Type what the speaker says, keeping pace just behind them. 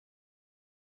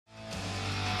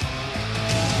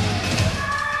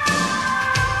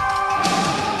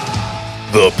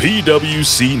The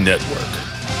PWC Network.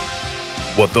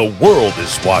 What the world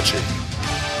is watching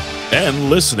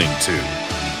and listening to.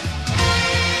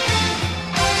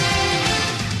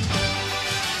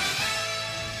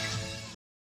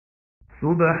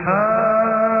 سبحان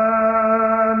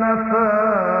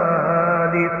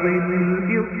فالق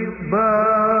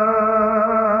الإصباح.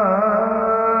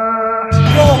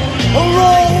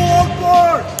 Allahu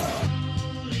Akbar!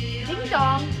 Ding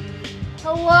dong.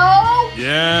 Hello?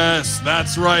 Yes,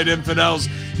 that's right, infidels.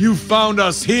 You found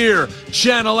us here,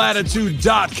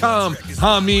 channelattitude.com,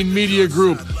 Hameen Media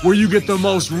Group, where you get the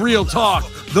most real talk,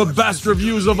 the best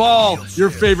reviews of all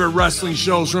your favorite wrestling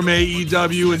shows from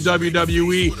AEW and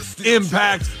WWE,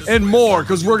 Impact, and more,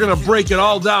 because we're going to break it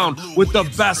all down with the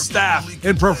best staff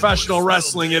in professional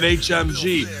wrestling at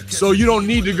HMG. So you don't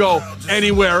need to go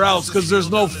anywhere else, because there's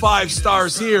no 5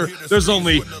 stars here. There's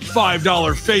only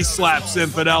 $5 face slaps,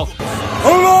 infidel.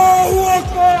 Allahu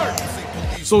Akbar!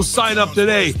 So sign up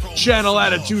today,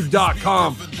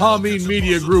 channelattitude.com, Hameen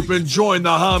Media Group, and join the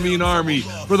Hameen Army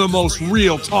for the most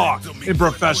real talk in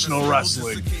professional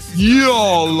wrestling.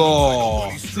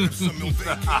 YOLO!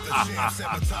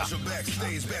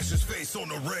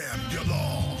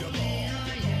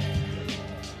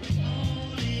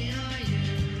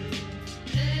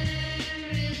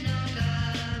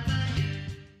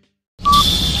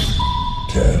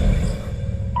 Ten,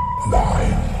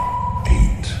 9,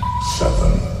 8,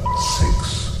 7,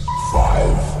 6,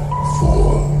 5,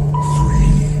 4,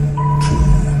 3, 2,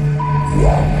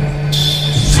 1.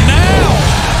 Now!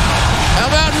 How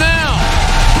about now?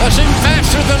 Let's even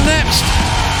faster than next.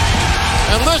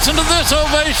 And listen to this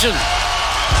ovation.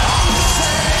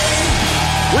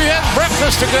 We had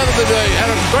breakfast together today.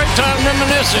 Had a great time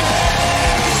reminiscing.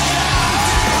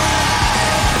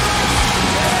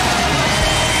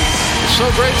 It's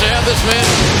so great to have this man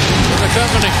in the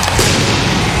company.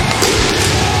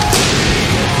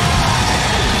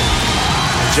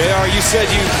 JR, you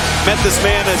said you met this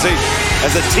man as a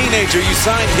teenager. You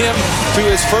signed him to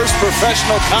his first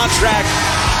professional contract.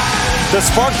 The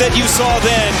spark that you saw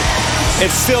then,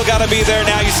 it's still got to be there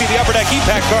now. You see the Upper Deck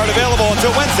E-Pack card available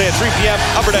until Wednesday at 3 p.m.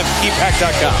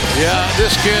 UpperDeckEPack.com. Yeah,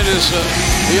 this kid is,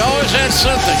 he always had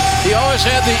something. He always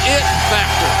had the it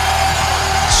factor.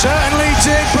 Certainly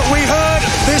did, but we heard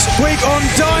this week on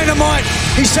Dynamite,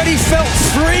 he said he felt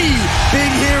free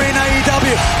being here in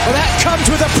AEW, but that comes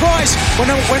with a price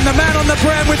when the man on the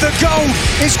brand with the gold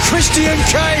is Christian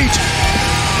Cage,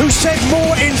 who said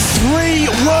more in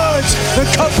 3 words than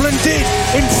Copeland did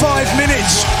in 5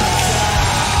 minutes.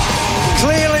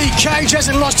 Clearly, Cage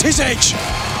hasn't lost his edge.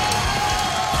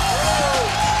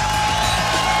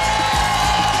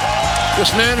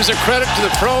 This man is a credit to the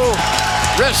pro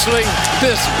wrestling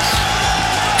business.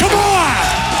 Come on!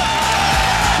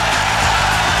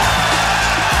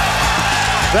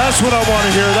 That's what I want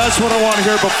to hear. That's what I want to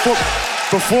hear.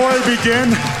 Before I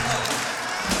begin,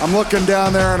 I'm looking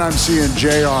down there and I'm seeing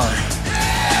JR.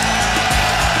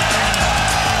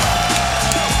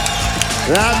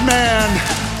 That man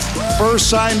first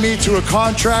signed me to a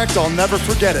contract, I'll never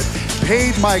forget it.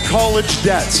 Paid my college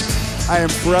debts. I am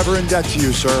forever in debt to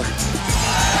you, sir.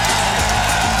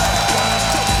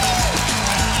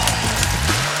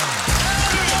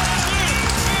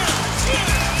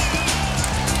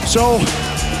 So,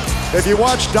 if you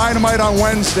watched Dynamite on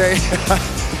Wednesday,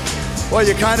 well,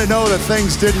 you kind of know that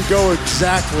things didn't go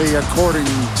exactly according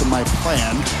to my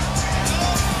plan.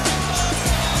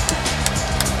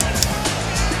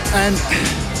 And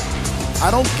I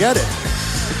don't get it.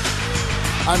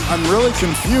 I'm really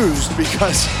confused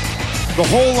because the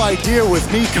whole idea with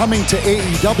me coming to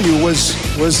AEW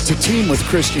was to team with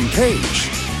Christian Cage.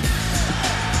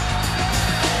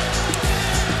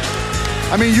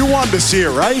 I mean, you wanted to see it,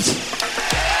 right?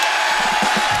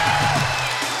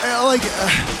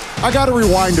 I gotta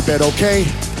rewind a bit, okay?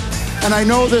 And I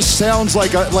know this sounds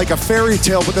like a fairy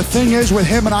tale, but the thing is, with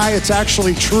him and I, it's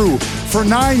actually true. For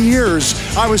 9 years,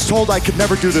 I was told I could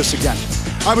never do this again.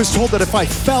 I was told that if I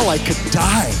fell, I could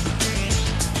die.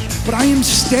 But I am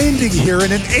standing here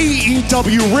in an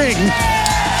AEW ring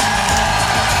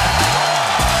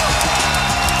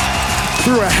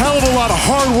through a hell of a lot of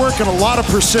hard work and a lot of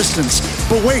persistence.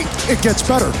 But wait, it gets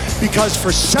better, because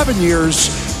for 7 years,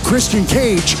 Christian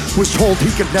Cage was told he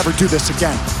could never do this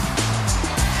again.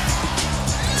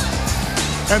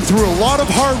 And through a lot of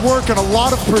hard work and a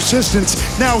lot of persistence,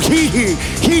 now he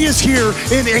is here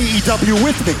in AEW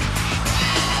with me.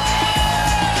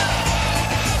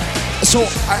 So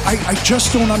I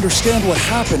just don't understand what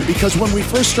happened, because when we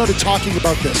first started talking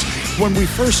about this, when we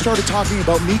first started talking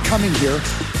about me coming here,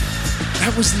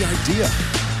 that was the idea.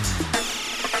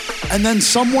 And then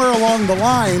somewhere along the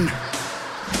line,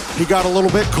 he got a little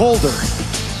bit colder.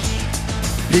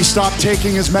 He stopped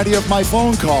taking as many of my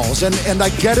phone calls, and I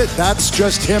get it, that's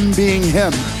just him being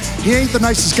him. He ain't the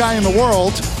nicest guy in the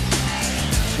world.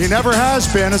 He never has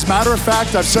been. As a matter of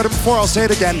fact, I've said it before, I'll say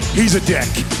it again, he's a dick.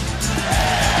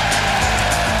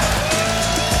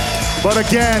 But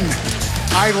again,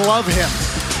 I love him,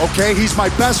 okay? He's my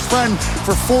best friend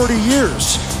for 40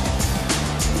 years.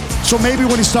 So maybe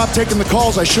when he stopped taking the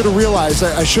calls, I should have realized,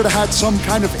 I should have had some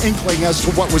kind of inkling as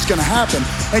to what was gonna happen.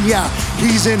 And yeah,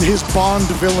 he's in his Bond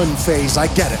villain phase, I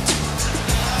get it.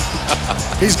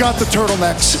 He's got the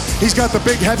turtlenecks, he's got the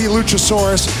big heavy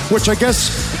Luchasaurus, which I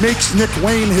guess makes Nick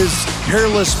Wayne his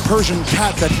hairless Persian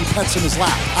cat that he pets in his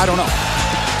lap. I don't know.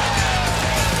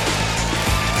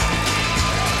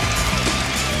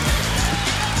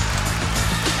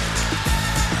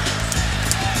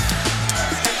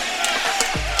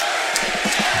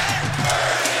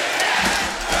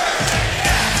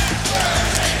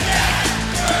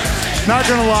 Not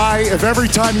gonna lie, if every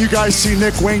time you guys see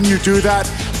Nick Wayne you do that,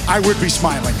 I would be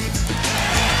smiling.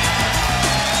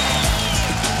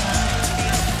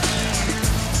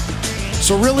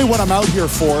 So really what I'm out here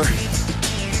for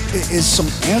is some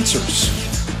answers.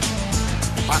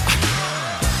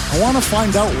 I want to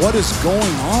find out what is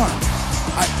going on.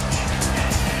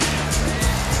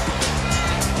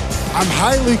 I'm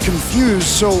highly confused,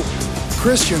 so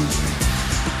Christian,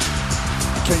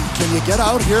 can you get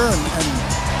out here and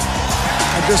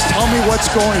just tell me what's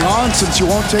going on since you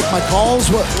won't take my calls?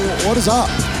 What is up?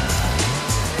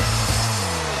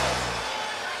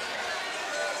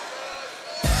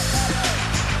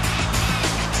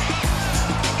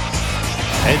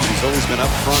 Edge has always been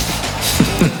up front.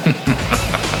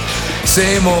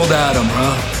 Same old Adam,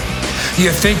 huh?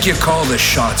 You think you call the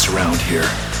shots around here.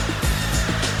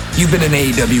 You've been in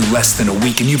AEW less than a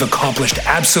week and you've accomplished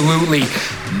absolutely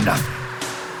nothing.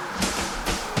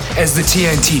 As the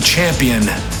TNT champion,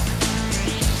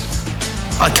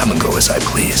 I come and go as I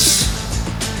please.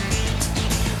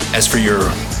 As for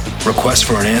your request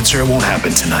for an answer, it won't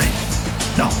happen tonight.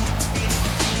 No.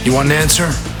 You want an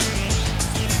answer?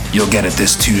 You'll get it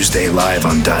this Tuesday live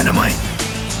on Dynamite.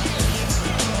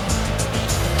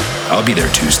 I'll be there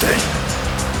Tuesday.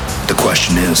 The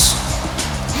question is,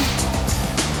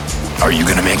 are you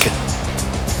gonna make it?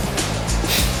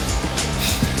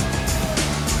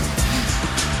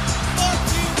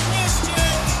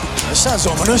 That sounds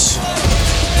ominous.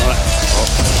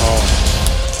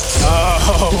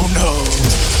 Oh no.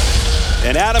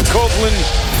 And Adam Copeland,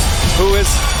 who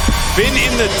has been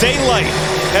in the daylight,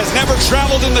 has never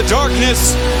traveled in the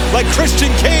darkness like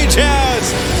Christian Cage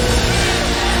has.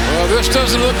 Well, this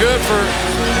doesn't look good for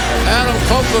Adam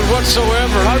Copeland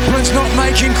whatsoever. Copeland's not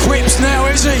making quips now,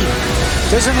 is he?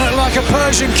 Doesn't look like a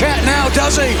Persian cat now,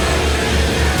 does he?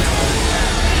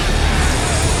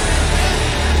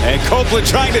 And Copeland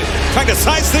trying to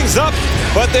size things up,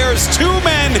 but there's two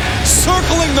men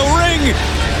circling the ring.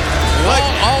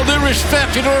 All due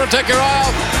respect, you don't want to take your eye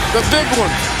off the big one,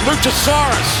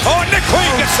 Luchasaurus. Oh, Nick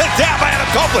Wayne gets set down by Adam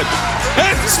Copeland.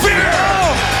 And spear!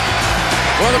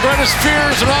 One of the greatest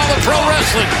spears in all of pro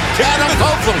wrestling, Adam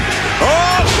Copeland.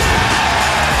 Oh!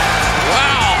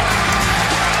 Wow!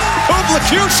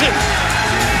 Publicution!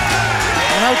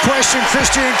 No question,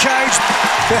 Christian Cage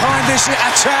behind this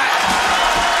attack.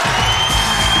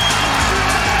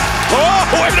 Oh,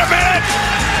 wait a minute!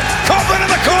 Copeland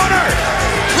in the corner!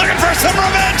 Looking for some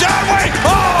revenge on Wayne!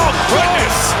 Oh,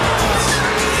 goodness!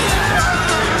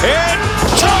 And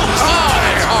chokes!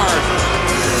 Hard.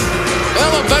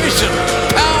 Elevation,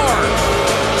 power,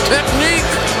 technique.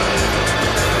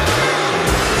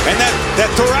 And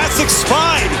that thoracic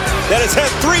spine that has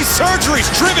had 3 surgeries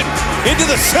driven into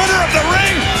the center of the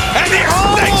ring. And the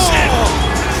extinction!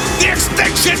 The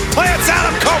extinction plants out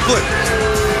of Copeland.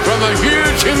 From a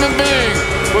huge human being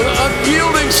with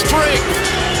unyielding strength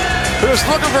who's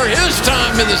looking for his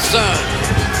time in the sun.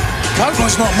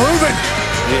 Copeland's not moving.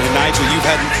 Yeah, Nigel, you've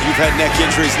had neck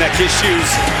injuries, neck issues.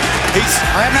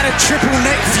 I haven't had a triple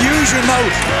neck fusion though.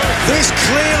 This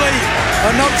clearly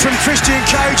a note from Christian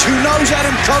Cage, who knows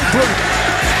Adam Copeland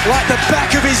like the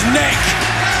back of his neck.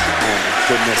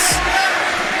 Oh, goodness.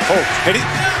 Oh, and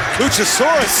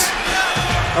Luchasaurus.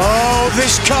 Oh,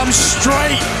 this comes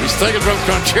straight. He's taken from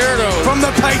Concerto. From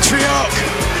the Patriarch.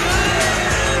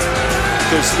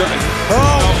 There's nothing.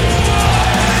 Oh.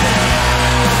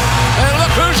 And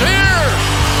look who's here.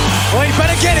 Well, he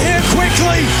better get here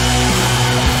quickly.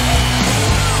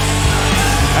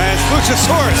 And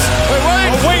Luchasaurus.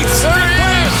 Wait. Oh, wait. There he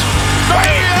is.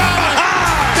 Darby Allin.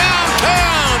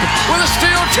 Downtown with a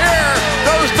steel chair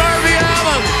goes Darby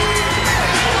Allin.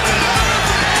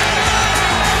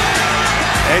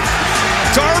 And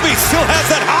Darby still has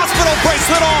that hospital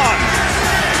bracelet on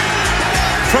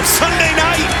from Sunday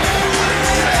night.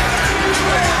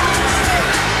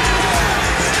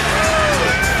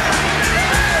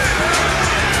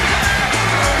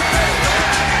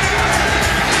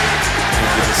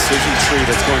 The decision tree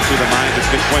that's going through the mind of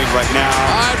Nick Wayne right now.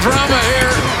 High drama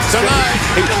here tonight.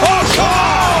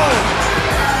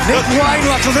 Nick Wayne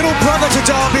like a little brother to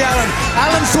Darby Allin.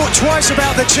 Allin thought twice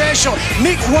about the chair shot.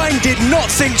 Nick Wayne did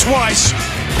not think twice.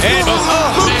 And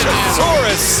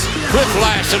Luchasaurus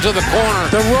whiplash into the corner.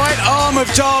 The right arm of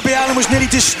Darby Allin was nearly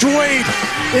destroyed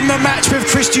in the match with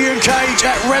Christian Cage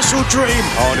at Wrestle Dream.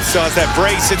 Oh, and it still has that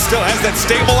brace. It still has that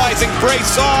stabilizing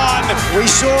brace on. We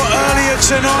saw earlier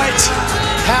tonight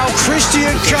how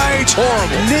Christian Cage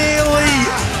nearly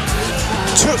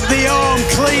took the arm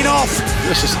clean off.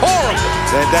 This is horrible.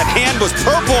 That hand was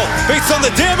purple based on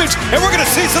the damage, and we're going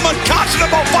to see some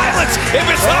unconscionable violence if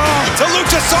it's up to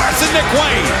Luchasaurus and Nick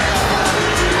Wayne.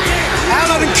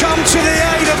 Allin come to the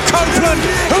aid of Copeland.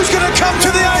 Who's going to come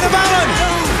to the aid of Allin?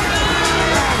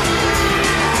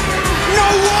 No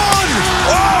one!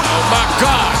 Oh my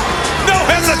God! No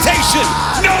hesitation,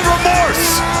 no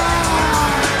remorse.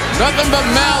 Nothing but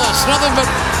malice, nothing but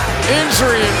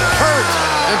injury and hurt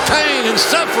and pain and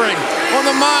suffering on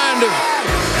the mind of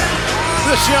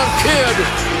this young kid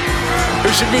who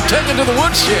should be taken to the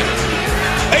woodshed.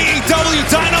 AEW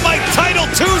Dynamite Title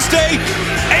Tuesday,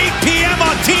 8 p.m.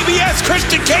 on TBS.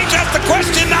 Christian Cage asked the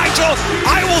question, Nigel.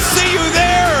 I will see you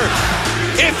there.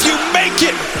 If you make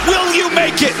it, will you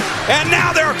make it? And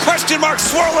now there are question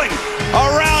marks swirling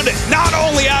around it, not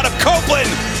only out of Copeland,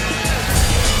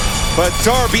 but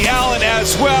Darby Allin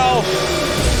as well.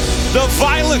 The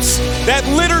violence that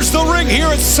litters the ring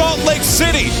here in Salt Lake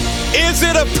City. Is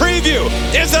it a preview?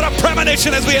 Is it a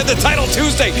premonition as we head to Title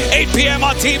Tuesday, 8 p.m.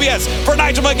 on TBS? For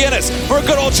Nigel McGuinness, for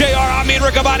good old JR, I'm Ian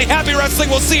Riccaboni. Happy wrestling.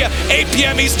 We'll see you 8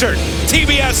 p.m. Eastern.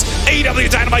 TBS, AEW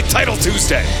Dynamite Title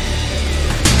Tuesday.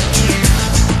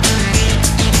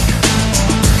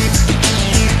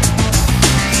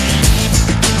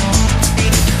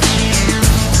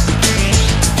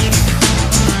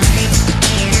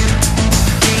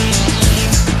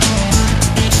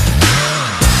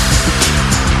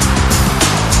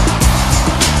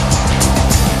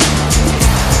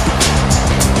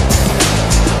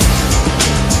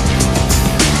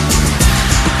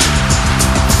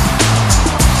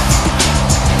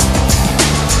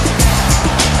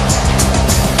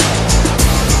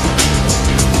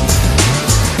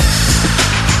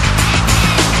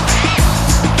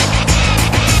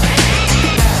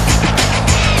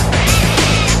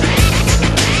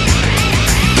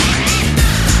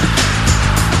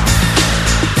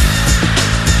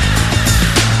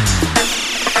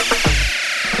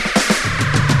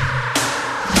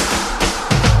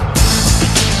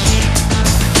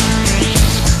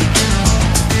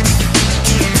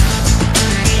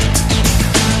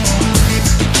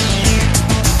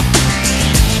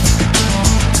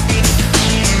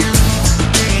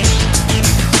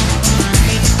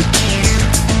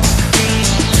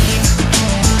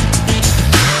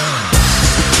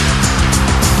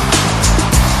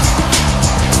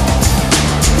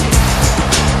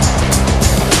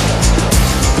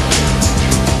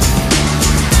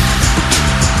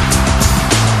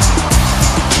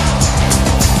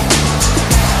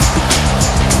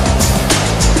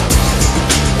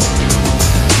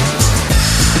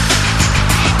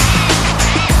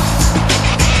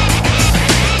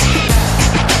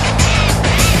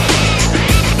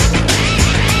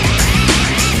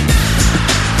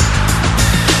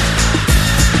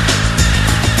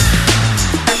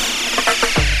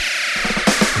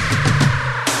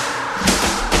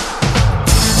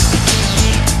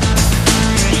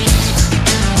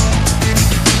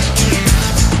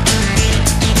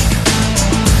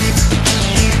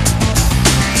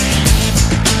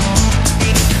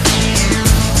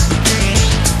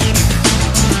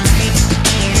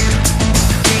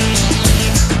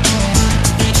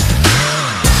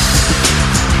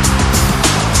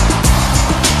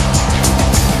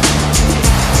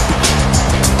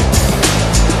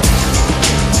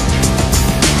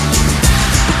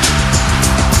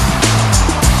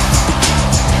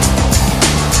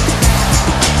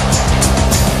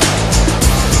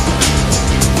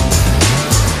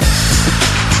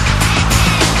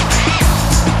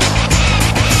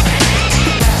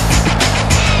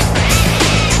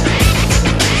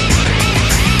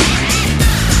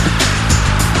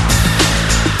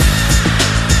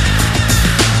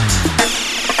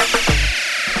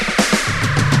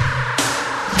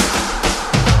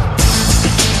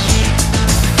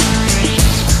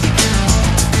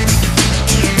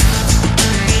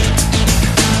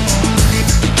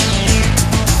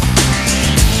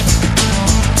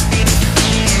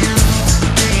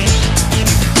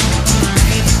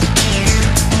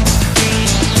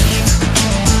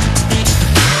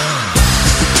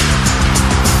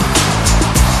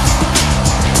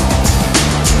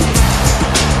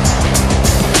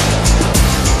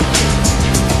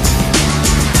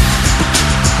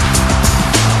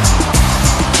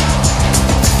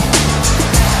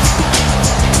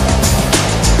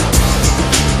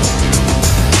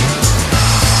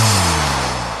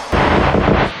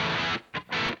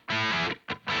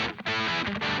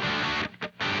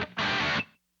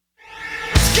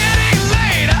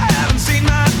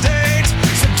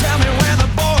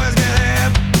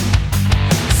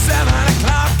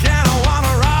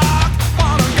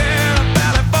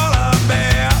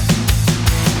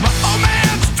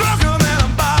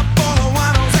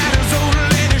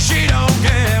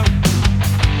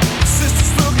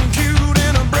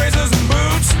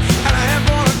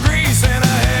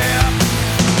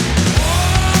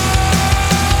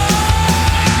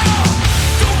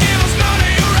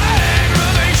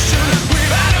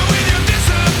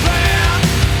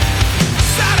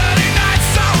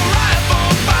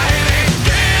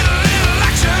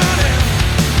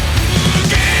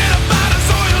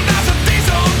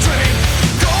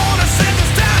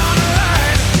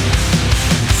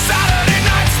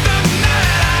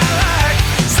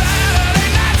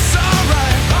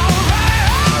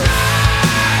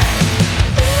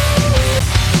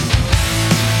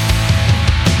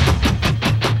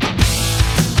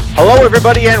 Hello,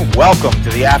 everybody, and welcome to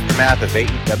the aftermath of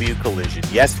AEW Collision.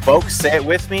 Yes, folks, say it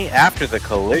with me. After the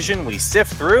collision, we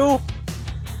sift through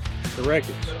the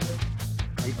wreckage.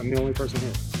 I'm the only person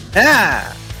here.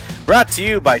 Brought to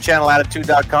you by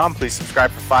channelattitude.com. Please subscribe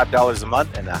for $5 a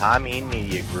month and the Jaime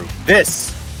Media Group.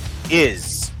 This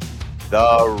is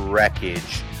the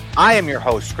Wreckage. I am your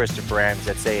host, Christopher Ambs.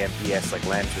 That's AMBS, like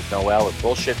Lambs with no L, or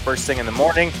bullshit first thing in the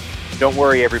morning. Don't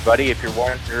worry, everybody. If you're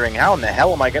wondering how in the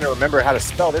hell am I going to remember how to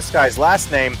spell this guy's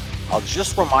last name, I'll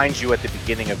just remind you at the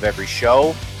beginning of every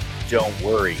show. Don't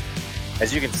worry.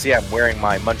 As you can see, I'm wearing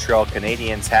my Montreal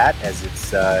Canadiens hat as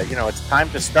it's it's time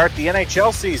to start the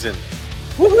NHL season.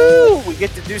 Woohoo! We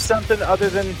get to do something other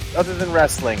than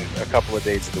wrestling a couple of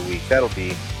days of the week. That'll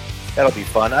be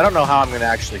fun. I don't know how I'm going to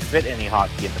actually fit any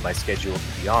hockey into my schedule,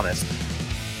 to be honest.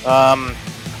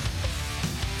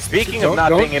 Speaking of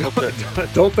not being able to...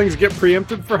 Don't things get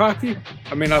preempted for hockey?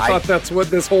 I mean, I thought that's what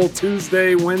this whole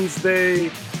Tuesday, Wednesday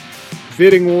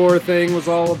bidding war thing was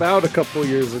all about a couple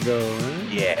years ago, right?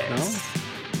 Yes.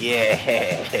 No?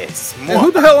 Yes. And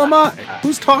who the hell am I?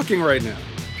 Who's talking right now?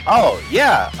 Oh,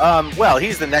 yeah. Well,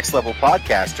 he's the next level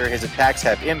podcaster. His attacks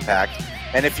have impact.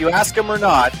 And if you ask him or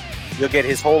not, you'll get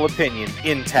his whole opinion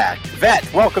intact.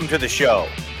 Vet, welcome to the show.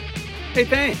 Hey,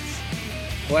 thanks.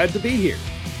 Glad to be here.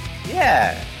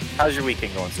 Yeah. How's your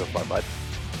weekend going so far, bud?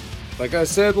 Like I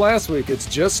said last week, it's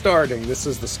just starting. This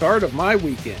is the start of my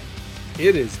weekend.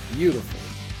 It is beautiful.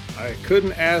 I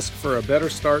couldn't ask for a better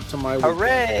start to my weekend.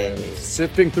 Hooray!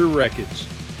 Sifting through wreckage.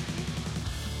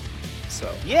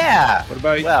 So yeah. What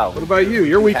about you?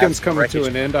 Your weekend's coming to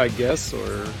an end, I guess,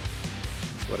 or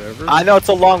whatever. I know it's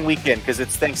a long weekend because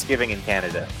it's Thanksgiving in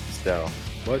Canada. So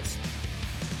what's?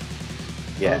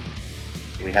 Yeah,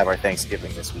 we have our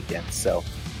Thanksgiving this weekend. So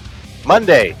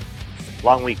Monday,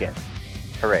 long weekend.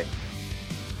 Hooray!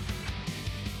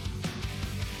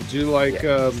 Did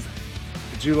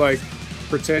you like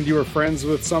pretend you were friends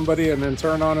with somebody and then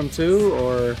turn on them too,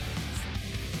 or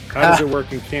how does it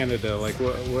work in Canada? Like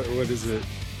what is it?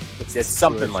 It's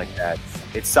something like that.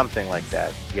 It's something like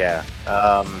that. Yeah.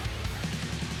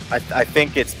 I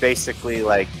think it's basically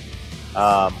like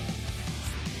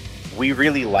we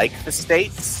really like the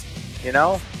States,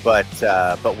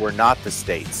 but we're not the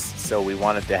States. So we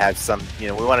wanted to have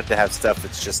stuff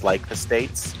that's just like the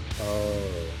States.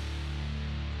 Oh.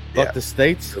 Not the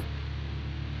States?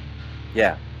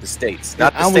 Yeah, the States.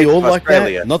 Not the Aren't States we all of like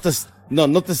Australia. that? Not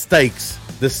the steaks.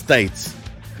 The States.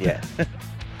 Yeah.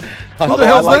 Who the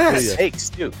hell's I like that? the steaks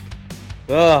too.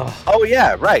 Oh. Oh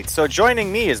yeah, right. So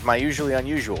joining me is my usually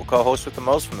unusual co-host with the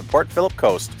most from the Port Phillip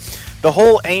Coast. The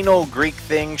whole anal Greek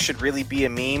thing should really be a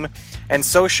meme, and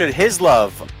so should his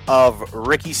love of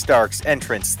Ricky Stark's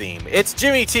entrance theme. It's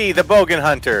Jimmy T, the Bogan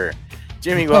Hunter.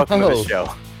 Jimmy, welcome to the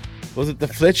show. Was it the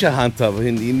Fletcher Hunter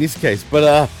in this case?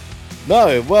 But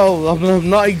no, well, I'm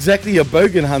not exactly a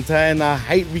Bogan Hunter, and I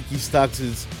hate Ricky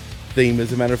Starks' theme,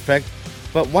 as a matter of fact.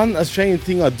 But one Australian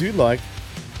thing I do like,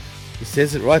 it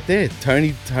says it right there,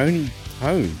 Tony Tone.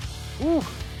 Ooh.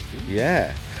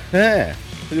 Yeah.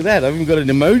 Look at that, I've even got an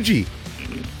emoji.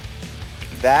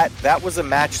 That was a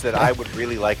match that I would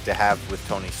really like to have with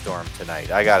Tony Storm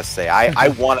tonight. I gotta say, I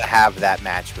want to have that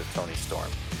match with Tony Storm.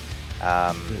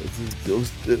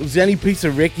 It was the only piece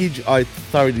of wreckage I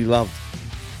thoroughly loved.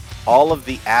 All of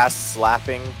the ass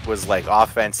slapping was like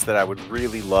offense that I would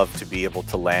really love to be able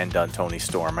to land on Tony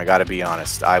Storm. I gotta be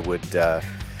honest. I would,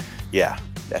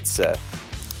 that's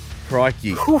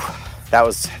crikey. Whew, that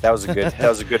was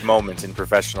a good moment in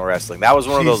professional wrestling. That was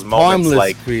one of those moments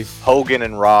like Chris. Hogan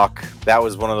and Rock. That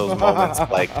was one of those moments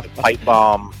like the pipe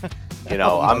bomb.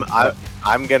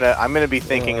 I'm gonna be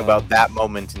thinking about that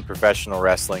moment in professional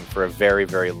wrestling for a very,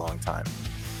 very long time.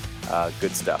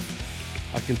 Good stuff.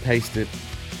 I can taste it.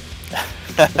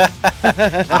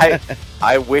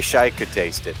 I wish I could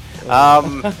taste it.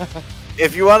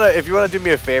 If you wanna do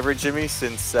me a favor, Jimmy,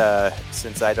 since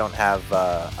I don't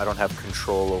have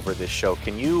control over this show,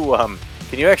 can you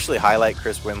actually highlight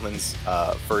Chris Winland's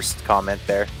first comment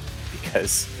there?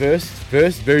 Because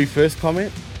very first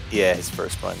comment. Yeah, his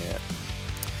first one. Yeah.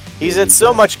 He's had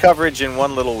so much coverage in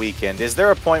one little weekend. Is there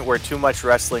a point where too much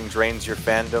wrestling drains your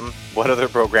fandom? What other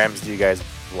programs do you guys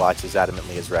watch as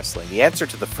adamantly as wrestling? The answer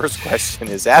to the first question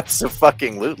is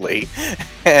abso-fucking-lutely.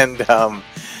 And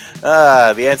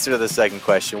the answer to the second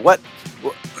question, what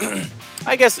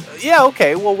I guess, yeah,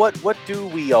 okay, well, what do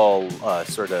we all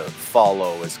sort of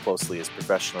follow as closely as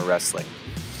professional wrestling?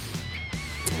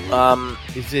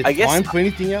 Is it I guess time for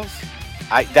anything else?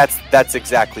 That's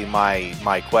exactly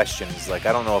my question. Is like,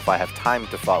 I don't know if I have time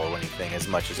to follow anything as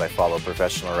much as I follow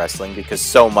professional wrestling, because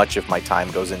so much of my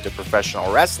time goes into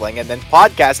professional wrestling and then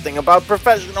podcasting about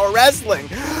professional wrestling.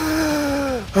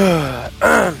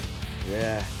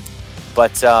 Yeah.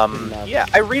 But yeah,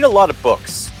 I read a lot of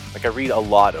books. Like I read a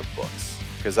lot of books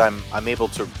because I'm able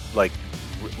to like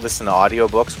listen to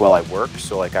audiobooks while I work.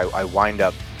 So like I wind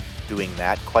up doing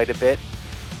that quite a bit.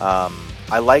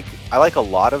 I like a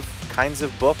lot of kinds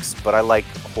of books, but I like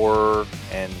horror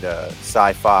and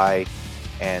sci-fi,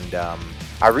 and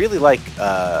I really like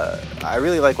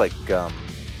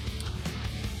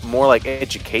more like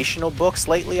educational books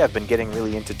lately. I've been getting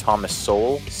really into Thomas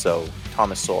Sowell, so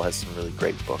Thomas Sowell has some really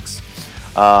great books.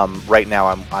 Right now,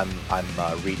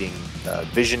 I'm reading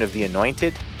Vision of the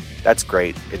Anointed. That's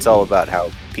great. It's all about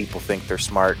how people think they're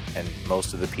smart, and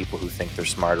most of the people who think they're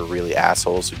smart are really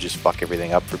assholes who just fuck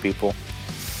everything up for people.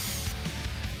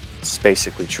 It's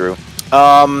basically true.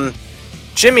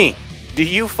 Jimmy, do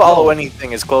you follow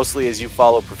anything as closely as you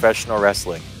follow professional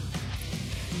wrestling?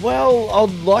 Well,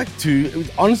 I'd like to.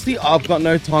 Honestly, I've got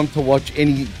no time to watch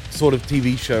any sort of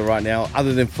TV show right now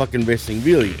other than fucking wrestling.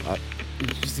 Really,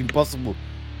 it's just impossible.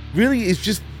 Really, it's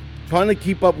just trying to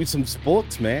keep up with some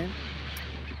sports, man,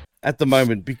 at the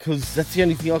moment, because that's the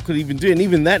only thing I could even do, and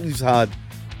even that is hard.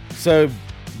 So,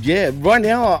 yeah, right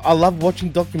now I love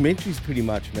watching documentaries pretty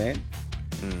much, man.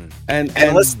 And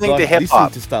listening to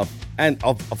hip-hop. listening to stuff. And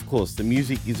of course, the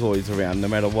music is always around no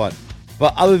matter what.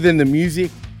 But other than the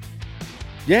music,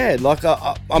 yeah, like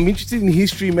I'm interested in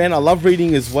history, man. I love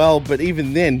reading as well, but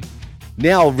even then,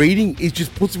 now reading, it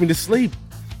just puts me to sleep.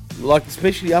 Like,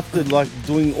 especially after like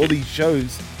doing all these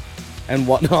shows and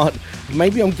whatnot.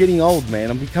 Maybe I'm getting old,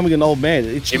 man. I'm becoming an old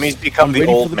man. Jimmy's become the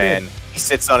old man. He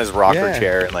sits on his rocker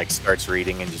chair and like starts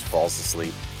reading and just falls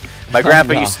aslead. My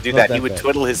grandpa used to do that. He would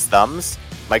twiddle his thumbs.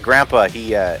 My grandpa,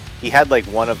 he had like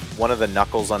one of the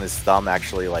knuckles on his thumb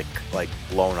actually like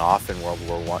blown off in World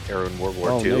War I or in World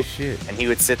War II. No shit. And he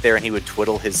would sit there and he would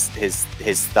twiddle his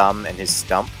thumb and his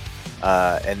stump,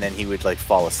 and then he would like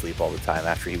fall asleep all the time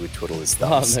after he would twiddle his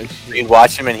thumbs. Oh, no shit. You'd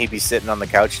watch him and he'd be sitting on the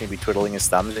couch and he'd be twiddling his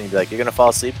thumbs and he'd be like, "You're gonna fall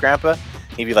asleep, Grandpa?"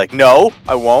 He'd be like, "No,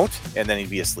 I won't," and then he'd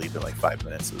be asleep in like 5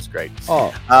 minutes. It was great.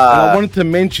 Oh, and I wanted to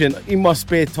mention, in my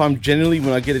spare time, generally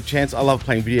when I get a chance, I love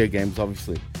playing video games,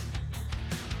 obviously.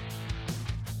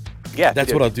 Yeah,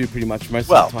 that's what I do pretty much most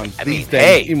well, of the time I these mean, days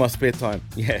hey, in my spare time.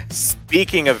 Yeah.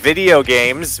 Speaking of video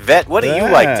games, Vet, what do you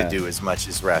like to do as much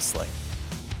as wrestling?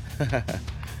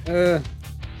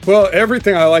 Well,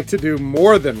 everything I like to do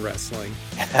more than wrestling.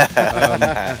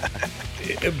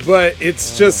 But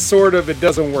it's just sort of, it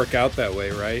doesn't work out that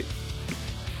way, right?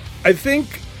 I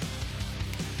think,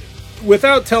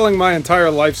 without telling my entire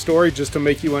life story, just to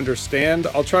make you understand,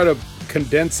 I'll try to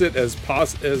condense it as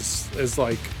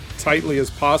like tightly as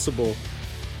possible.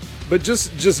 But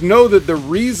just know that the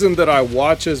reason that I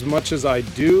watch as much as I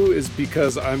do is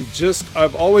because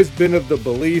I've always been of the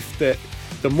belief that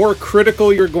the more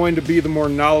critical you're going to be, the more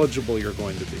knowledgeable you're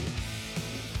going to be.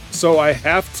 So I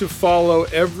have to follow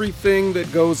everything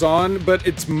that goes on, but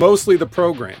it's mostly the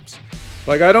programs.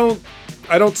 Like I don't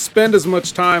spend as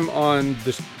much time on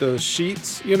the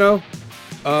sheets, you know.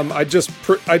 I just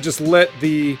let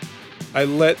the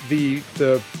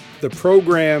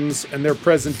programs and their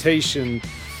presentation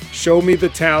show me the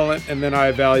talent, and then I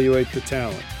evaluate the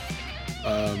talent.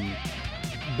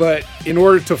 But in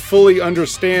order to fully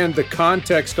understand the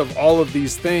context of all of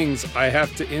these things, I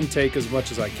have to intake as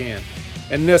much as I can.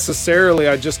 And necessarily,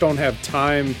 I just don't have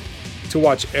time to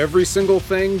watch every single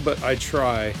thing, but I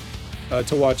try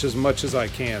to watch as much as I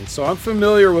can. So I'm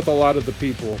familiar with a lot of the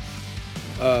people.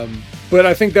 But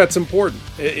I think that's important.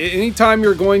 Anytime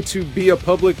you're going to be a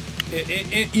public,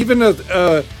 even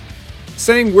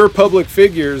saying we're public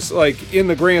figures, like in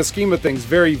the grand scheme of things,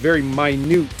 very, very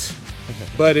minute.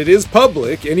 But it is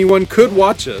public. Anyone could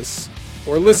watch us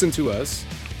or listen to us.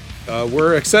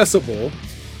 We're accessible.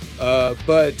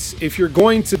 But if you're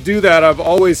going to do that, I've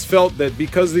always felt that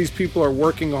because these people are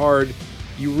working hard,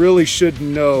 you really should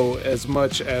know as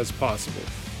much as possible.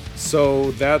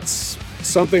 So that's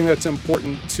something that's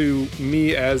important to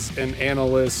me as an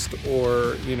analyst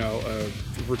or, you know, a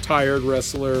retired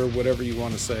wrestler, whatever you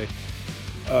want to say.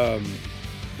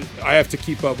 I have to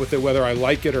keep up with it whether I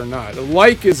like it or not.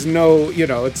 Like is no, you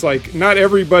know, it's like not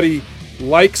everybody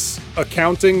likes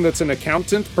accounting that's an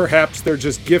accountant. Perhaps they're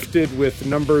just gifted with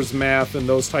numbers, math, and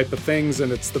those type of things,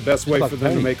 and it's the best way for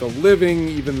them to make a living,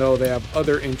 even though they have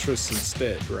other interests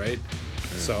instead, right?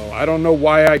 So I don't know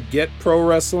why I get pro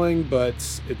wrestling, but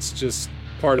it's just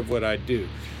part of what I do.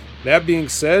 That being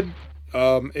said,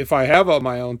 if I have all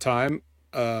my own time,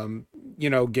 you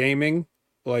know, gaming,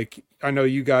 like I know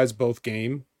you guys both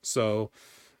game, so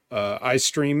I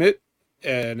stream it.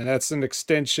 And that's an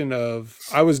extension of,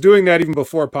 I was doing that even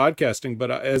before podcasting, but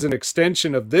as an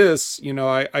extension of this, you know,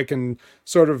 I can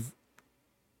sort of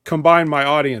combine my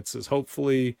audiences.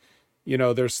 Hopefully, you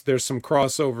know, there's some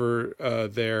crossover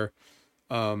there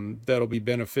that'll be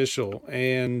beneficial.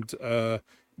 And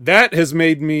that has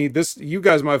made me this. You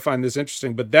guys might find this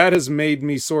interesting, but that has made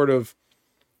me sort of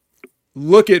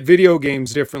look at video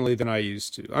games differently than I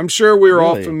used to. I'm sure we were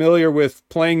all familiar with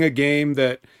playing a game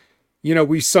that, you know,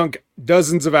 we sunk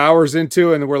dozens of hours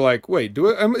into, and we're like, wait,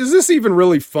 is this even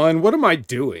really fun? What am I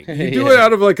doing? You do it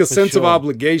out of like a sense of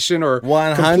obligation or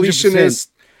 100%. completionist,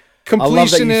 I love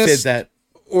that you said that.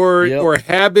 Or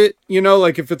habit, you know,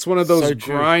 like if it's one of those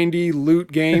grindy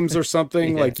loot games or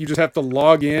something, like you just have to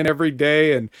log in every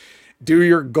day and do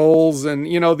your goals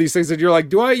and, you know, these things that you're like,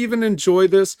 do I even enjoy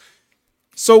this?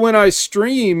 So when I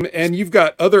stream and you've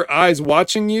got other eyes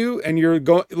watching you and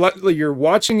you're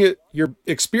watching it, you're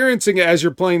experiencing it as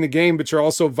you're playing the game, but you're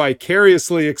also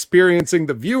vicariously experiencing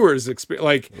the viewer's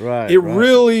experience.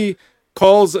 Really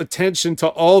calls attention to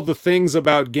all the things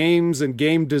about games and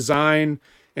game design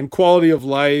and quality of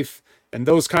life and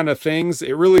those kind of things.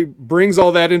 It really brings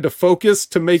all that into focus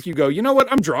to make you go, you know what?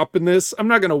 I'm dropping this. I'm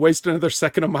not going to waste another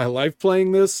second of my life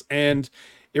playing this. And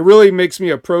it really makes me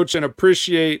approach and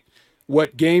appreciate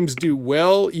what games do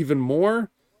well even more,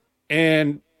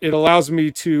 and it allows me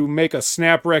to make a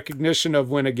snap recognition of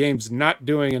when a game's not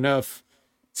doing enough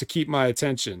to keep my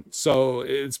attention. So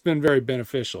it's been very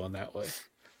beneficial in that way.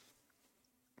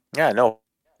 Yeah, no,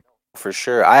 for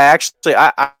sure.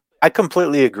 I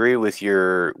completely agree with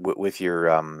your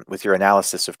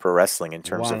analysis of pro wrestling in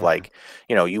terms of, like,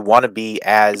 you know, you want to be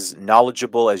as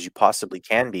knowledgeable as you possibly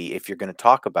can be if you're going to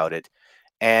talk about it.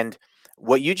 And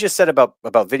what you just said about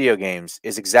video games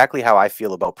is exactly how I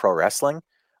feel about pro wrestling.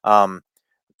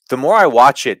 The more I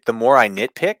watch it, the more I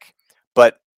nitpick.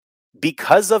 But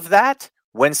because of that,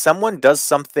 when someone does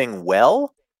something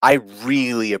well, I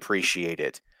really appreciate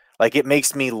it. Like, it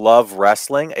makes me love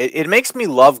wrestling. It makes me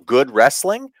love good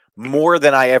wrestling more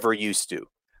than I ever used to.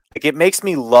 Like, it makes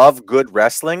me love good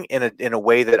wrestling in a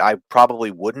way that I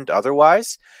probably wouldn't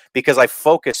otherwise, because I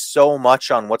focus so much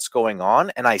on what's going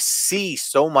on and I see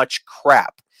so much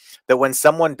crap that when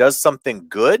someone does something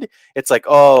good, it's like,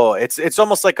 oh, it's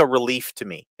almost like a relief to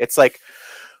me. It's like,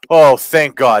 oh,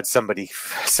 thank God somebody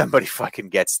fucking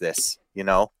gets this, you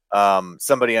know?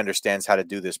 Somebody understands how to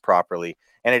do this properly.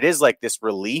 And it is like this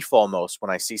relief almost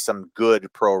when I see some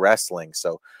good pro wrestling.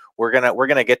 So we're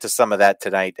gonna get to some of that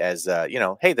tonight, as you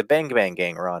know, hey, the Bang Bang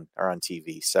Gang are on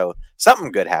TV, so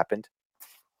something good happened.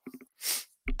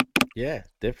 Yeah,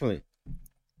 definitely.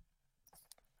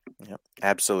 Yep,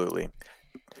 absolutely.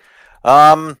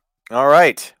 All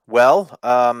right. Well,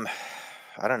 I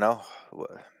don't know,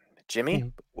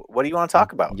 Jimmy, what do you want to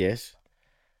talk about? Yes.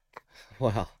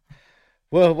 Wow.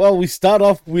 Well, we start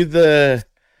off with a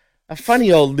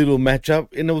funny old little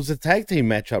matchup, and it was a tag team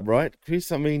matchup, right,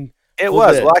 Chris? I mean, it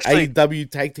was. Well, actually, AEW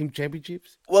Tag Team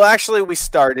Championships. Well, actually, we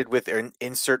started with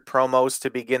insert promos to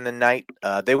begin the night.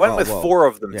 They went with 4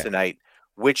 of them tonight,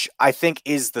 which I think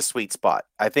is the sweet spot.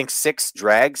 I think 6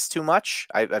 drags too much.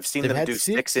 I've seen them do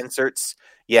 6 inserts.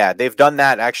 Yeah, they've done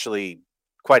that actually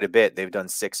quite a bit. They've done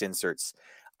 6 inserts.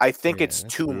 I think it's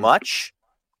too much,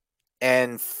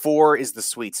 and 4 is the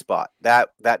sweet spot.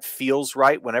 That feels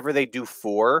right. Whenever they do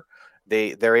 4,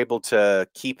 they're able to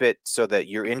keep it so that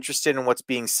you're interested in what's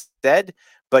being said,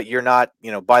 but you're not,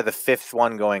 you know, by the 5th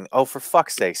one going, oh, for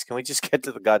fuck's sakes, can we just get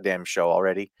to the goddamn show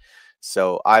already?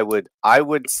 So I would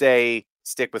say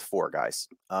stick with 4, guys.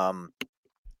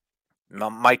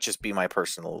 Might just be my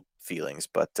personal feelings,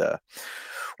 but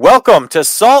welcome to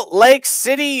Salt Lake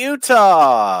City,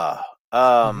 Utah.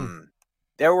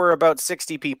 There were about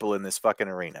 60 people in this fucking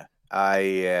arena.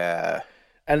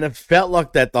 And it felt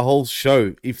like that the whole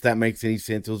show, if that makes any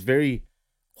sense. It was very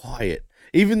quiet.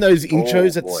 Even those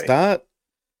intros at the start,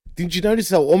 didn't you notice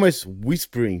they were almost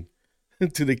whispering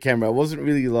to the camera? It wasn't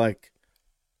really like,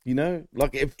 you know,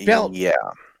 like it felt. Yeah.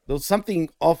 There was something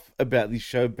off about this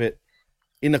show, but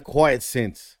in a quiet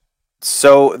sense.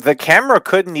 So the camera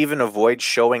couldn't even avoid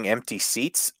showing empty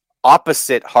seats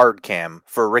opposite hard cam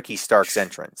for Ricky Stark's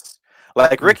entrance.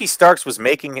 Like, Ricky Starks was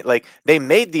making it, like, they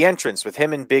made the entrance with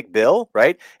him and Big Bill,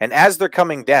 right? And as they're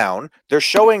coming down, they're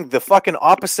showing the fucking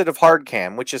opposite of hard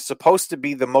cam, which is supposed to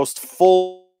be the most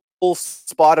full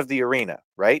spot of the arena,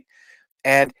 right?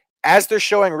 And as they're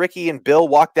showing Ricky and Bill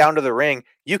walk down to the ring,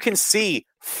 you can see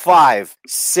 5,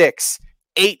 6,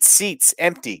 8 seats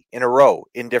empty in a row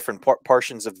in different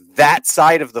portions of that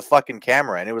side of the fucking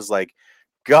camera. And it was like,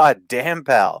 God damn,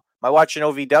 pal. Am I watching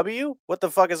OVW? What the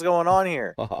fuck is going on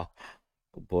here?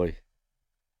 Oh boy.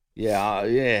 Yeah,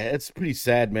 it's pretty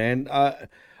sad, man.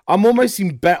 I'm almost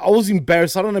I was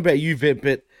embarrassed. I don't know about you, Vet,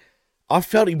 but I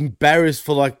felt embarrassed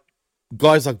for like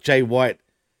guys like Jay White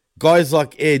guys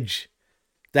like Edge,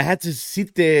 they had to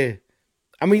sit there.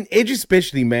 I mean, Edge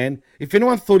especially, man. If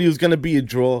anyone thought he was going to be a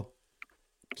draw,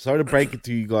 sorry to break it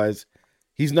to you guys,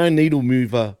 he's no needle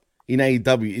mover in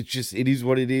AEW. It's just, it is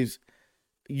what it is.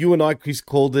 You and I, Chris,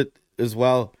 called it as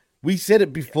well. We said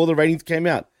it before the ratings came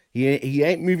out. He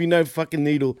ain't moving no fucking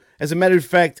needle. As a matter of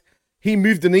fact, he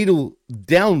moved the needle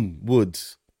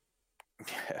downwards.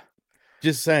 Yeah.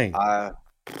 Just saying. I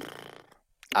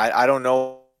don't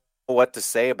know what to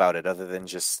say about it other than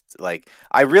just like,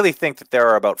 I really think that there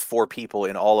are about 4 people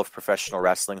in all of professional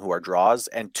wrestling who are draws,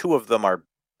 and 2 of them are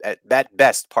at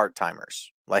best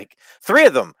part-timers. Like 3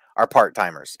 of them are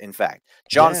part-timers, in fact.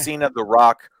 John Cena, The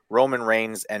Rock, Roman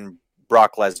Reigns, and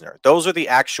Brock Lesnar. Those are the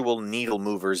actual needle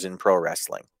movers in pro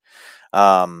wrestling.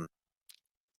 There's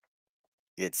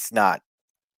not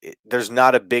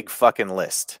a big fucking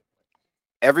list.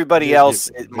 Everybody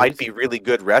else might be really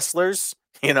good wrestlers,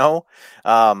 you know,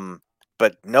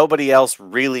 but nobody else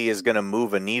really is going to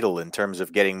move a needle in terms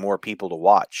of getting more people to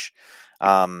watch.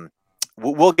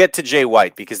 We'll get to Jay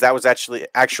White because that was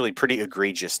actually pretty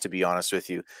egregious, to be honest with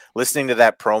you. Listening to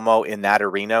that promo in that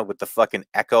arena with the fucking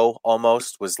echo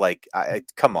almost was like,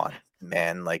 come on,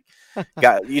 man. Like,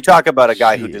 you talk about a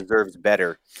guy who deserves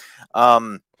better.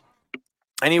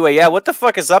 Anyway, yeah, what the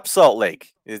fuck is up, Salt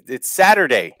Lake? It's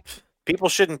Saturday. People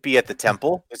shouldn't be at the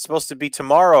temple. It's supposed to be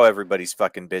tomorrow. Everybody's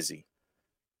fucking busy.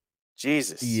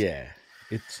 Jesus. Yeah.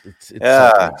 It's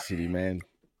Salt Lake City, man.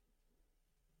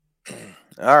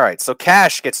 All right. So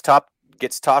Cash gets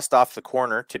tossed off the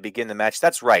corner to begin the match.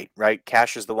 That's right?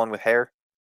 Cash is the one with hair?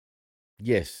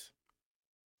 Yes.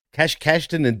 Cash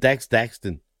Cashton and Dax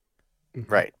Daxton.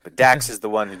 Right, but Dax is the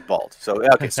one who's bald. So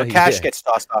Cash gets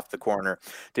tossed off the corner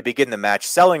to begin the match,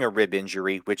 selling a rib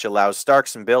injury, which allows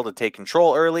Starks and Bill to take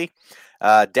control early.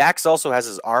 Dax also has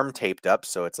his arm taped up,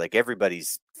 so it's like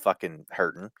everybody's fucking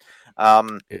hurting.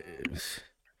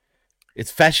 It's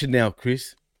fashion now,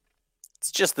 Chris.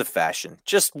 It's just the fashion.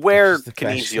 Just wear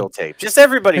kinesio tape. Just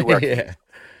everybody wear it.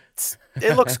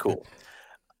 It looks cool.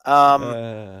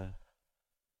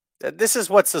 This is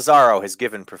what Cesaro has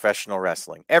given professional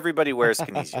wrestling. Everybody wears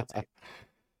kinesio tape.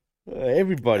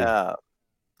 Everybody. All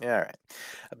right.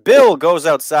 Bill goes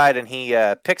outside and he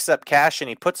picks up Cash and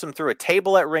he puts him through a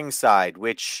table at ringside,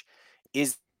 which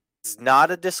is not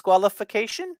a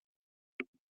disqualification?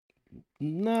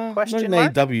 No, Question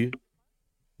not mark? AEW.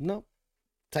 No,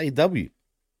 it's AEW.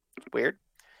 Weird.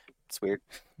 It's weird.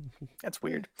 That's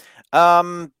weird.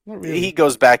 Really. He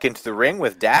goes back into the ring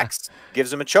with Dax,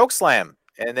 gives him a choke slam.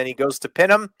 And then he goes to pin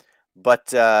him, but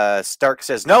Stark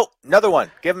says, no, another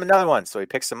one. Give him another one. So he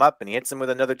picks him up and he hits him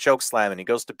with another choke slam. And he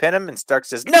goes to pin him, and Stark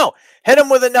says, no, hit him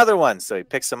with another one. So he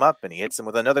picks him up and he hits him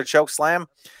with another choke slam.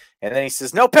 And then he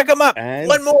says, no, pick him up. And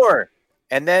one more.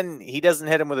 And then he doesn't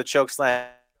hit him with a choke slam.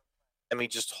 And he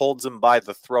just holds him by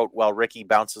the throat while Ricky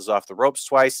bounces off the ropes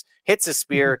twice, hits a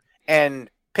spear, and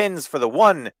pins for the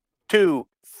 1, 2,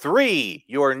 3.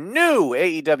 Your new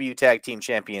AEW Tag Team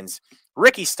Champions,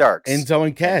 Ricky Starks. Enzo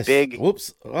and Cash. Big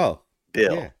Whoops. Oh.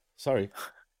 Bill. Yeah. Sorry.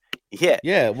 Yeah.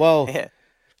 Yeah. Well,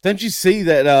 don't you see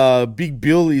that Big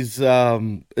Bill is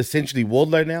essentially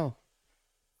Wardlow now?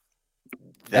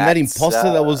 And that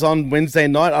imposter that was on Wednesday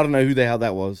night, I don't know who the hell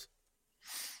that was.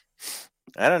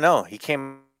 I don't know. He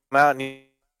came out and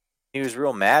he was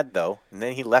real mad though, and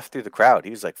then he left through the crowd.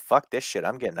 He was like, "Fuck this shit!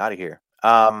 I'm getting out of here."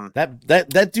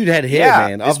 That dude had hair,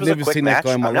 man. I've never seen that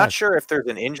guy in my life. I'm not sure if there's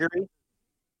an injury.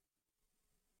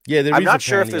 Yeah, I'm not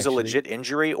sure if there's a legit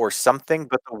injury or something,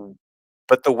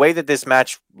 but the way that this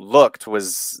match looked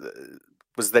was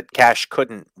that Cash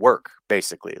couldn't work.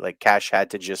 Basically, like Cash had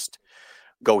to just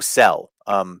go sell.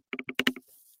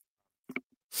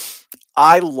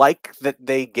 I like that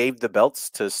they gave the belts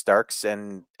to Starks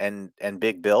and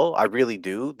Big Bill. I really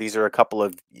do. These are a couple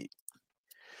of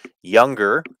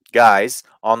younger guys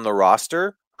on the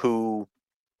roster who,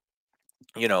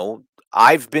 you know,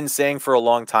 I've been saying for a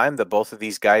long time that both of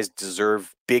these guys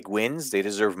deserve big wins. They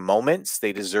deserve moments.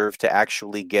 They deserve to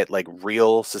actually get like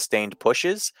real sustained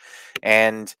pushes.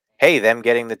 And hey, them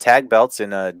getting the tag belts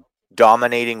in a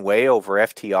dominating way over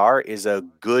FTR is a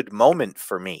good moment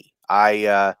for me.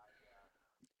 I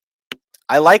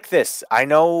like this. I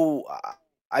know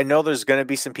there's going to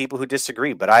be some people who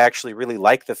disagree, but I actually really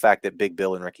like the fact that Big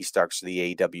Bill and Ricky Starks are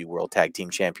the AEW World Tag Team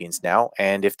Champions now.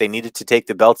 And if they needed to take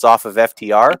the belts off of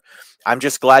FTR, I'm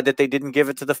just glad that they didn't give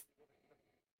it to the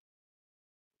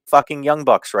fucking Young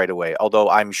Bucks right away. Although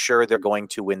I'm sure they're going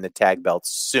to win the tag belts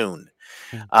soon.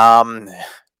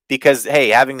 Because, hey,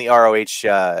 having the ROH,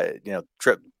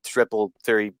 triple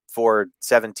 34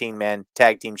 17-man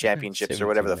tag team championships or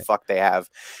whatever the fuck they have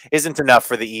isn't enough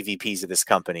for the EVPs of this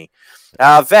company.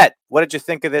 Vet, what did you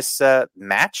think of this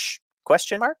match?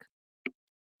 Question mark.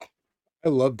 I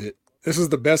loved it. This is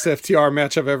the best FTR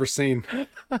match I've ever seen.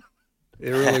 It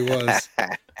really was.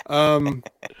 5-star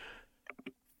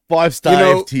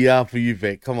FTR for you,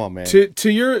 Vic. Come on, man. To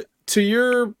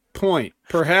your point,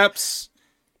 perhaps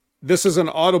this is an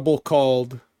audible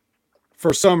called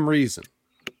for some reason.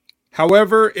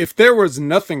 However, if there was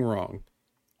nothing wrong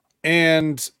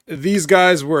and these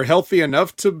guys were healthy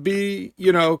enough to be,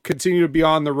 continue to be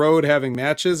on the road having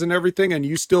matches and everything, and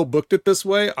you still booked it this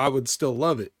way, I would still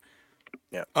love it.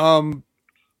 Yeah.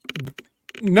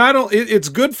 It's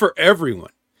good for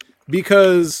everyone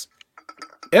because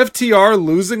FTR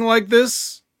losing like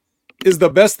this is the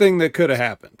best thing that could have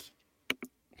happened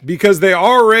because they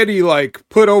already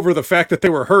put over the fact that they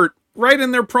were hurt right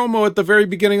in their promo at the very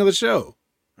beginning of the show.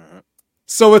 Mm-hmm.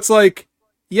 So it's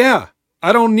yeah,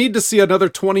 I don't need to see another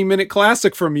 20-minute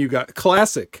classic from you guys. I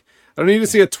don't need to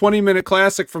see a 20-minute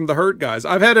classic from the Hurt guys.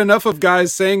 I've had enough of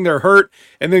guys saying they're hurt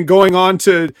and then going on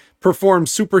to perform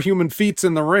superhuman feats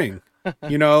in the ring,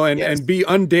 and be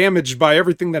undamaged by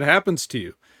everything that happens to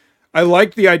you. I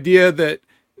like the idea that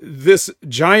this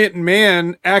giant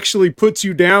man actually puts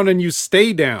you down and you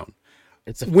stay down.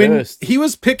 It's a when first. He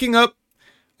was picking up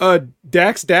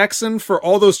Dax Daxon for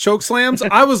all those choke slams,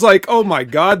 I was like, oh my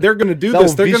God, they're going to do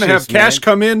this. They're going to have Cash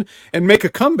come in and make a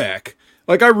comeback.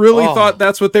 I really thought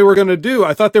that's what they were going to do.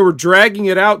 I thought they were dragging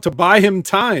it out to buy him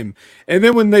time. And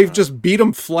then when they've just beat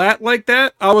him flat like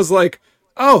that, I was like,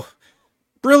 oh,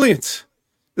 brilliant.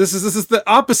 This is the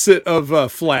opposite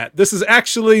of flat. This is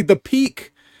actually the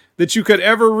peak that you could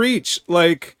ever reach.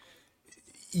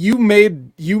 You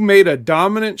made a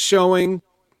dominant showing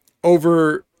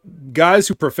over guys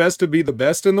who profess to be the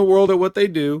best in the world at what they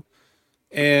do.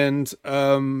 And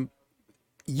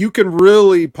you can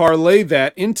really parlay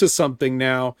that into something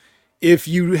now if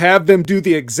you have them do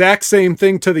the exact same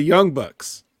thing to the Young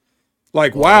Bucks.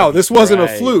 Wow, this wasn't a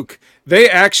fluke. They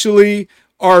actually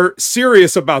are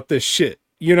serious about this shit.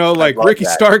 Ricky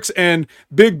Starks and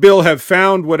Big Bill have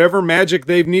found whatever magic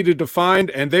they've needed to find,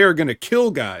 and they are going to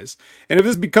kill guys. And if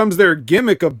this becomes their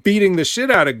gimmick of beating the shit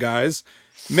out of guys,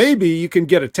 maybe you can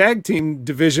get a tag team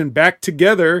division back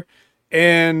together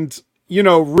and,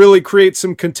 really create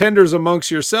some contenders amongst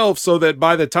yourself so that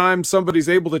by the time somebody's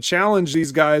able to challenge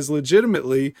these guys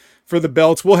legitimately for the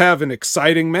belts, we'll have an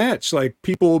exciting match.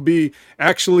 People will be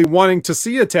actually wanting to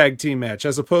see a tag team match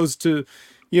as opposed to,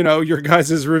 your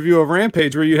guys' review of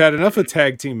Rampage where you had enough of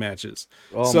tag team matches.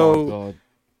 Oh my God.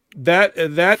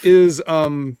 That is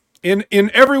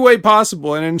in every way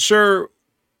possible, and in sure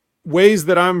ways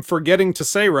that I'm forgetting to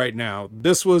say right now,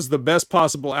 this was the best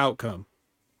possible outcome.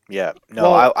 Yeah.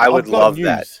 No, I would love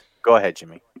that. Go ahead,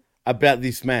 Jimmy. About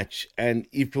this match, and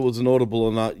if it was an audible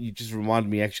or not, you just reminded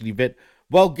me actually, but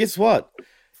well, guess what?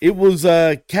 It was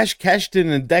Cash Cashton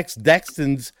and Dax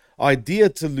Daxton's idea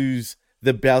to lose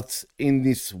the belts in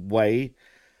this way.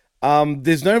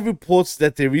 There's no reports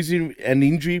that there is an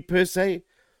injury per se,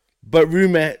 but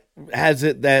rumor has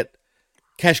it that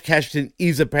Cash Cashton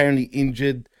is apparently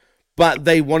injured, but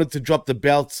they wanted to drop the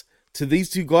belts to these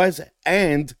two guys,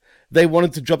 and they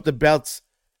wanted to drop the belts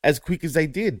as quick as they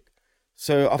did.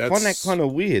 So I find that kind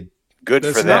of weird. Good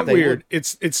for them. That's not weird.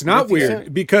 It's not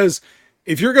weird because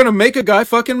if you're gonna make a guy,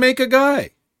 fucking make a guy.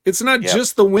 It's not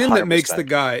just the win 100%. That makes the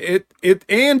guy.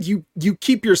 And you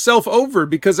keep yourself over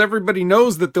because everybody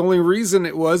knows that the only reason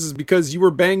it was is because you were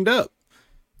banged up.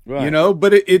 Right.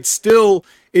 But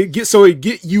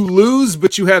you lose,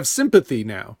 but you have sympathy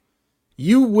now.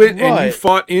 You went and you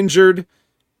fought injured,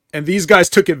 and these guys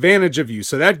took advantage of you.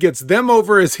 So that gets them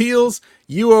over as heels,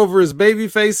 you over as baby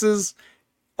faces.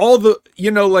 All the,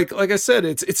 like I said,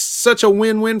 it's such a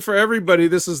win-win for everybody.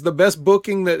 This is the best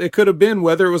booking that it could have been,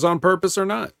 whether it was on purpose or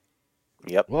not.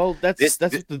 Yep. Well, that's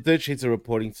what the dirt sheets are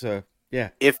reporting. So yeah,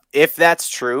 if that's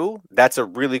true, that's a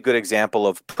really good example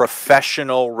of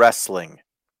professional wrestling.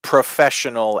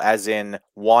 Professional, as in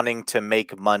wanting to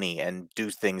make money and do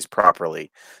things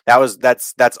properly.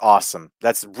 That's awesome.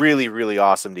 That's really, really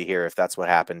awesome to hear if that's what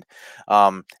happened.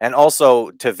 And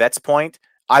also to Vet's point,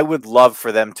 I would love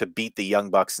for them to beat the Young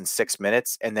Bucks in 6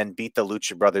 minutes and then beat the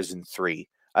Lucha Brothers in 3.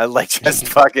 I just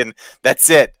fucking, that's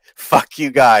it. Fuck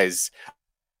you guys.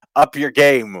 Up your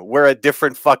game. We're a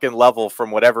different fucking level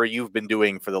from whatever you've been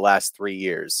doing for the last 3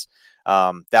 years.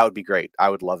 That would be great. I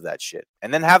would love that shit.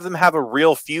 And then have them have a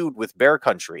real feud with Bear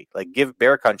Country. Give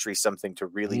Bear Country something to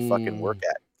really fucking work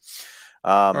at.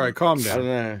 All right, calm down. I don't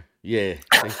know. Yeah,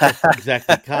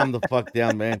 exactly. Calm the fuck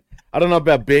down, man. I don't know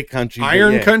about Bear Country.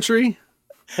 Iron Country?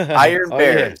 Iron Oh,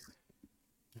 Bears.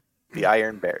 The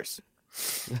Iron Bears.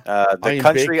 The Iron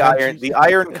country Bear Iron. countries? The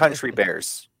Iron Country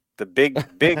Bears. The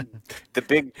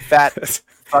big fat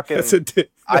fucking That's a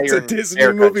Iron Disney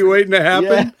Bear movie country. waiting to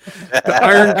happen. Yeah. The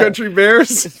Iron Country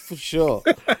Bears. For sure.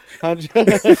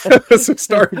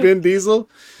 Starring Vin Diesel.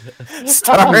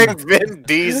 Starring Vin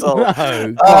Diesel. No,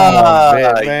 come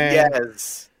on, man.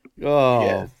 Yes. Oh,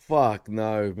 Yes. fuck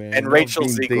no, man. And Not Rachel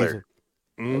Vin Ziegler. Diesel.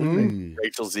 Mhm.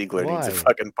 Rachel Ziegler needs a Why?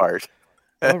 fucking part.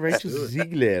 Oh, Rachel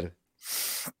Ziegler.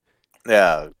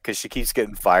 Yeah, because she keeps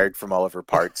getting fired from all of her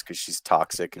parts because she's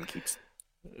toxic and keeps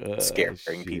scaring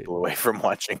shit. people away from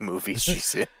watching movies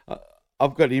she's in.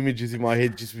 I've got images in my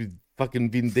head just with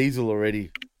fucking Vin Diesel already.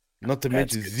 Not to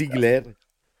mention good Ziegler.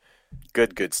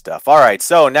 Good stuff. All right,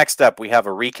 so next up we have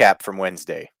a recap from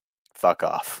Wednesday. Fuck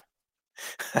off.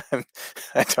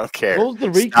 I don't care. What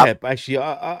was the recap? Actually,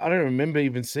 I don't remember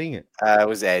even seeing it. It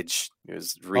was Edge. It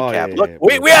was recap. yeah, Look,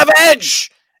 yeah, we have Edge.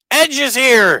 Edge is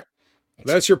here.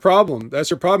 That's your problem.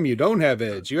 That's your problem. You don't have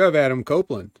Edge. You have Adam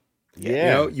Copeland. Yeah. You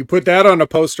know, you put that on a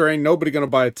poster, ain't nobody gonna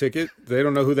buy a ticket. They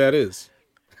don't know who that is.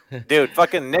 Dude,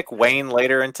 fucking Nick Wayne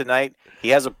later in tonight, he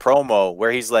has a promo where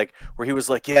he was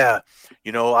like, yeah,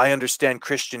 you know, I understand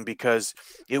Christian because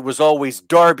it was always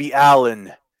Darby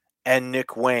Allin and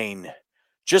Nick Wayne.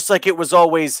 Just like it was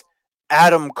always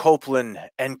Adam Copeland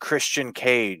and Christian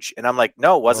Cage. And I'm like,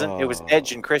 no, it wasn't. It was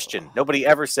Edge and Christian. Nobody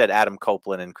ever said Adam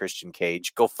Copeland and Christian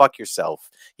Cage. Go fuck yourself,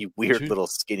 you weird little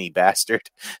skinny bastard.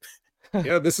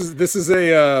 Yeah, this is a this is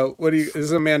a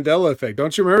Mandela effect.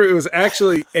 Don't you remember? It was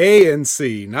actually A and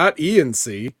C, not E and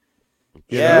C.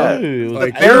 Yeah,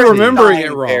 like they're remembering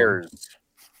it wrong. Bears.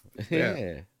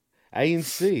 Yeah. A and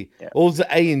C. Yeah. Or was it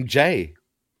A and J?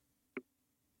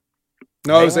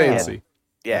 No, it was A and C.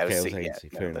 Yeah, Okay, it it was was C. A Yeah, and C.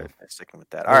 no, Fair enough. they're sticking with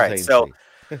that. It All was right, A and so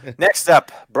C. next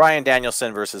up, Bryan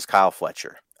Danielson versus Kyle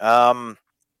Fletcher.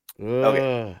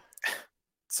 Okay.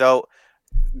 So,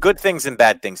 good things and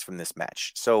bad things from this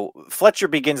match. So, Fletcher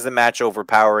begins the match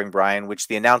overpowering Bryan, which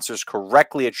the announcers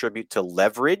correctly attribute to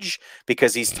leverage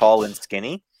because he's tall and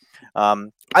skinny.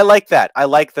 I like that. I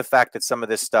like the fact that some of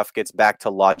this stuff gets back to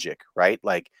logic, right?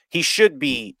 Like,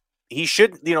 Bryan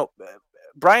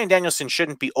Danielson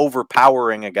shouldn't be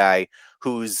overpowering a guy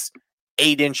who's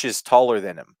 8 inches taller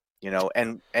than him,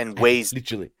 and weighs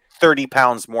literally 30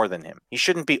 pounds more than him. He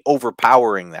shouldn't be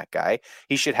overpowering that guy.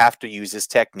 He should have to use his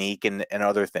technique and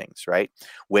other things, right?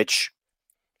 Which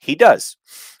he does.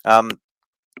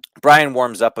 Bryan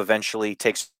warms up eventually,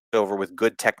 takes over with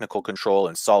good technical control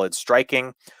and solid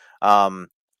striking.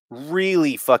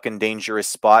 Really fucking dangerous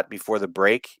spot before the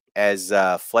break as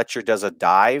Fletcher does a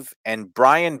dive, and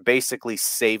Bryan basically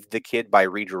saved the kid by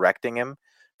redirecting him,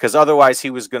 because otherwise he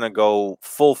was going to go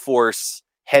full force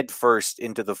head first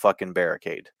into the fucking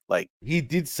barricade. Like, he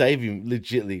did save him,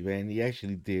 legitly, man. He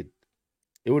actually did.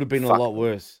 It would have been a Fuck. lot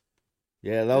worse.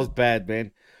 Yeah, that was bad,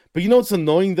 man. But you know what's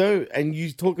annoying, though? And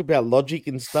you talk about logic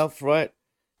and stuff, right?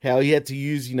 How he had to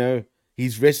use,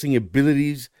 his wrestling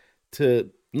abilities to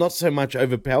not so much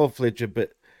overpower Fletcher,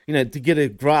 but, to get a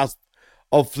grasp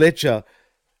of Fletcher.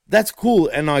 That's cool,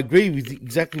 and I agree with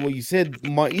exactly what you said.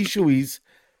 My issue is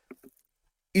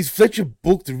Fletcher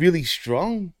booked really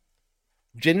strong,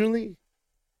 generally?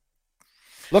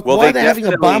 Look, Well, why are they they having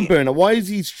a barn definitely- burner? Why is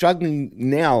he struggling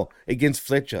now against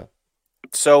Fletcher?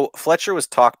 So Fletcher was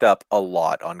talked up a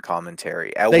lot on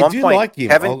commentary. At They one do point, like him.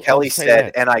 Kevin I'll Kelly say said,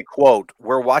 that. and I quote,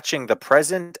 "We're watching the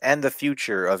present and the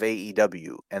future of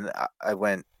AEW." And I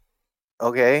went,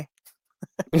 okay.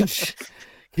 Can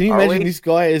you Are imagine we? this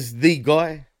guy as the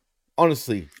guy?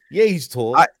 Honestly, yeah, he's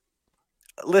tall.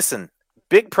 Listen,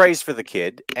 big praise for the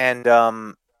kid, and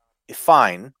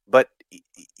fine, but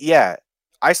yeah,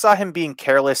 I saw him being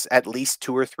careless at least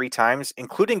 2 or 3 times,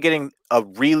 including getting a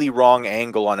really wrong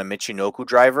angle on a Michinoku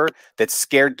driver that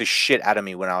scared the shit out of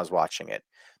me when I was watching it.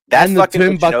 That and the fucking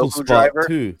turnbuckle Michinoku spot driver,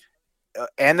 too.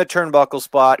 and the turnbuckle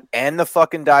spot, and the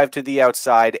fucking dive to the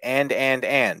outside,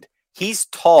 and he's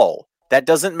tall. That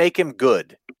doesn't make him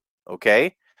good.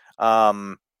 Okay.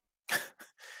 Didn't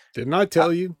I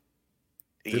tell you?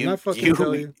 Didn't I fucking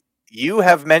tell you? You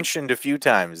have mentioned a few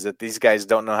times that these guys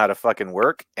don't know how to fucking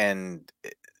work, and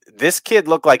this kid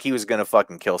looked like he was gonna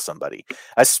fucking kill somebody,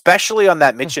 especially on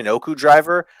that Michinoku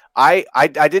driver. I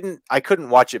couldn't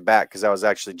watch it back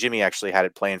because Jimmy actually had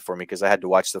it playing for me because I had to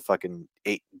watch the fucking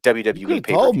WWE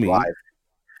pay-per-view live.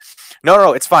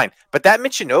 No, it's fine. But that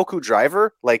Michinoku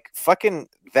driver, like fucking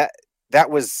that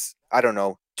was, I don't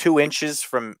know, 2 inches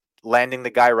from landing the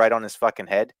guy right on his fucking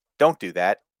head. Don't do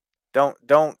that. Don't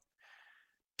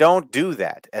Don't do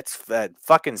that. That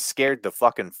fucking scared the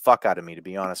fucking fuck out of me, to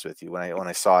be honest with you, when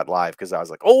I saw it live, because I was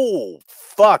like, oh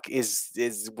fuck, is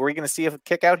were we gonna see a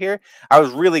kick out here? I was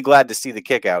really glad to see the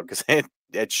kick out because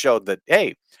it showed that,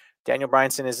 hey, Daniel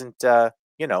Bryanson isn't gonna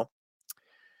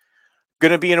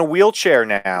be in a wheelchair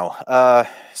now.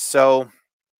 So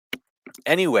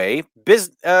anyway,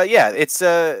 it's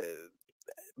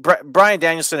Bryan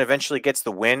Danielson eventually gets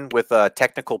the win with a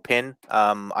technical pin.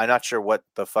 I'm not sure what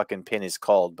the fucking pin is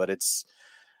called, but it's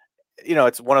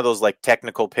one of those like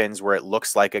technical pins where it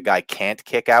looks like a guy can't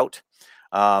kick out.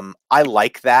 I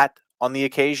like that on the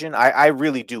occasion. I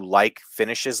really do like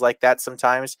finishes like that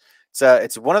sometimes.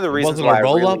 It's one of the reasons Wasn't why a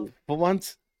roll I really, up for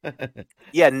once.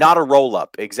 yeah, not a roll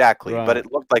up exactly, Right. but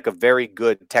it looked like a very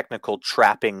good technical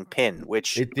trapping pin,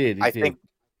 which It did.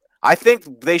 I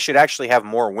think they should actually have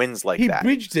more wins like He that.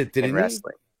 bridged it, didn't in he?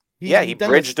 wrestling. He done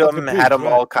bridged like a them, bridge, had them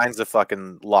right. all kinds of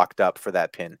fucking locked up for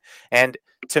that pin. And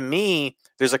to me,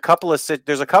 there's a couple of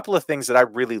things that I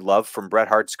really love from Bret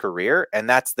Hart's career, and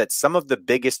that's that some of the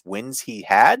biggest wins he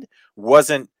had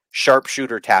wasn't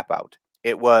sharpshooter tap out.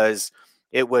 It was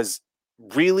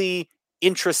really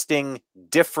interesting,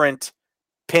 different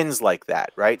pins like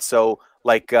that, right? So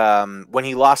like when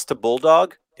he lost to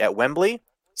Bulldog at Wembley,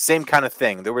 same kind of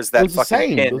thing. There was It that was the fucking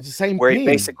same. pin It was the same where he pin.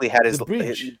 basically had The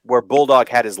bridge. where Bulldog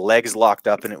had his legs locked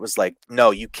up, and it was like,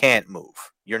 no, you can't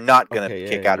move. You're not gonna Okay,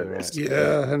 kick yeah, out of you're this.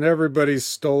 Yeah, and everybody's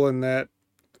stolen that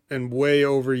and way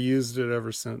overused it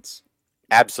ever since.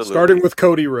 Absolutely. Starting with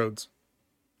Cody Rhodes.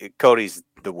 Cody's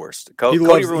the worst. He Cody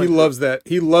loves that.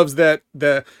 He loves that.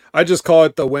 I just call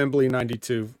it the Wembley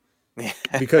 92.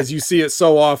 Because you see it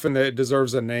so often that it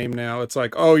deserves a name now. It's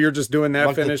like, oh, you're just doing that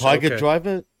Like finish. the Tiger Okay.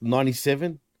 Driver,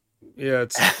 97. Yeah,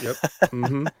 it's yep.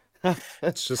 Mm-hmm.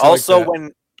 That's just also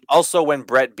like that. when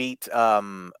Brett beat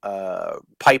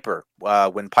Piper,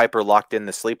 when Piper locked in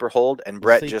the sleeper hold, and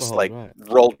Brett sleeper just hold, like right.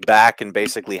 rolled back and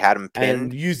basically had him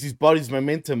pinned. And used his body's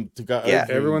momentum to go Yeah.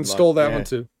 over. Everyone him, stole that yeah. one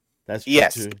too. That's good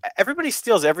Yes, too. everybody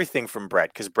steals everything from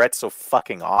Brett because Brett's so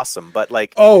fucking awesome. But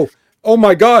like, Oh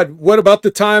my God! What about the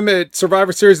time at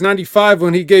Survivor Series '95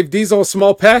 when he gave Diesel a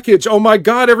small package? Oh my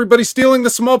God! Everybody's stealing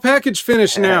the small package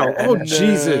finish now. Oh No.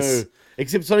 Jesus!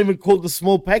 Except it's not even called the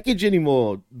small package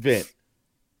anymore, Vet.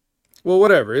 Well,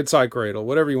 whatever. It's Eye Cradle,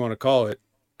 whatever you want to call it.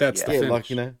 That's the Yeah,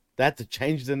 finish. like, they had to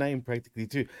change the name practically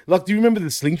too. Like, do you remember the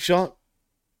slingshot?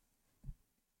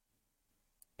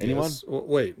 Anyone? Yes.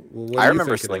 Wait. Well, what I do you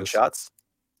remember think it is? slingshots.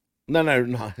 No.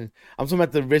 I'm talking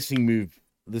about the wrestling move,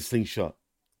 the slingshot.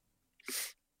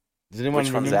 Does anyone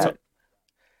Which one's remember? that?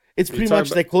 It's pretty much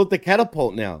they call it the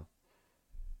catapult now.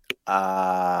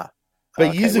 But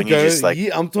years when you ago, just, like,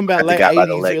 I'm talking about grab the late guy by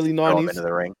the 80s, legs early and throw him 90s. into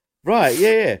the ring. Right?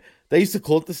 Yeah. They used to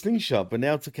call it the slingshot, but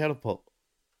now it's a catapult.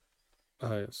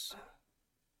 Oh yes.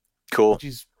 Cool. Which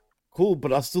is cool,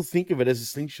 but I still think of it as a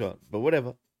slingshot. But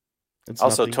whatever. It's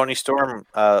Also, nothing. Tony Storm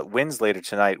wins later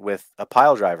tonight with a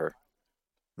pile driver.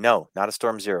 No, not a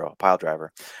Storm Zero, a pile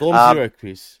driver. Storm Zero,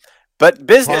 Chris. But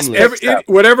business picks up.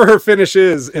 Whatever her finish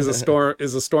is a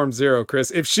Storm Zero,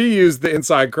 Chris. If she used the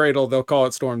inside cradle, they'll call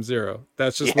it Storm Zero.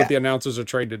 That's just what the announcers are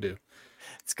trained to do.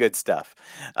 It's good stuff.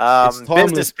 It's timeless,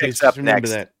 Business Chris. picks Just up remember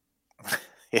next. that.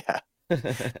 Yeah.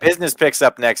 Business picks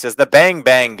up next as the Bang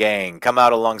Bang Gang come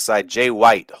out alongside Jay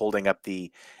White holding up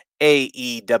the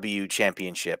AEW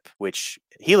Championship, which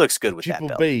he looks good with that Triple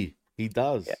belt. B. He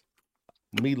does. Yeah.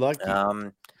 Me like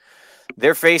it.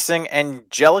 They're facing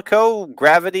Angelico,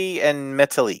 Gravity, and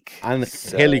Metalik.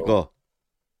 Angelico.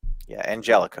 Yeah,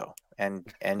 Angelico. And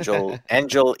Angelico.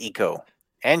 Angelico.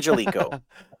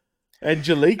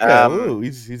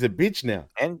 He's a bitch now.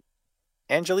 And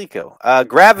Angelico.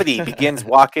 Gravity begins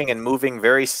walking and moving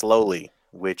very slowly,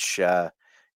 which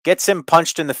gets him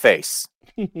punched in the face.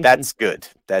 That's good.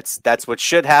 That's what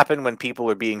should happen when people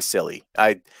are being silly.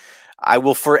 I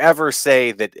will forever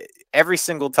say that every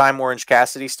single time Orange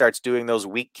Cassidy starts doing those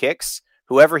weak kicks,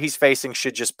 whoever he's facing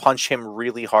should just punch him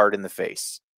really hard in the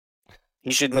face.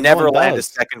 He should But never no one land a does.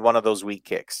 second one of those weak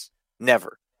kicks.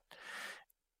 Never.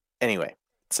 Anyway,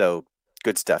 so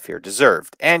good stuff here.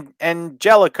 Deserved. And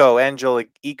Angelico, with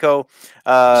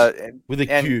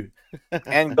a Q.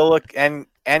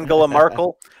 Angela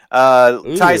Merkel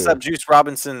ties up Juice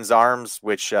Robinson's arms,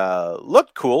 which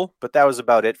looked cool, but that was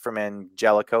about it from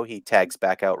Angelico. He tags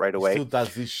back out right away. He still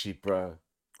does this shit, bro.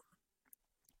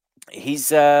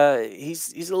 He's a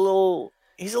little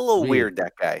weird,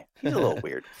 that guy. He's a little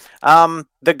weird.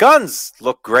 The guns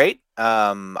look great.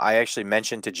 I actually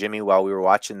mentioned to Jimmy while we were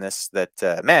watching this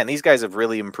that man, these guys have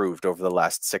really improved over the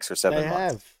last 6 or 7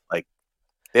 months. Have. Like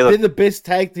They're the best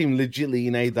tag team legitly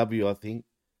in AEW, I think,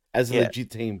 as a legit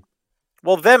team.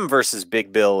 Well, them versus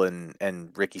Big Bill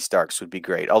and Ricky Starks would be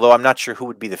great. Although I'm not sure who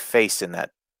would be the face in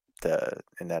that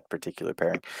particular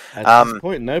pairing. At this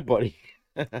point, nobody.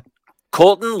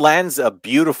 Colton lands a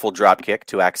beautiful drop kick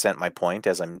to accent my point,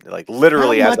 as I'm like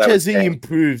literally. How as much I has was he saying.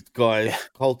 improved, guys?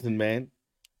 Colton, man,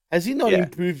 has he not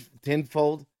improved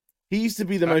tenfold? He used to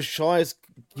be the most shyest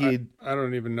kid. I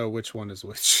don't even know which one is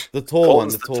which. The tall one.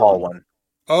 The tall one.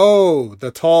 Oh,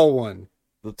 the tall one.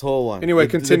 The tall one. Anyway,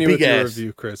 continue with your ass.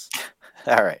 review, Chris.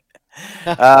 All right.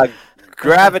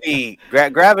 Gravity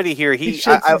here. He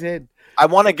shakes his head. I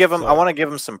want to give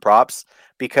him some props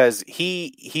because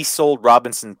he sold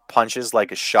Robinson punches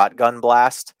like a shotgun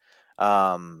blast.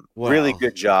 Really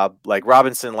good job. Like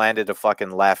Robinson landed a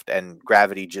fucking left and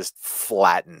Gravity just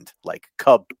flattened like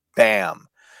kabam.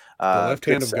 The left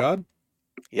hand of God?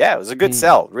 Yeah, it was a good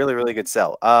sell. Really, really good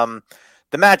sell.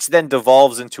 The match then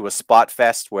devolves into a spot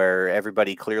fest where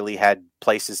everybody clearly had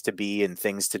places to be and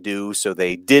things to do. So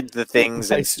they did the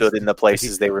things and stood in the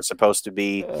places they were supposed to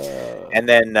be. And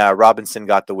then Robinson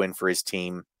got the win for his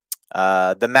team.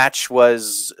 The match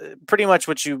was pretty much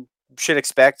what you should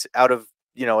expect out of,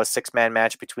 a 6-man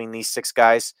match between these 6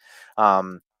 guys.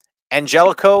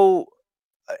 Angelico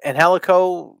and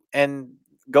Helico and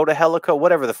Go to Helico,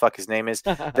 whatever the fuck his name is,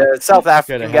 the South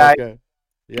African guy.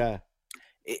 Yeah.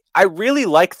 I really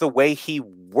like the way he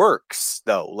works,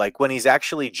 though. Like when he's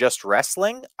actually just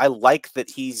wrestling, I like that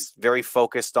he's very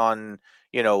focused on,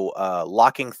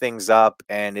 locking things up,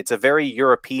 and it's a very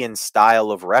European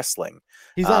style of wrestling.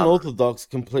 He's unorthodox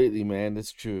completely, man.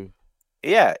 That's true.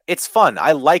 Yeah, it's fun.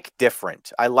 I like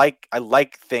different. I like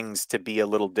things to be a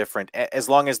little different as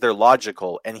long as they're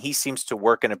logical, and he seems to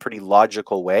work in a pretty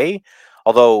logical way,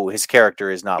 although his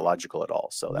character is not logical at all.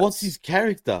 So what's his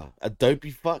character? A dopey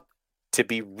fuck? To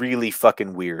be really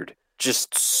fucking weird.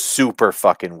 Just super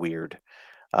fucking weird.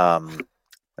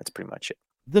 That's pretty much it.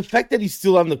 The fact that he's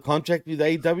still under contract with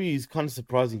AEW is kind of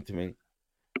surprising to me.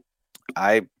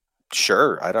 I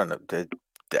don't know.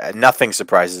 Nothing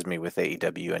surprises me with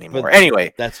AEW anymore. But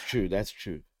anyway. That's true. That's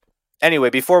true.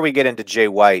 Anyway, before we get into Jay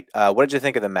White, what did you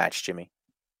think of the match, Jimmy?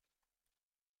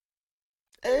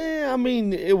 I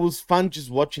mean, it was fun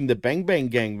just watching the Bang Bang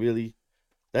Gang, really.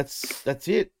 That's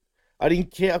it. I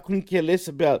didn't care. I couldn't care less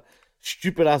about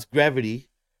stupid ass Gravity.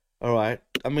 All right.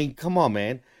 I mean, come on,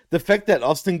 man. The fact that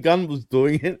Austin Gunn was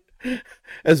doing it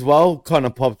as well kind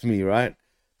of popped me, right?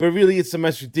 But really, it's the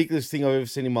most ridiculous thing I've ever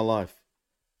seen in my life.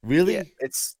 Really? Yeah,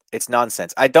 it's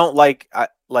nonsense. I don't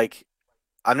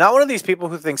I'm not one of these people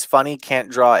who thinks funny can't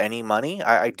draw any money.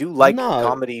 I do like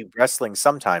comedy wrestling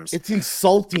sometimes. It's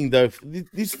insulting though.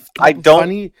 This I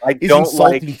don't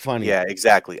insulting like funny. Yeah,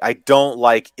 exactly. I don't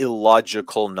like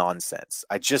illogical nonsense.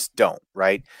 I just don't,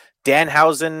 right?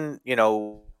 Danhausen,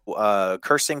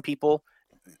 cursing people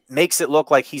makes it look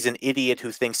like he's an idiot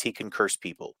who thinks he can curse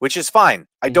people, which is fine.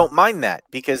 I don't mind that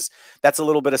because that's a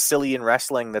little bit of silly in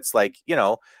wrestling. That's like,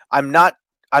 I'm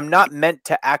not meant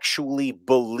to actually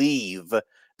believe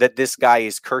that this guy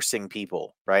is cursing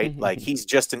people, right? Like he's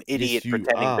just an idiot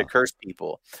pretending to curse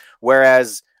people.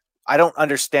 Whereas I don't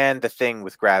understand the thing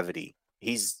with Gravity.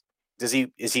 Is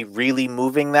he really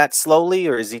moving that slowly,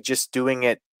 or is he just doing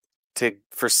it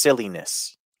for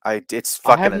silliness? It's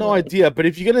fucking I have no idea, but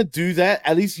if you're gonna do that,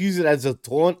 at least use it as a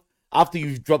taunt after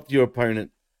you've dropped your opponent.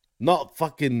 Not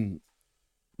fucking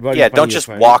don't just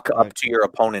walk up to your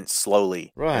opponent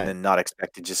slowly and then not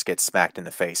expect to just get smacked in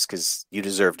the face, because you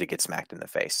deserve to get smacked in the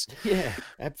face. Yeah,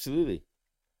 absolutely.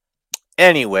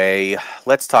 Anyway,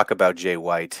 let's talk about Jay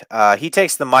White. He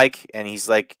takes the mic and he's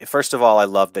like, first of all, I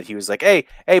love that he was like, hey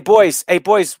boys,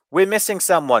 we're missing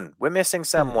someone.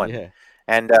 Yeah.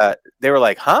 And they were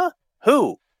like, huh?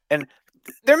 Who? And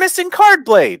they're missing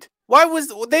Cardblade. Why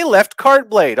was they left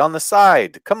Cardblade on the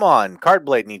side? Come on,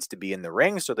 Cardblade needs to be in the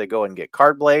ring, so they go and get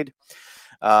Cardblade.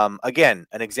 Again,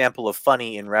 an example of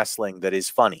funny in wrestling that is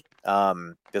funny.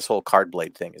 This whole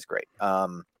Cardblade thing is great. I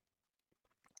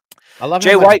love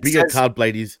Jay how White bigger says,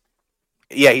 Cardblade is.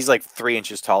 Yeah, he's like 3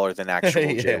 inches taller than actual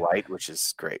Yeah. Jay White, which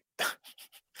is great. That's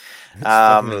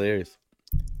fucking hilarious.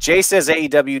 Jay says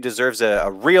AEW deserves a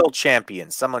real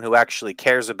champion, someone who actually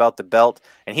cares about the belt,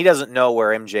 and he doesn't know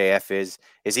where MJF is.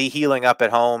 Is he healing up at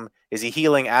home? Is he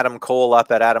healing Adam Cole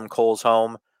up at Adam Cole's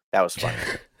home? That was funny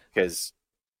because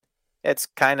it's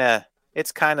a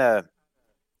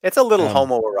little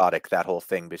homoerotic, that whole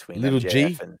thing between Little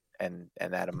MJF and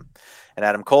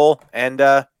Adam Cole, and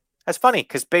that's funny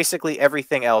because basically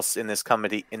everything else in this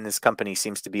company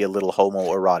seems to be a little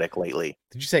homoerotic lately.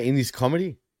 Did you say in this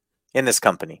comedy? In this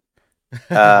company.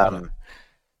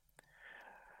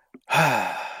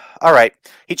 All right.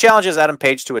 He challenges Adam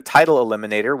Page to a title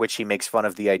eliminator, which he makes fun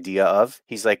of the idea of.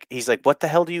 He's like, what the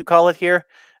hell do you call it here?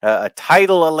 A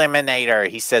title eliminator.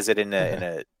 He says it in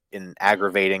an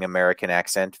aggravating American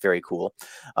accent. Very cool.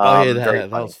 That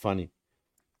was funny.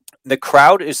 The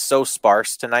crowd is so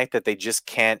sparse tonight that they just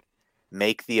can't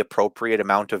make the appropriate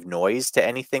amount of noise to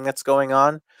anything that's going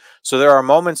on. So there are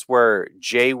moments where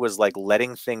Jay was like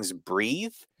letting things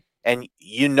breathe. And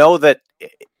you know that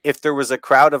if there was a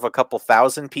crowd of a couple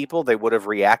thousand people, they would have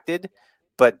reacted.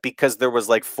 But because there was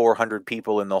like 400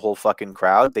 people in the whole fucking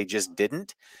crowd, they just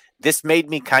didn't. This made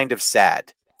me kind of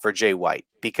sad for Jay White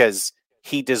because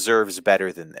he deserves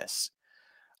better than this.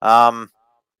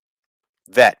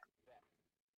 Vet,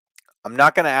 I'm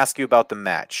not going to ask you about the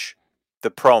match,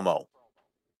 the promo.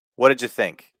 What did you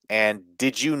think? And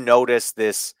did you notice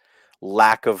this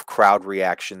lack of crowd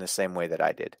reaction the same way that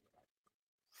I did?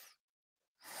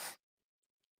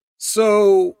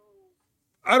 So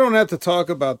I don't have to talk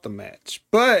about the match,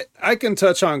 but I can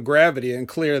touch on Gravity and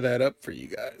clear that up for you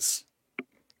guys.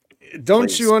 Don't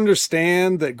Please. you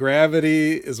understand that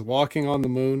Gravity is walking on the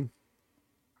moon?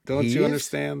 Don't He you is?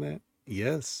 understand that?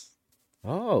 Yes.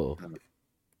 Oh.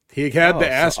 He had the so I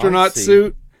astronaut see.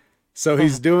 suit, so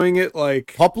he's doing it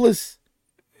like... Topless?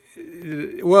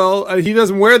 Well, he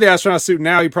doesn't wear the astronaut suit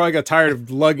now. He probably got tired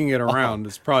of lugging it around.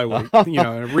 It's probably what,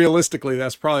 and realistically,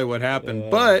 that's probably what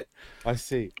happened. But I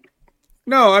see.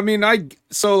 no, I mean, I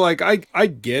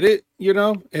get it,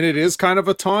 and it is kind of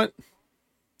a taunt.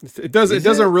 It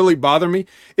doesn't really bother me.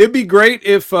 It'd be great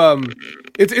if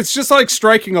it's just like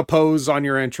striking a pose on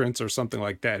your entrance or something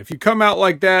like that. If you come out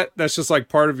like that, that's just like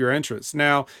part of your entrance.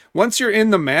 Now, once you're in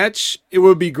the match, it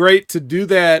would be great to do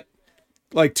that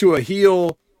like to a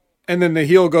heel, and then the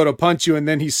heel go to punch you, and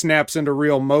then he snaps into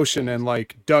real motion and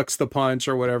like ducks the punch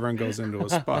or whatever and goes into a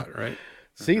spot, right?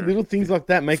 See, little things like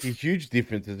that make a huge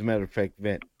difference, as a matter of fact,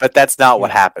 Vet. But that's not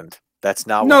what happened. That's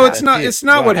not what happened. It's not. It's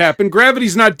not what happened.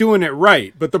 Gravity's not doing it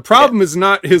right. But the problem is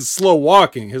not his slow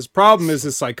walking. His problem is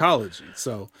his psychology.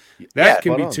 So that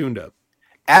can be tuned up.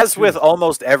 As with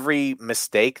almost every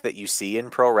mistake that you see in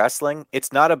pro wrestling,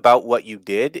 it's not about what you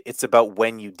did. It's about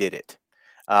when you did it.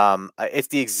 It's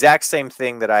the exact same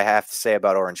thing that I have to say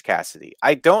about Orange Cassidy.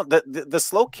 The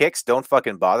slow kicks don't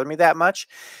fucking bother me that much.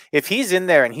 If he's in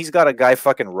there and he's got a guy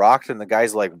fucking rocked and the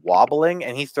guy's like wobbling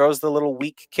and he throws the little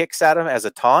weak kicks at him as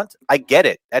a taunt, I get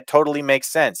it. That totally makes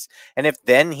sense. And if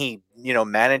then he,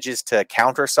 manages to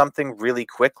counter something really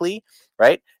quickly,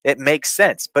 right? It makes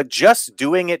sense. But just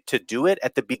doing it to do it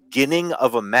at the beginning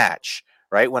of a match,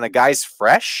 right? When a guy's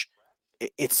fresh,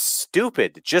 it's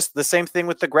stupid. Just the same thing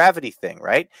with the Gravity thing,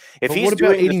 right? If he's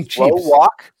doing the slow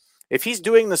walk, if he's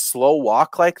doing the slow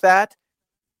walk like that,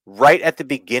 right at the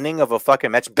beginning of a fucking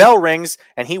match, bell rings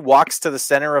and he walks to the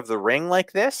center of the ring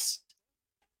like this,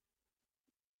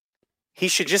 he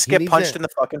should just get punched in the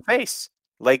fucking face.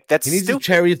 Like, that's He needs stupid. the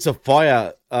Chariots of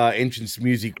Fire entrance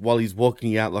music while he's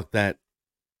walking out like that.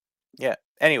 Yeah.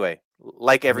 Anyway,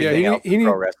 like everything else in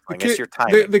pro wrestling, it's your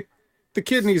timing. The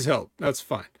kid needs help. That's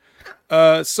fine.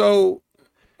 The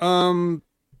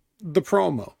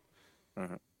promo.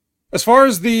 Mm-hmm. As far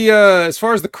as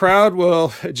the crowd,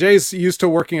 well, Jay's used to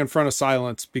working in front of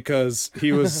silence because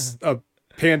he was a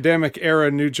pandemic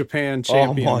era New Japan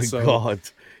champion. Oh my god!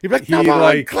 You're like, he come on,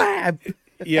 like clap.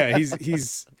 Yeah,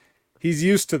 he's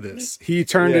used to this. He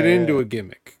turned it into a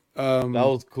gimmick. That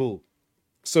was cool.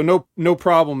 So no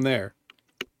problem there.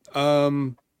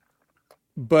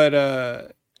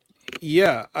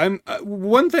 Yeah, I'm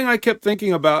one thing I kept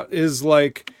thinking about is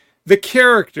like the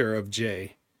character of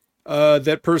Jay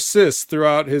that persists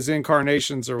throughout his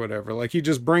incarnations or whatever. Like he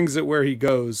just brings it where he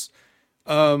goes.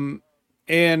 And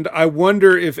I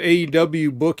wonder if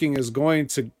AEW booking is going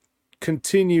to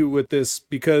continue with this,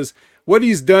 because what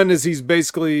he's done is he's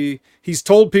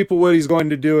told people what he's going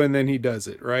to do and then he does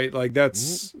it, right? Like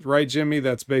that's right, Jimmy.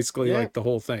 That's basically like the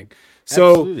whole thing.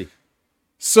 Absolutely.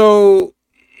 So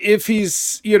if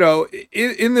he's,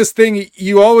 in this thing,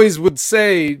 you always would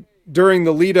say during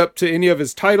the lead up to any of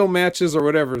his title matches or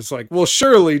whatever, it's like, well,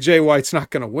 surely Jay White's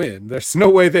not going to win. There's no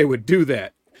way they would do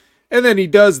that. And then he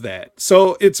does that.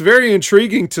 So it's very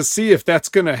intriguing to see if that's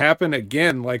going to happen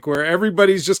again, like where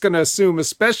everybody's just going to assume,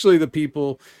 especially the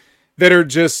people that are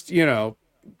just,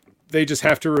 they just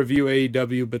have to review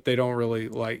AEW, but they don't really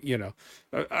like,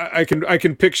 I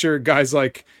can picture guys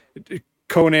like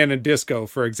Conan and Disco,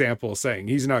 for example, saying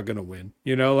he's not going to win.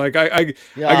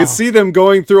 I could see them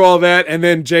going through all that, and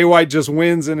then Jay White just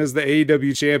wins and is the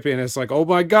AEW champion. It's like, oh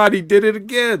my god, he did it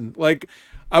again! Like,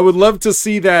 I would love to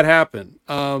see that happen.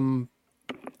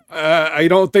 I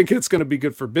don't think it's going to be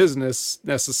good for business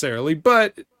necessarily,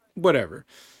 but whatever.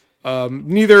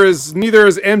 Neither is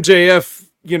MJF,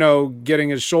 getting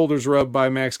his shoulders rubbed by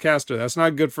Max Caster. That's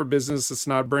not good for business. It's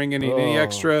not bringing in any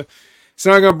extra. It's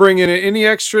not going to bring in any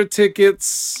extra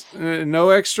tickets, no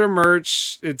extra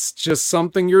merch. It's just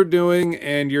something you're doing,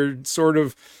 and you're sort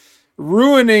of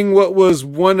ruining what was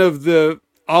one of the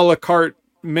a la carte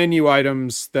menu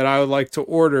items that I would like to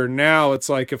order. Now it's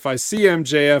like, if I see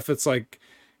MJF, it's like,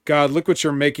 God, look what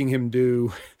you're making him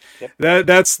do. Yep.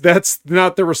 That's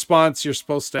not the response you're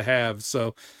supposed to have.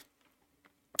 So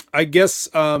I guess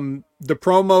the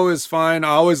promo is fine. I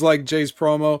always like Jay's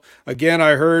promo. Again,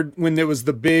 I heard when there was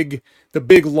the big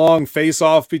long face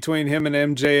off between him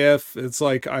and MJF, it's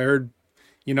like, I heard,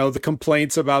 the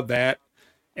complaints about that.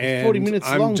 And 40 minutes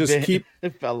I'm long, just man.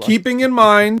 keeping in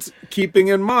mind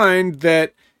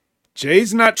that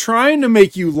Jay's not trying to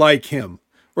make you like him,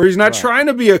 or he's not trying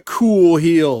to be a cool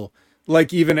heel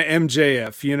like even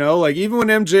MJF, like even when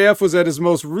MJF was at his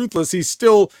most ruthless,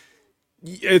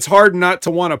 it's hard not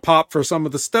to want to pop for some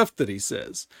of the stuff that he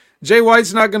says. Jay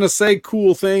White's not going to say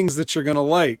cool things that you're going to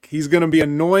like. He's going to be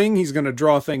annoying. He's going to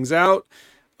draw things out.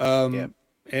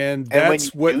 And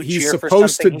that's what he's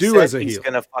supposed to do as a heel.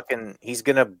 He's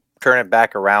gonna turn it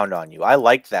back around on you. I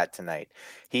liked that tonight.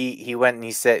 He went and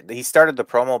he started the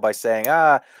promo by saying,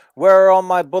 where are all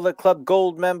my Bullet Club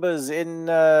Gold members in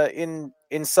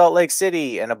Salt Lake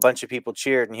City? And a bunch of people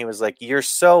cheered, and he was like, you're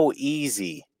so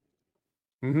easy.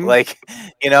 Mm-hmm. Like,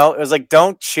 it was like,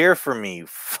 don't cheer for me, you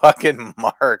fucking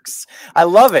marks. I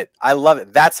love it.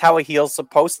 That's how a heel's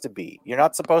supposed to be. You're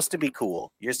not supposed to be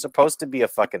cool. You're supposed to be a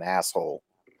fucking asshole.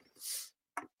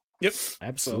 Yep,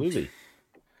 absolutely.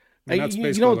 And that's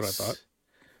basically what I thought.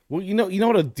 Well, you know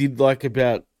what I did like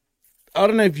about. I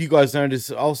don't know if you guys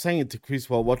noticed. I was saying it to Chris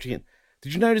while watching it.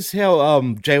 Did you notice how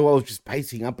Jay White was just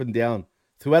pacing up and down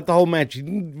throughout the whole match? He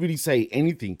didn't really say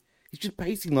anything. He's just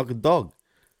pacing like a dog,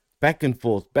 back and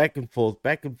forth, back and forth,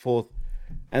 back and forth,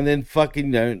 and then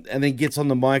fucking and then gets on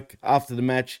the mic after the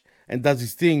match and does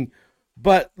his thing.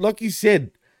 But like you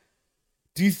said.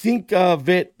 Do you think,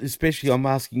 Vet, especially I'm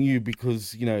asking you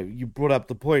because, you brought up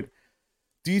the point,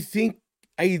 do you think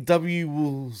AEW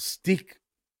will stick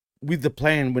with the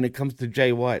plan when it comes to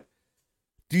Jay White?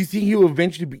 Do you think he will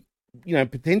eventually be,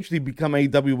 potentially become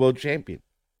AEW World Champion?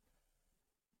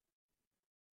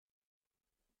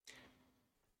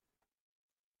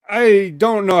 I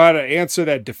don't know how to answer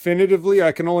that definitively.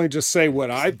 I can only just say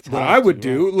what I would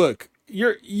do. Look,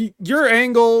 your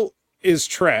angle is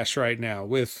trash right now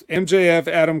with MJF,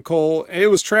 Adam Cole. It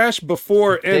was trash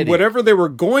before, and whatever they were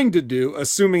going to do,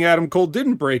 assuming Adam Cole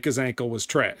didn't break his ankle, was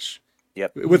trash.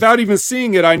 Yep. Without even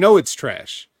seeing it, I know it's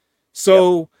trash.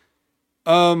 So,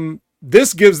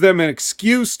 this gives them an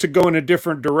excuse to go in a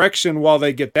different direction while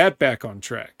they get that back on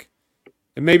track.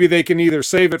 And maybe they can either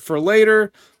save it for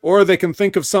later, or they can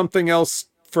think of something else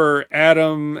for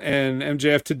Adam and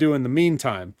MJF to do in the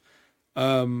meantime.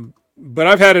 But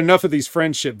I've had enough of these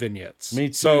friendship vignettes. Me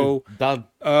too. So, like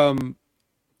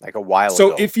a while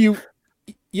so ago. if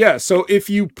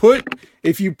you put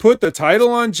the title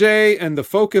on Jay and the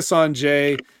focus on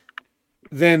Jay,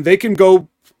 then they can go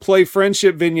play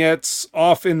friendship vignettes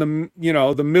off in the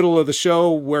the middle of the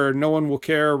show where no one will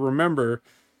care or remember.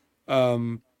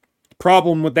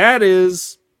 Problem with that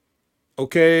is,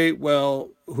 okay,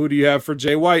 well, who do you have for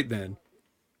Jay White then?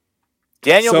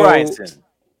 Daniel Bryanson.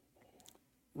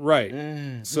 Right.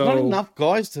 There's not enough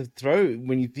guys to throw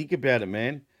when you think about it,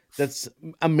 man. That's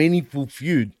a meaningful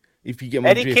feud. If you get my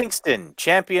Eddie drift. Kingston,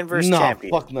 champion versus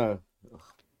champion. Fuck no.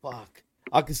 Fuck.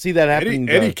 I can see that happening.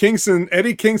 Eddie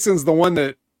Kingston's the one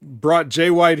that brought Jay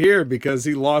White here because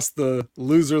he lost the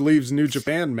loser leaves New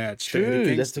Japan match.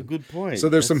 True, that's a good point. So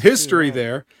there's some history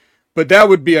there, but that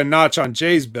would be a notch on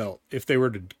Jay's belt if they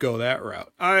were to go that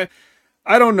route. I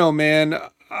don't know, man.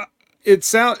 It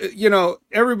sounds,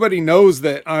 everybody knows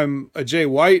that I'm a Jay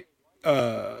White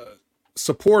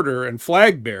supporter and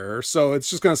flag bearer, so it's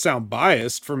just going to sound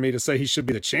biased for me to say he should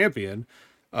be the champion.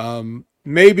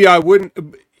 Maybe I wouldn't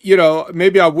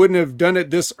have done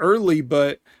it this early,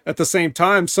 but at the same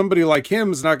time, somebody like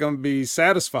him is not going to be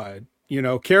satisfied,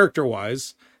 character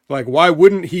wise. Like, why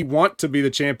wouldn't he want to be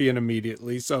the champion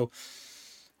immediately? So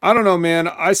I don't know, man.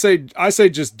 I say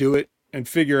just do it and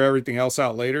figure everything else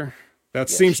out later. That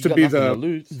seems to be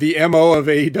the MO of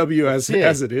AEW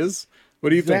as it is.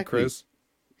 What do you think, Chris?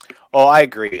 Oh, I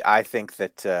agree. I think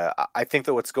that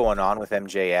what's going on with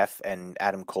MJF and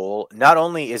Adam Cole, not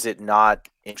only is it not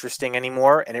interesting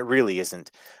anymore, and it really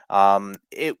isn't.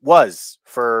 It was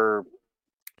for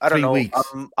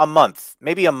a month,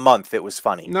 maybe a month. It was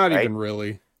funny. Not even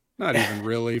really.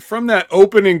 From that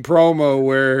opening promo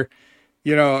where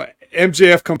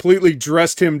MJF completely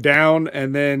dressed him down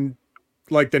and then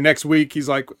like the next week, he's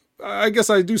like, I guess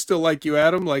I do still like you,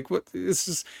 Adam. Like, what? It's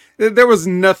just there was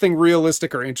nothing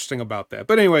realistic or interesting about that.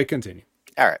 But anyway, continue.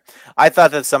 All right. I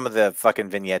thought that some of the fucking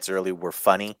vignettes early were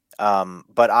funny.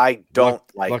 But I don't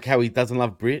like how he doesn't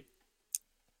love Brit.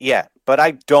 Yeah, but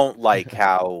I don't like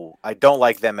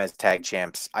them as tag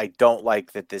champs. I don't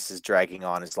like that this is dragging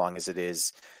on as long as it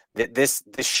is. That this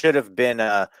should have been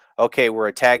okay, we're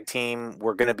a tag team,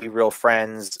 we're gonna be real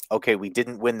friends. Okay, we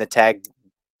didn't win the tag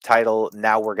title,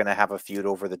 now we're gonna have a feud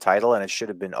over the title, and it should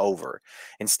have been over.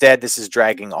 Instead, this is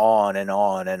dragging on and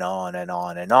on and on and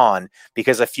on and on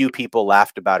because a few people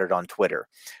laughed about it on Twitter.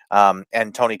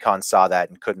 And Tony Khan saw that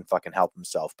and couldn't fucking help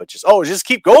himself, but just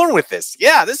keep going with this.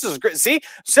 Yeah, this is great. See,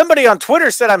 somebody on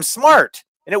Twitter said I'm smart,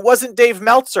 and it wasn't Dave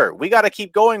Meltzer. We got to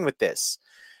keep going with this.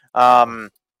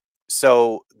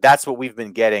 So that's what we've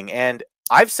been getting. And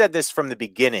I've said this from the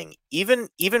beginning, even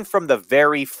from the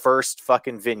very first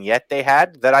fucking vignette they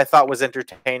had that I thought was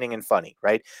entertaining and funny,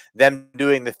 right? Them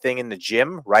doing the thing in the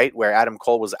gym, right? Where Adam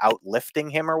Cole was out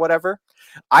lifting him or whatever.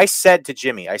 I said to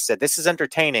Jimmy, this is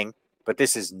entertaining, but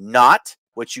this is not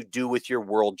what you do with your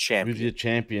world champion. With your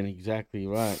champion, exactly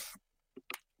right.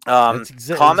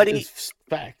 Comedy, it's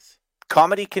facts.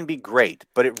 Comedy can be great,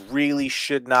 but it really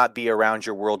should not be around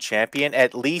your world champion,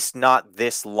 at least not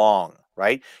this long,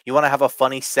 right? You want to have a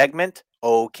funny segment?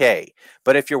 Okay.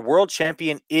 But if your world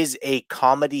champion is a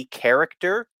comedy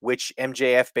character, which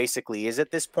MJF basically is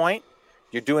at this point,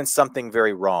 you're doing something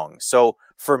very wrong. So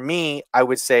for me, I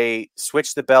would say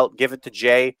switch the belt, give it to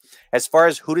Jay. As far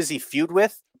as who does he feud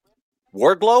with?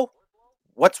 Wardlow?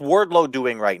 What's Wardlow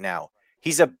doing right now?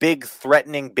 He's a big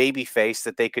threatening baby face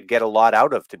that they could get a lot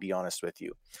out of, to be honest with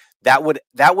you. That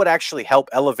would actually help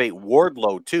elevate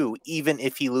Wardlow too, even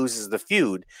if he loses the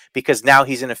feud, because now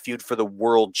he's in a feud for the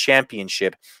world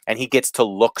championship and he gets to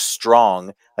look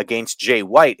strong against Jay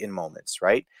White in moments,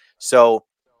 right? So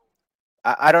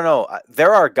I don't know.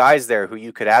 There are guys there who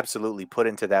you could absolutely put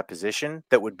into that position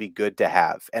that would be good to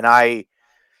have. And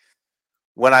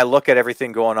when I look at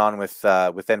everything going on with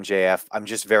MJF, I'm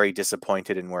just very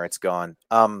disappointed in where it's gone.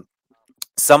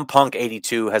 Some Punk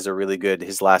 82 has a really good.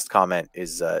 His last comment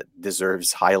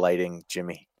deserves highlighting.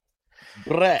 Jimmy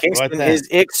Kingston is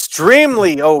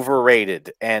extremely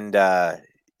overrated, and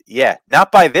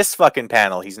not by this fucking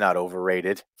panel. He's not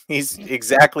overrated. He's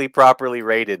exactly properly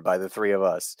rated by the three of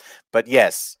us. But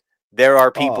yes, there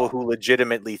are people who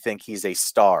legitimately think he's a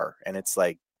star, and it's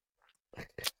like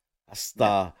a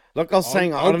star. Like I was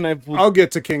saying, I don't know. I'll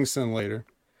get to Kingston later.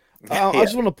 I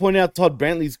just want to point out Todd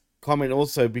Brantley's comment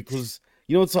also, because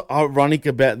you know what's ironic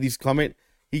about this comment?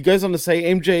 He goes on to say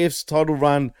MJF's title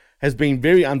run has been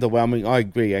very underwhelming. I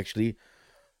agree, actually.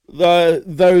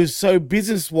 Though, so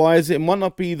business-wise, it might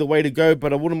not be the way to go,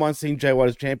 but I wouldn't mind seeing Jay White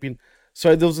as champion.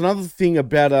 So there was another thing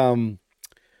about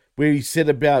where he said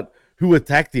about who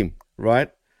attacked him,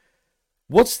 right?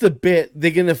 What's the bet?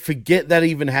 They're going to forget that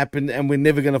even happened, and we're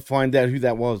never going to find out who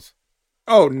that was.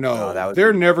 Oh, no.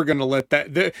 They're never going to let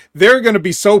that... They're going to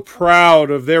be so proud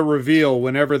of their reveal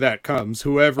whenever that comes,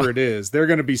 whoever it is. They're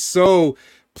going to be so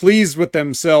pleased with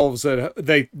themselves that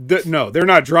they're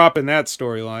not dropping that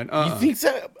storyline. You think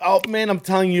so? Oh, man, I'm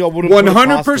telling you, I wouldn't...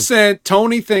 100%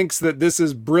 Tony thinks that this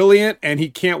is brilliant, and he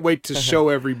can't wait to show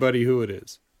everybody who it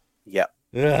is. Yep.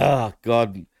 Oh,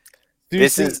 God.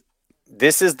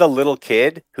 This is the little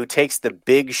kid who takes the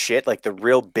big shit, like the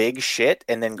real big shit,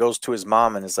 and then goes to his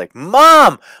mom and is like,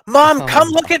 Mom, come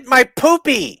look at my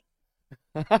poopy.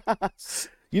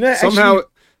 You know,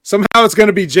 somehow it's going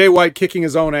to be Jay White kicking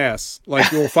his own ass. Like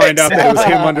you'll find out that it was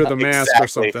him under the mask or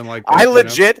something like that. I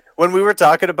legit, when we were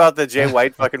talking about the Jay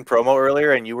White fucking promo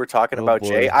earlier and you were talking about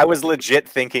Jay, I was legit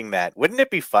thinking that. Wouldn't it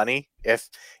be funny if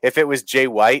it was Jay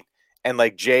White and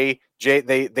like Jay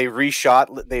they reshot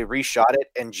it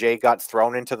and Jay got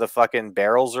thrown into the fucking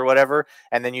barrels or whatever,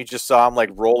 and then you just saw him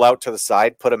like roll out to the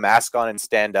side, put a mask on, and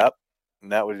stand up.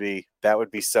 And that would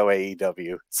be so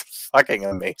AEW. It's fucking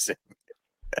amazing.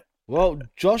 Well,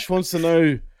 Josh wants to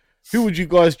know, who would you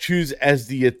guys choose as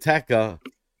the attacker?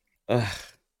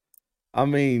 I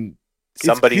mean,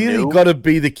 somebody it's clearly got to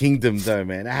be the Kingdom, though,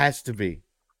 man. It has to be.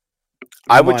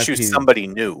 I would choose somebody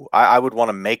new. I would want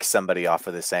to make somebody off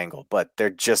of this angle, but they're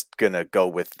just gonna go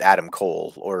with Adam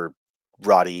Cole or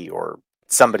Roddy or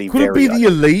somebody. Could it be the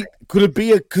Elite? Could it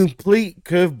be a complete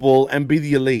curveball and be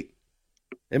the Elite?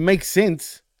 It makes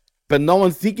sense, but no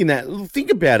one's thinking that. Think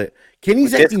about it.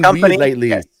 Kenny's acting weird lately.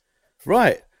 Yes.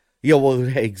 Right. Yeah, well,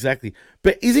 exactly.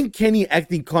 But isn't Kenny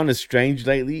acting kind of strange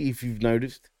lately, if you've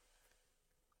noticed?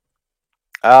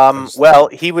 Well,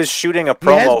 he was shooting a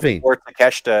promo for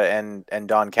Takeshita and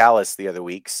Don Callis the other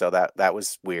week, so that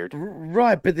was weird.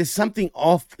 Right, but there's something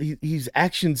off. His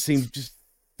actions seem just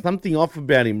something off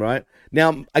about him, right?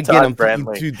 Now, again, I'm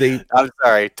thinking too deep. I'm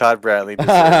sorry, Todd Brantley.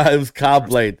 It was Car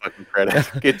Blade. Fucking credit.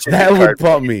 That would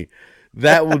pop me.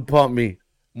 That would pop me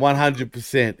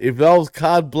 100%. If that was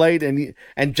Car Blade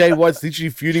and Jay White's literally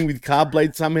feuding with Car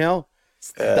Blade somehow,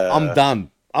 I'm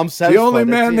done. I'm satisfied. The only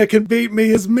man that can beat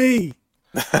me is me.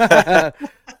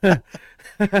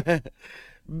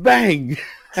 Bang.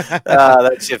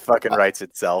 That shit fucking writes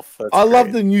itself. I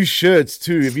love the new shirts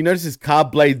too. If you notice, it's Car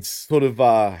Blade's sort of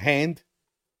hand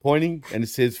pointing, and it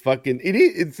says fucking.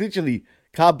 It's literally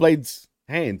Car Blade's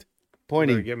hand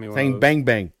pointing, saying "bang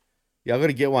bang." Yeah, I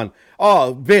gotta get one.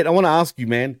 Oh, Vet, I want to ask you,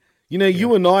 man. You know,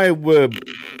 you and I were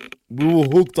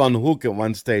hooked on Hook at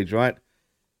one stage, right?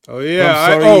 Oh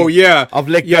yeah. Yeah. I've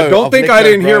let go. Yeah, don't think I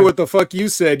didn't hear what the fuck you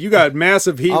said. You got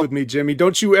massive heat with me, Jimmy.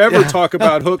 Don't you ever talk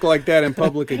about Hook like that in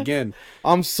public again.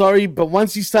 I'm sorry, but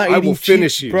once you start I eating will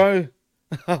finish chips, you. bro.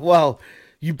 Well,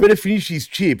 you better finish these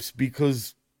chips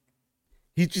because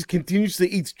he just continues to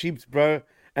eat chips, bro.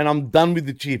 And I'm done with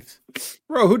the chips.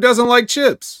 Bro, who doesn't like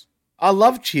chips? I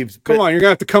love chips. Come on, you're gonna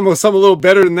have to come up with something a little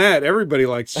better than that. Everybody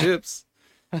likes chips.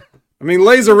 I mean,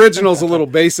 Lay's Original's a little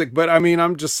basic, but I mean,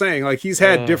 I'm just saying, like, he's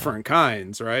had different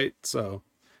kinds, right? So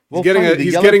he's getting a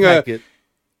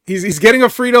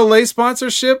Frito-Lay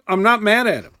sponsorship. I'm not mad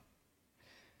at him.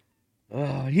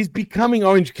 He's becoming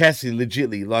Orange Cassidy,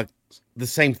 legitly, like the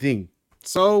same thing.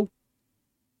 So,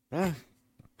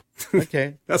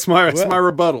 okay, that's my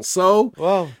rebuttal. So,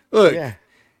 look, yeah.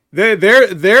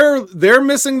 They're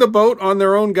missing the boat on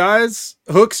their own guys.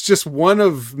 Hook's just one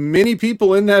of many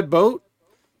people in that boat.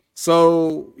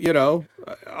 So, you know,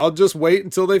 I'll just wait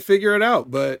until they figure it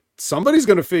out. But somebody's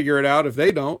going to figure it out if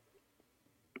they don't.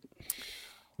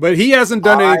 But he hasn't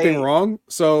done anything wrong,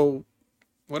 so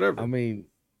whatever. I mean,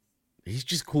 he's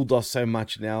just cooled off so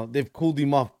much now. They've cooled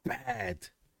him off bad.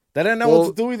 They don't know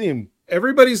what to do with him.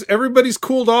 Everybody's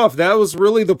cooled off. That was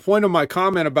really the point of my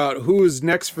comment about who is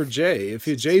next for Jay. If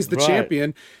Jay's the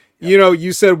champion, you know,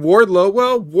 you said Wardlow.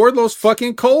 Well, Wardlow's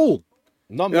fucking cold.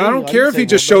 I don't care if he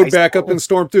just showed back up and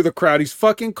stormed through the crowd. He's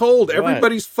fucking cold. Right.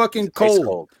 Everybody's fucking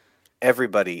cold.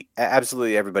 Everybody,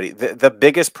 absolutely everybody. The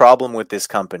biggest problem with this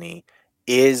company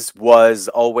was,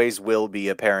 always will be,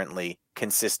 apparently,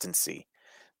 consistency.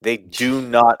 They do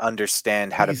not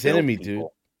understand how to build people. Dude.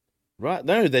 Right?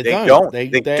 No, they don't. They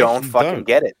don't fucking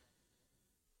get it.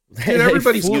 Dude,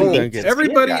 everybody's cold.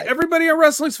 Everybody in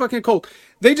wrestling's fucking cold.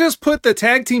 They just put the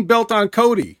tag team belt on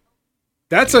Cody.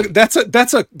 That's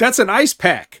an ice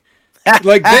pack.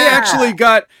 Like they actually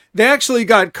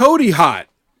got Cody hot,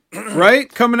 right?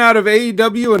 Coming out of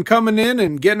AEW and coming in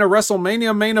and getting a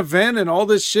WrestleMania main event and all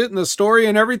this shit and the story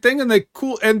and everything,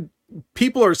 and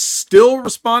people are still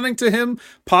responding to him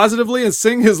positively and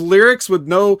sing his lyrics with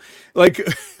no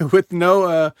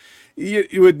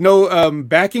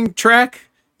backing track.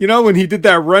 You know, when he did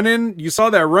that run-in, you saw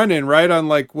that run-in, right? On,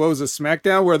 like, what was it,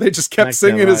 SmackDown, where they just kept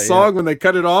singing his song when they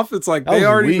cut it off. It's like, they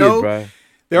already know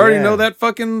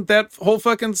that whole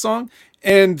fucking song.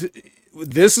 And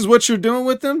this is what you're doing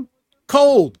with them?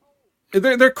 Cold.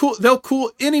 They're cool. They'll cool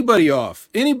anybody off.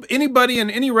 Anybody in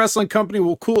any wrestling company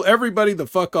will cool everybody the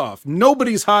fuck off.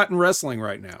 Nobody's hot in wrestling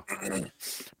right now.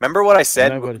 Remember what I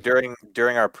said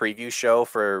during our preview show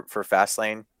for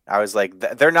Fastlane? I was like,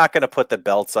 they're not going to put the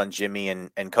belts on Jimmy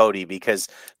and Cody because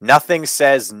nothing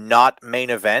says not main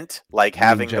event like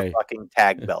having the fucking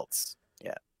tag belts.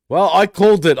 Yeah. Well, I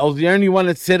called it. I was the only one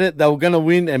that said it. They were going to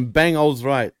win, and bang, I was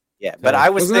right. Yeah, but I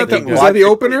was thinking... Was that the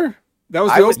opener? That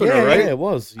was the opener, right? Yeah, it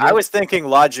was. Yeah. I was thinking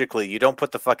logically, you don't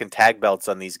put the fucking tag belts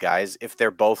on these guys if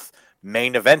they're both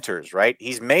main eventers, right?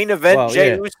 He's main event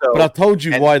Jey Uso. But I told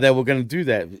you why they were going to do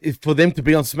that. It's for them to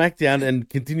be on SmackDown and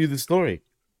continue the story.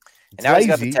 It's and now lazy,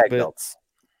 he's got the tag belts.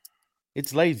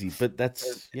 It's lazy, but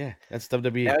that's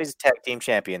WWE. Now he's a tag team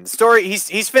champion. The story,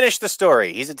 he's finished the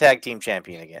story. He's a tag team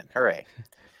champion again. Hooray.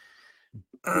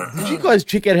 Did you guys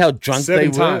check out how drunk they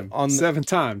were? Seven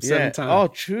times. Oh,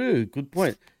 true. Good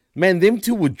point. Man, them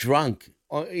two were drunk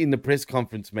in the press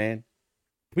conference, man.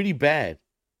 Pretty bad.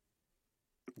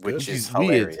 Which is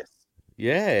hilarious. Weird.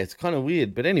 Yeah, it's kind of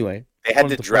weird. But anyway. They had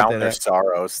to drown their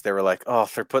sorrows. They were like, oh,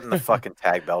 they're putting the fucking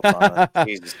tag belts on them.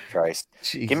 Jesus Christ.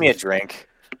 Give me a drink.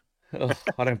 Oh,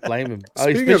 I don't blame him.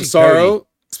 Speaking of sorrow,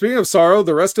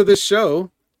 the rest of this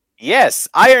show. Yes,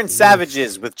 Iron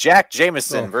Savages with Jack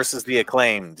Jameson versus the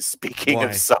Acclaimed. Speaking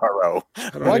of sorrow. I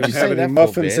don't even have any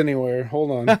muffins anywhere.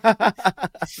 Hold on.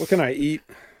 What can I eat?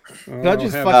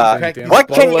 What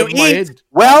can you eat?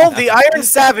 Well, the Iron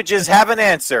Savages have an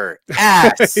answer.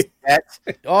 Ass. Yes,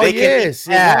 it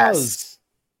was.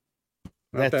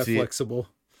 Not that flexible.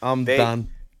 I'm done.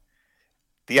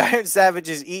 The Iron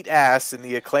Savages eat ass, and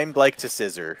the Acclaimed like to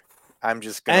scissor. I'm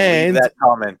just going to leave that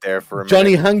comment there for a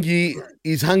Johnny minute. Hungry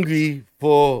is hungry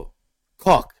for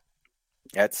cock.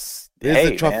 There's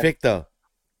the trifecta.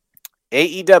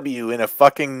 AEW in a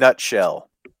fucking nutshell.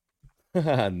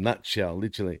 Nutshell,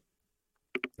 literally.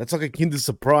 That's like a Kinder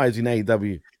Surprise in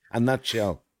AEW. A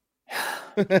nutshell.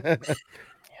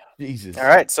 Jesus. All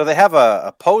right, so they have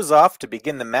a pose off to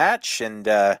begin the match, and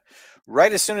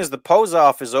right as soon as the pose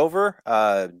off is over,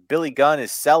 Billy Gunn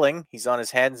is selling. He's on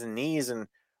his hands and knees, and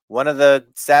one of the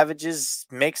Savages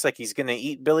makes like he's going to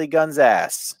eat Billy Gunn's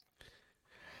ass.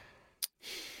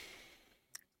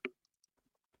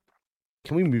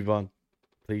 Can we move on,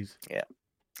 please? Yeah.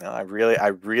 No, I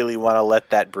really want to let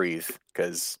that breathe,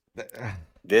 because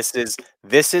this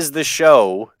is the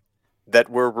show that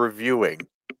we're reviewing.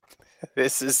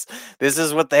 This is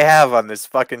what they have on this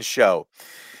fucking show.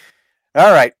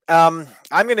 All right. I'm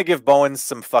gonna give Bowens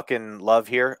some fucking love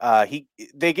here.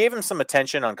 They gave him some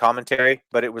attention on commentary,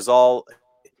 but it was all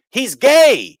he's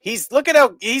gay. Look at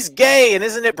how he's gay, and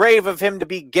isn't it brave of him to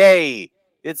be gay?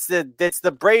 It's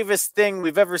the bravest thing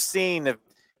we've ever seen.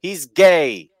 He's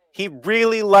gay. He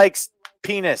really likes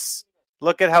penis.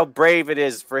 Look at how brave it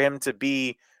is for him to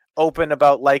be open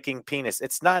about liking penis.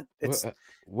 It's not.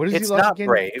 What is it's he like not again,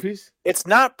 brave. Chris? It's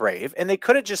not brave, and they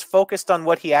could have just focused on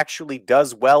what he actually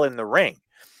does well in the ring.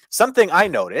 Something I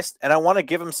noticed, and I want to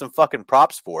give him some fucking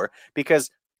props for,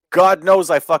 because God knows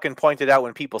I fucking pointed out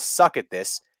when people suck at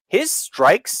this. His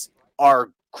strikes are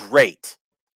great.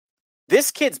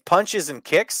 This kid's punches and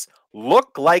kicks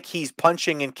look like he's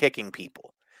punching and kicking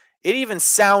people. It even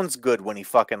sounds good when he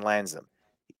fucking lands them.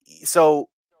 So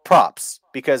props,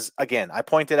 because again, I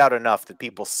pointed out enough that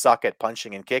people suck at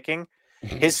punching and kicking.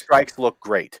 His strikes look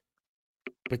great.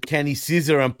 But can he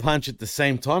scissor and punch at the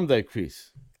same time, though,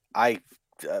 Chris? I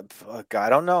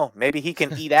don't know. Maybe he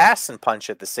can eat ass and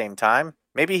punch at the same time.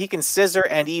 Maybe he can scissor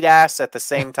and eat ass at the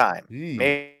same time.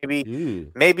 Maybe.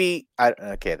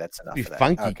 Okay, that's enough of that.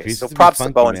 Funky, okay, Chris. so props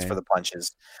to Bowens man. for the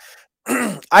punches.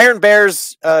 Iron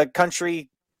Bears country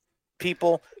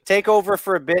people take over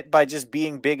for a bit by just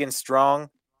being big and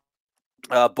strong.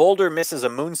 Boulder misses a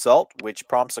moonsault, which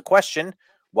prompts a question.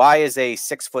 Why is a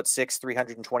 6'6",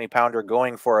 320-pounder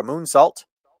going for a moonsault?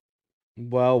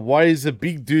 Well, why is a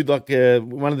big dude like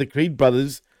one of the Creed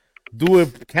brothers do a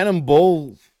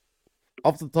cannonball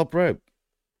off the top rope?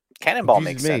 Cannonball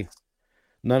makes sense.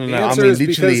 No. I answer mean is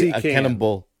because literally he a can.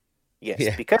 cannonball.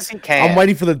 Yes, because he can. I'm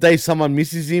waiting for the day someone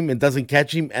misses him and doesn't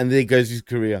catch him, and there goes his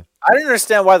career. I don't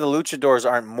understand why the luchadors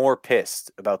aren't more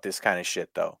pissed about this kind of shit,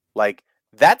 though. Like,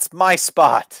 that's my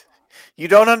spot. You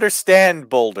don't understand,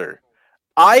 Boulder.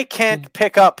 I can't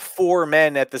pick up 4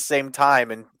 men at the same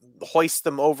time and hoist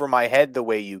them over my head the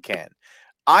way you can.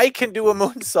 I can do a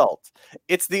moonsault.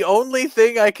 It's the only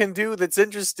thing I can do that's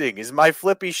interesting is my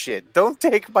flippy shit. Don't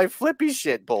take my flippy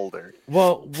shit, Boulder.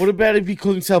 Well, what about if he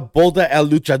calls himself Boulder El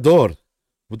Luchador?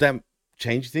 Would that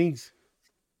change things?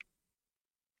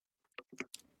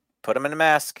 Put him in a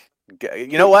mask.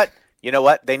 You know what?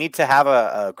 They need to have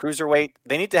a cruiserweight.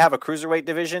 They need to have a cruiserweight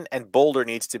division, and Boulder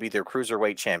needs to be their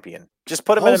cruiserweight champion. Just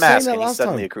put him in a mask, and he's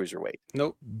suddenly a cruiserweight.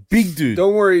 Nope. Big dude.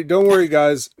 Don't worry,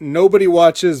 guys. Nobody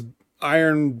watches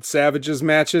Iron Savages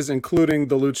matches, including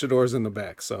the luchadors in the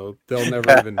back, so they'll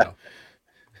never even know.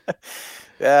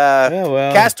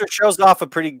 Caster shows off a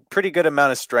pretty good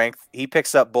amount of strength. He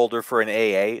picks up Boulder for an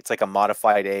AA. It's like a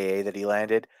modified AA that he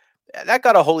landed. That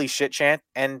got a holy shit chant,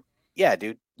 and yeah,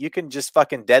 dude, you can just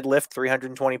fucking deadlift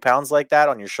 320 pounds like that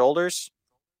on your shoulders.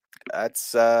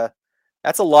 That's a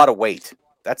lot of weight.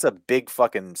 That's a big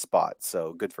fucking spot.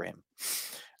 So good for him.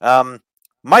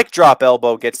 Mic drop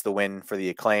elbow gets the win for the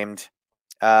Acclaimed.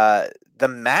 The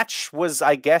match was,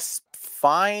 I guess,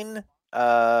 fine.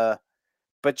 But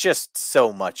just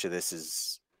so much of this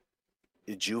is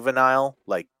juvenile.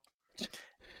 Like,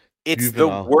 it's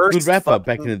Juvenile. the worst. Good rapper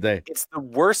back in the day. It's the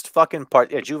worst fucking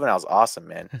part. Yeah, Juvenile's awesome,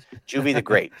 man. Juvie the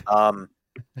Great.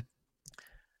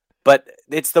 But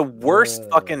it's the worst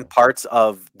fucking parts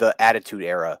of the Attitude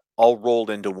Era all rolled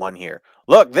into one here.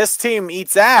 Look, this team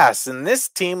eats ass, and this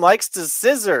team likes to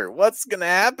scissor. What's gonna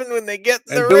happen when they get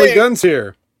in the Billy ring? Gunn's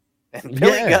here. And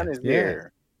Billy Gunn is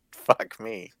here. Fuck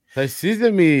me. So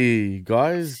scissor me,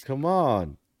 guys. Come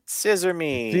on. Scissor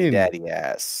me, daddy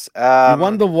ass. You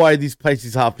wonder why this place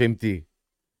is half empty.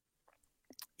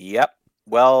 Yep.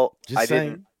 Well, Just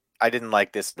saying. I didn't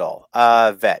like this at all.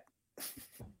 Vet.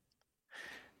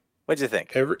 What'd you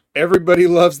think? Everybody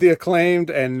loves the Acclaimed,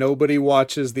 and nobody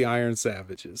watches the Iron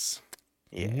Savages.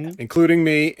 Yeah. Including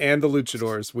me and the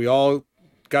Luchadors. We all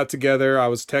got together. I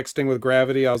was texting with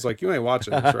Gravity. I was like, you ain't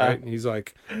watching this, right? And he's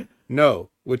like, no,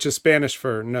 which is Spanish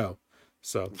for no.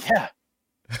 So yeah.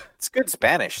 It's good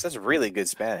Spanish. That's really good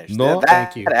Spanish. No, that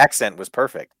thank you. accent was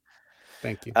perfect.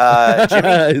 Thank you.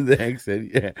 Jimmy? The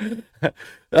accent,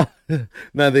 yeah.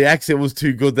 No, the accent was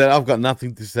too good that I've got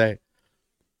nothing to say.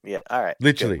 Yeah, all right.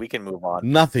 Literally. Good. We can move on.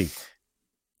 Nothing.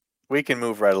 We can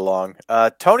move right along.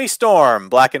 Tony Storm,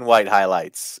 black and white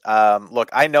highlights. Look,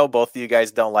 I know both of you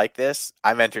guys don't like this.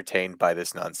 I'm entertained by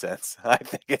this nonsense. I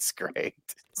think it's great.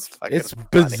 It's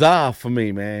bizarre for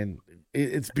me, man.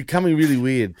 It's becoming really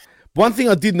weird. One thing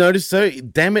I did notice, though,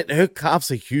 damn it, her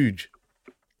calves are huge.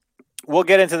 We'll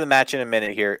get into the match in a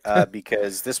minute here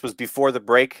because this was before the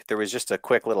break. There was just a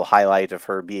quick little highlight of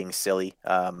her being silly.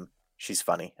 She's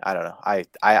funny. I don't know.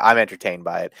 I'm entertained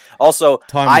by it. Also,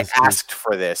 I asked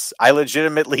for this. I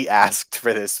legitimately asked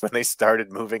for this when they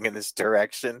started moving in this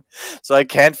direction. So I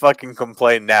can't fucking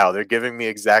complain now. They're giving me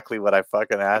exactly what I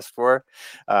fucking asked for.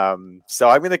 So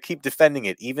I'm going to keep defending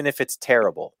it, even if it's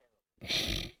terrible.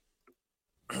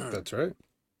 That's right.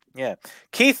 Yeah.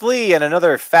 Keith Lee and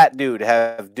another fat dude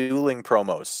have dueling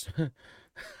promos.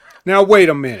 Now, wait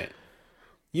a minute.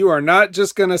 You are not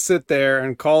just going to sit there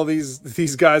and call these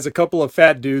guys a couple of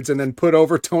fat dudes and then put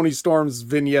over Tony Storm's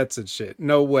vignettes and shit.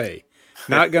 No way.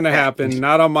 Not going to happen.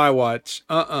 Not on my watch.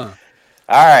 All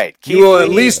right. Keith you will Lee at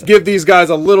least give these guys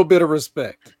a little bit of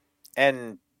respect.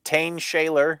 And Tane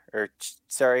Shaler,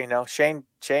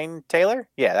 Shane Taylor?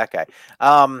 Yeah, that guy.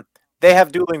 They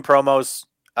have dueling promos.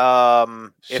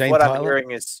 If what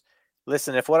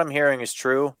I'm hearing is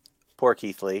true, poor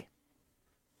Keith Lee.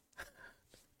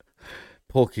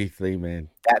 Poor Keith Lee, man.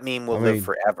 That meme will live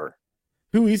forever.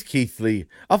 Who is Keith Lee?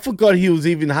 I forgot he was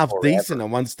even half decent at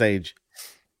one stage.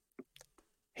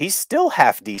 He's still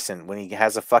half decent when he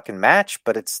has a fucking match,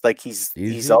 but it's like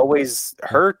he's always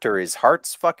hurt or his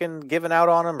heart's fucking giving out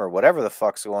on him or whatever the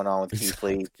fuck's going on with Keith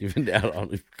Lee. Giving out on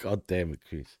him. God damn it,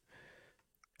 Chris.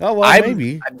 Oh, well,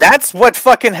 maybe. That's what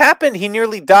fucking happened. He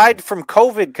nearly died from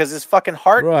COVID because his fucking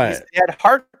heart, he had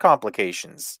heart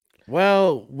complications.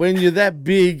 Well, when you're that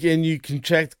big and you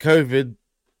contract COVID,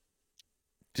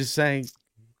 just saying.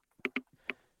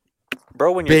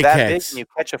 Bro, when you're that big and you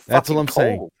catch a fucking That's all I'm cold,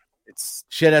 saying. It's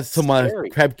shout outs to my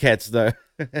crab cats, though,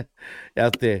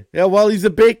 out there. Yeah, well, he's a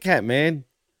bear cat, man.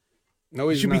 No,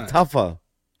 he should be tougher.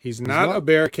 He's not a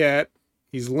bear cat.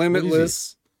 He's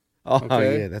limitless. Oh,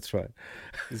 yeah, that's right.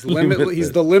 He's limitless.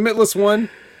 He's the limitless one.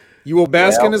 You will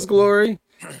bask in his glory.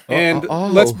 And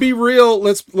let's be real.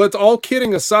 Let's all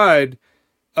kidding aside.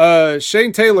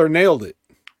 Shane Taylor nailed it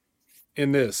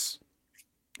in this.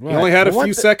 Right. He only had a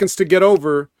few seconds to get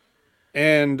over,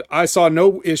 and I saw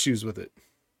no issues with it.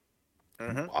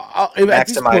 Mm-hmm.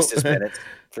 Maximized his minutes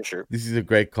for sure. This is a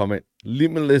great comment.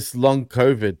 Limitless long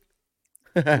COVID.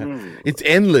 It's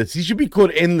endless. He should be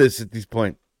called endless at this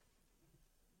point.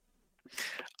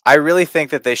 I really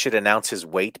think that they should announce his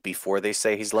weight before they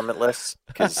say he's limitless,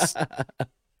 because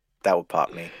that would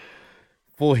pop me.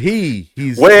 For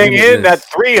he's weighing in at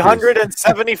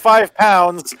 375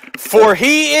 pounds. For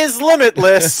he is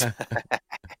limitless.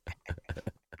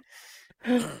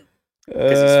 He's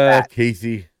fat.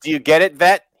 Casey. Do you get it,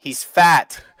 Vet? He's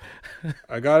fat.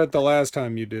 I got it the last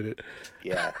time you did it.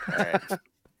 Yeah. All right.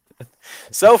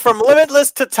 So from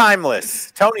limitless to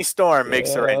timeless, Tony Storm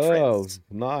makes her entrance.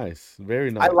 Oh, nice.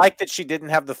 Very nice. I like that she didn't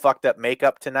have the fucked up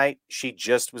makeup tonight. She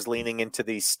just was leaning into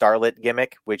the starlet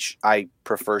gimmick, which I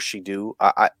prefer she do.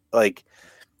 I like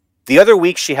the other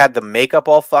week she had the makeup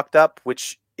all fucked up,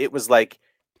 which it was like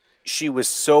she was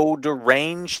so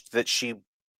deranged that she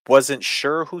wasn't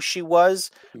sure who she was,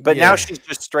 but now she's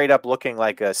just straight up looking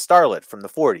like a starlet from the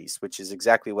 40s, which is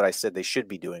exactly what I said they should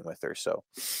be doing with her. So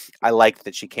I liked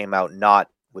that she came out not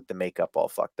with the makeup all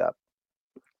fucked up.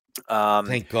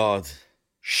 Thank God.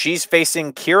 She's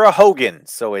facing Kira Hogan,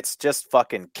 so it's just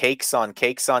fucking cakes on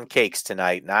cakes on cakes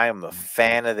tonight, and I am a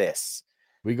fan of this.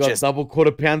 We got double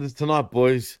quarter pounders tonight,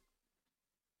 boys.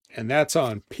 And that's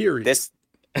on period. This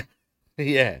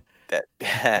yeah.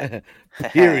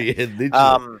 Period.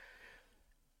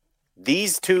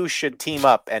 These two should team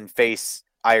up and face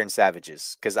Iron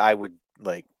Savages, because I would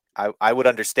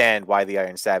understand why the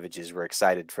Iron Savages were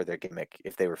excited for their gimmick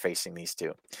if they were facing these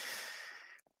two.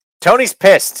 Tony's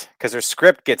pissed because her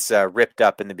script gets ripped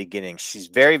up in the beginning. She's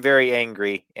very, very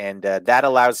angry, and that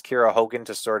allows Kira Hogan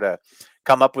to sort of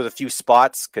come up with a few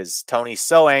spots because Tony's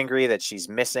so angry that she's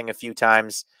missing a few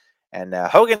times. And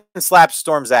Hogan slaps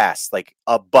Storm's ass like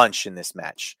a bunch in this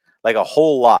match, like a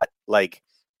whole lot. Like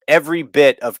every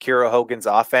bit of Kira Hogan's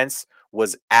offense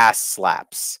was ass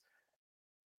slaps.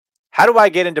 How do I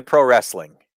get into pro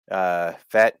wrestling,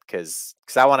 Vet? Because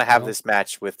I want to have this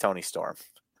match with Tony Storm.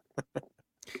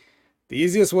 The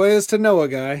easiest way is to know a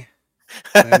guy,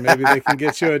 and maybe they can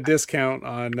get you a discount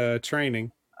on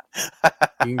training.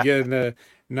 You can get in the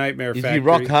Nightmare Is Factory. he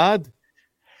rock hard?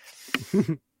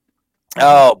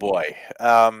 Oh boy.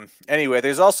 Anyway,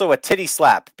 there's also a titty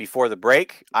slap before the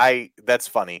break. That's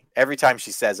funny. Every time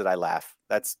she says it, I laugh.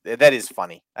 That is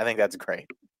funny. I think that's great.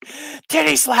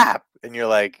 Titty slap, and you're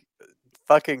like,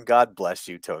 fucking God bless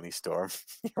you, Tony Storm.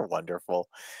 You're wonderful.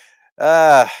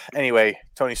 Anyway,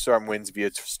 Tony Storm wins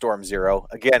via Storm Zero.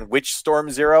 Again, which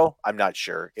Storm Zero? I'm not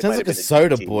sure. Sounds like a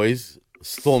soda, boys.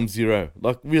 Storm Zero.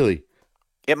 Like, really?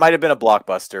 It might have been a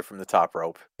blockbuster from the top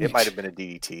rope. It might have been a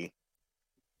DDT.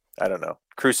 I don't know.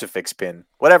 Crucifix pin.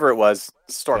 Whatever it was.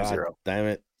 Storm Zero. Damn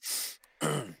it.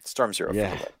 Storm Zero.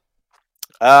 Yeah. For the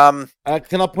win.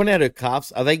 Can I point out her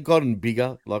calves? Are they gotten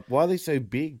bigger? Like, why are they so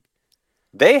big?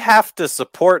 They have to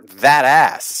support that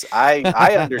ass. I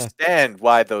understand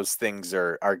why those things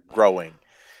are growing.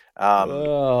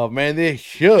 Oh, man, they're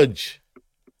huge.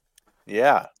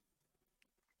 Yeah.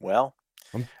 Well,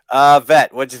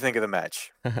 Vet, what'd you think of the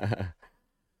match?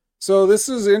 So this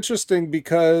is interesting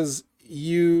because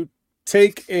you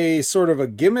take a sort of a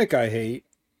gimmick I hate,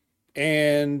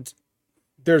 and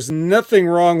there's nothing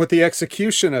wrong with the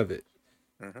execution of it.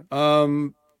 Mm-hmm.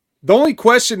 The only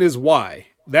question is why.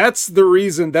 That's the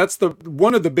reason. That's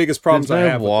one of the biggest problems There's no I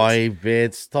have. Why,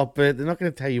 Vet? Stop it. They're not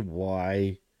going to tell you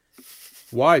why.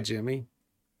 Why, Jimmy?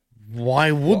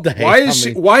 Why would they?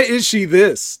 Why is she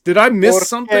this? Did I miss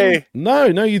something?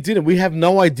 No, you didn't. We have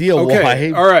no idea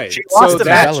why. All right. She lost the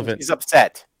match. She's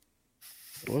upset.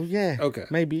 Well, yeah. Okay.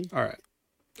 Maybe. All right.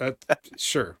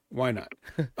 Sure. Why not?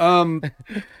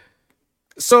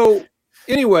 So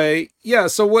anyway, yeah.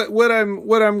 So what I'm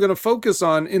going to focus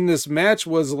on in this match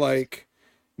was like,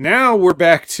 now we're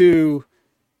back to,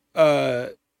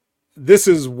 this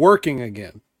is working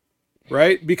again,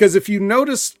 right? Because if you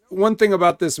notice one thing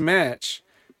about this match,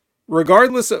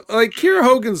 regardless of, like, Kiera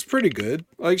Hogan's pretty good.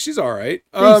 Like, she's all right.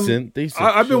 Decent.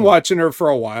 I've been watching her for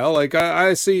a while. Like,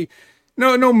 I see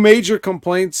no major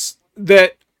complaints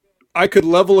that I could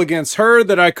level against her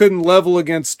that I couldn't level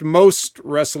against most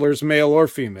wrestlers, male or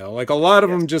female. Like, a lot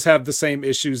of them just have the same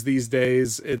issues these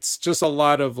days. It's just a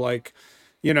lot of, like,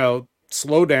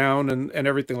 slow down and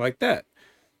everything like that.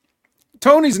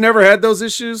 Tony's never had those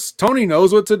issues. Tony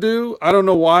knows what to do. I don't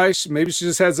know why. Maybe she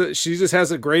just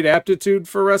has a great aptitude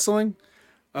for wrestling.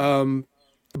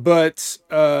 But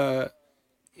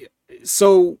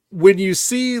so when you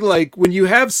see, like, when you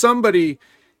have somebody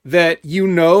that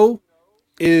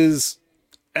is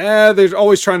they're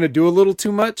always trying to do a little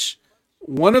too much,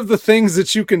 one of the things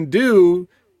that you can do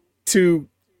to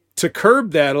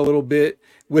curb that a little bit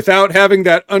without having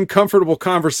that uncomfortable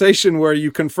conversation where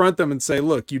you confront them and say,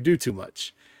 look, you do too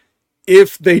much.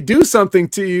 If they do something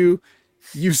to you,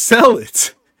 you sell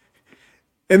it.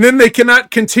 And then they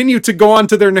cannot continue to go on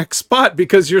to their next spot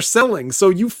because you're selling. So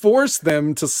you force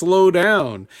them to slow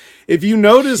down. If you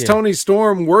notice Toni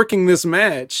Storm working this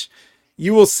match,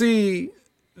 you will see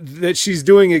that she's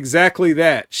doing exactly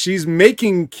that. She's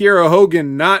making Kiera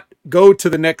Hogan not go to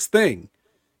the next thing,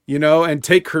 and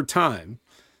take her time.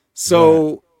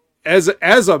 So as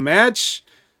a match,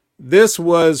 this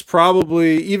was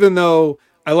probably, even though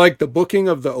I like the booking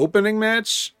of the opening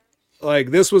match, like,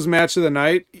 this was match of the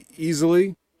night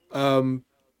easily. And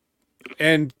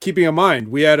keeping in mind,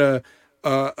 we had a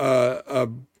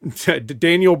Daniel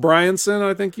Bryanson,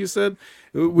 I think you said,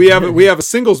 we have a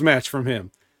singles match from him.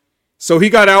 So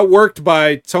he got outworked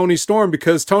by Toni Storm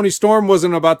because Toni Storm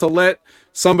wasn't about to let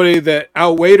somebody that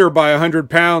outweighed her by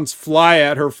 100 pounds fly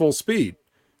at her full speed.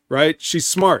 Right? She's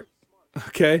smart.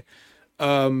 Okay.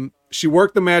 She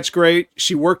worked the match great.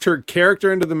 She worked her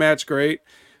character into the match great.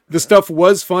 The stuff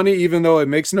was funny, even though it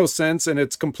makes no sense and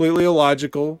it's completely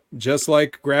illogical, just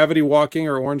like Gravity walking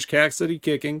or Orange Cassidy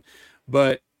kicking.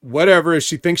 But whatever, if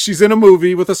she thinks she's in a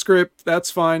movie with a script,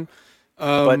 that's fine.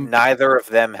 But neither of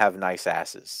them have nice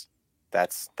asses.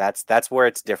 That's where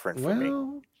it's different for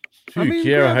me.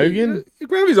 Kiera Hogan?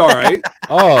 Gravity's all right.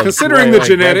 Considering the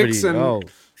genetics Gravity.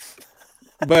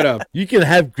 But you can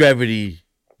have Gravity,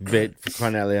 Vet, for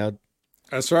crying out loud.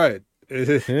 That's right.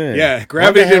 Yeah,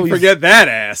 Gravity didn't forget that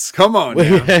ass. Come on,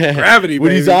 now. Gravity.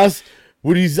 Would his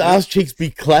ass cheeks be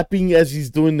clapping as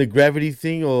he's doing the Gravity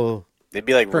thing, or they'd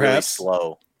be like perhaps really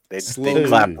slow? They'd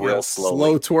clap real slowly.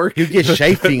 Slow twerk. He'll get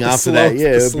chafing after that.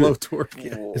 Yeah, slow twerk.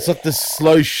 Yeah. It's like the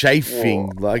slow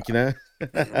chafing, like That's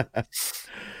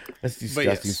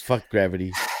disgusting. Yes. Fuck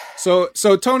Gravity. So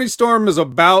Toni Storm is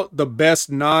about the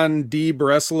best non-Deeb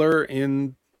wrestler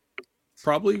in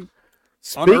probably.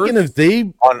 Speaking of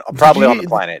Deeb, probably on the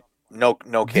planet. No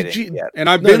kidding. And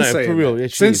I've been saying for real.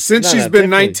 that. Yeah, since she's been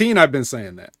 19, I've been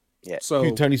saying that. Yeah. So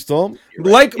Toni Storm,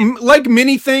 like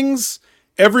many things,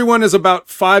 everyone is about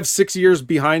 5-6 years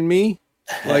behind me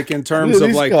like in terms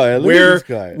of like where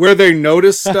where they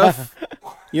notice stuff.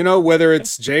 You know, whether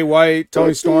it's Jay White,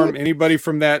 Tony Storm, anybody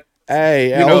from that. Hey,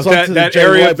 you know, that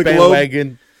area of the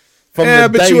globe. Yeah,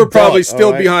 but you were probably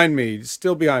still behind me.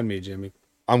 Still behind me, Jimmy.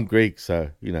 I'm Greek, so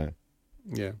you know.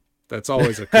 Yeah, that's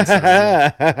always a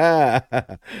concern.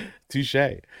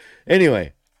 Touche.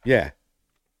 Anyway, yeah.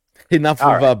 Enough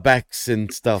of backs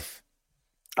and stuff.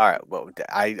 All right. Well,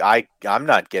 I'm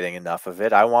not getting enough of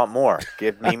it. I want more.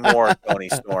 Give me more Tony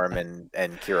Storm and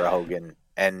Kira Hogan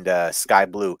and Sky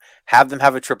Blue. Have them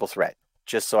have a triple threat,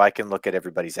 just so I can look at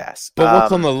everybody's ass. But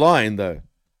what's on the line, though?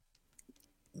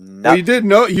 Well, you did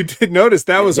notice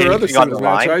that was her other singles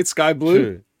match, right? Sky Blue.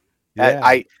 True.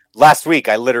 Yeah. Last week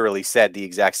I literally said the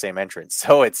exact same entrance.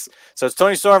 So it's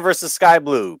Tony Storm versus Sky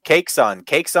Blue. Cakes on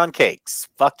cakes on cakes.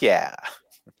 Fuck yeah.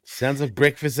 Sounds like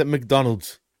breakfast at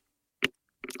McDonald's.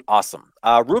 Awesome.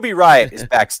 Ruby Riott is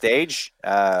backstage.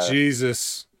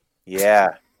 Jesus.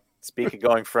 Yeah. Speak of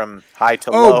going from high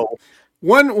to low.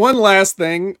 One last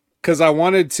thing, because I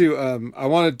wanted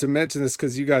to mention this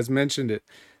because you guys mentioned it.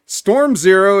 Storm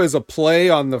Zero is a play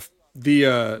on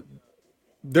the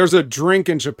there's a drink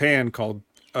in Japan called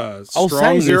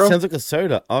Strong Zero. It sounds like a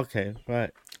soda. Okay, right.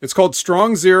 It's called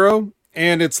Strong Zero,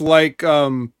 and it's like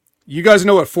you guys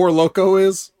know what Four Loko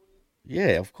is?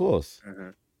 Yeah, of course. Mm-hmm.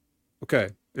 Okay,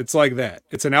 it's like that.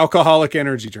 It's an alcoholic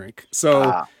energy drink.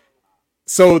 So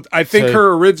I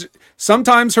think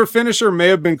sometimes her finisher may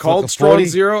have been called Strong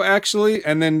Zero actually,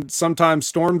 and then sometimes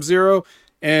Storm Zero,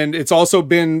 and it's also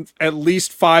been at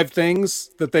least 5 things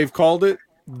that they've called it.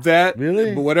 That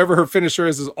really, but whatever her finisher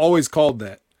is always called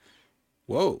that.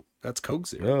 Whoa, that's Coke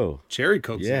Zero. Oh, cherry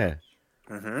Coke Zero.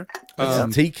 Yeah. Mm-hmm.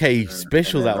 It's a TK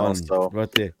special, that one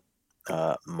right there.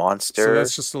 Monster. So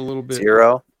that's just a little bit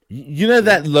Zero. You know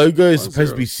that logo is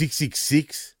supposed to be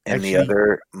 666, and the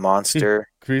other Monster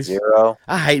Chris. Zero.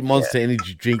 I hate Monster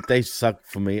Energy drink. They suck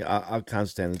for me. I can't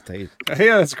stand the taste.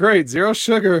 Yeah, that's great. 0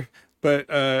 sugar,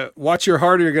 but watch your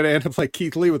heart, or you're gonna end up like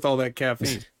Keith Lee with all that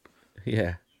caffeine.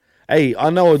 Yeah. Hey, I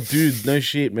know a dude. No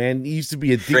shit, man. He used to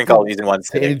be addicted drink all these in one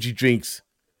to energy drinks.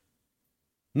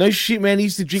 No shit, man. He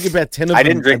used to drink about 10 of them. I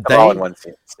didn't drink them all in one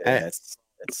sitting. It's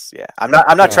yeah. I'm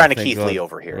not trying to Keith Lee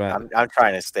over here. Right. I'm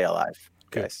trying to stay alive,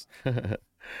 guys.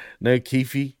 No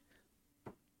Keefy.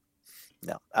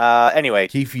 No. Anyway,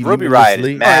 Keefy Ruby Riott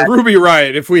is mad. Ruby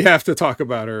Riott, if we have to talk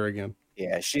about her again.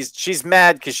 Yeah, she's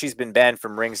mad because she's been banned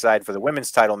from ringside for the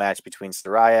women's title match between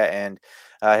Saraya and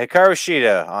Hikaru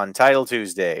Shida on Title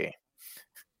Tuesday.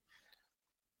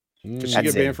 Did she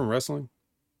get banned from wrestling?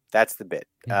 That's the bit.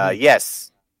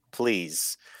 Yes,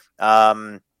 please.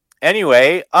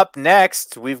 Anyway, up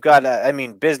next, we've got,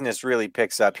 business really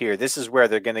picks up here. This is where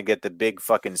they're going to get the big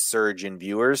fucking surge in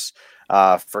viewers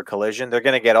for Collision. They're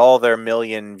going to get all their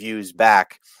million views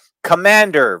back.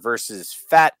 Commander versus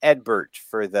Fat Edbert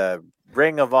for the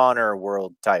Ring of Honor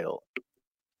World title.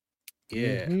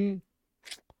 Yeah. Mm-hmm.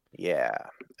 Yeah.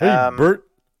 Hey, Bert.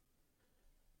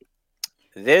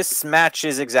 This match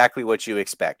is exactly what you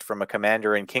expect from a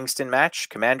Commander and Kingston match.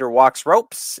 Commander walks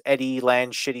ropes, Eddie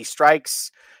lands shitty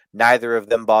strikes. Neither of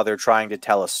them bother trying to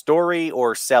tell a story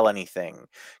or sell anything.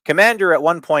 Commander at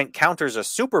one point counters a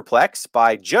superplex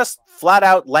by just flat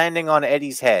out landing on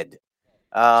Eddie's head.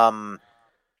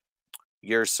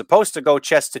 You're supposed to go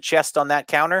chest to chest on that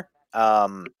counter.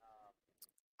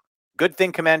 Good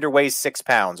thing Commander weighs 6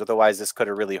 pounds. Otherwise, this could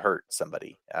have really hurt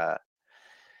somebody.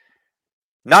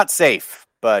 Not safe,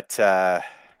 but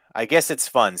I guess it's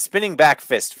fun. Spinning back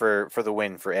fist for the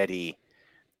win for Eddie.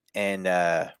 And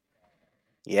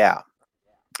yeah.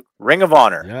 Ring of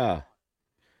Honor. Yeah.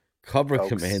 Cobra folks.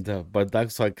 Commander by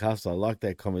Darkside Castle. I like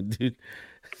that comment, dude.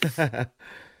 The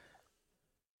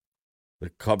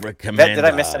Cobra Commander. Did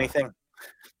I miss anything?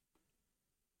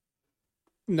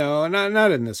 No,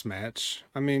 not in this match.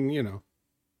 I mean,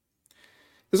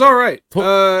 it's all right.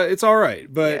 It's all right,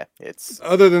 but yeah, it's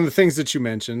other than the things that you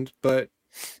mentioned. But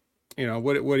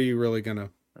what are you really gonna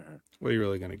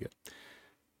get?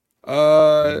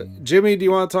 Jimmy, do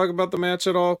you want to talk about the match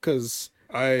at all? Because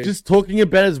just talking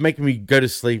about it is making me go to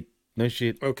sleep. No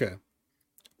shit. Okay.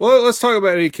 Well, let's talk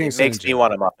about Eddie Kingston. It makes me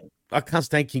want a muffin. I can't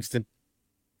stand Kingston.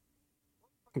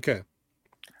 Okay.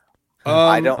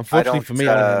 Unfortunately for me,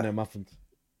 I don't have no muffins.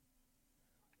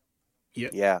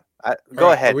 Yeah.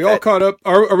 Go ahead. Are we all caught up?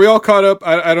 Are we all caught up?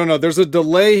 I don't know. There's a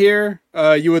delay here.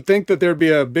 You would think that there'd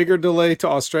be a bigger delay to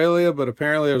Australia, but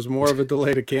apparently there's more of a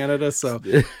delay to Canada. So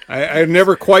I'm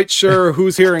never quite sure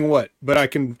who's hearing what, but I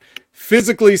can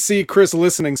physically see Chris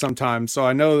listening sometimes, so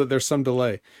I know that there's some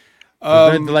delay.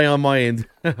 There's no delay on my end.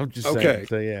 I'm just saying.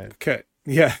 So yeah. Okay.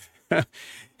 Yeah.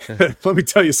 Let me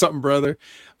tell you something, brother.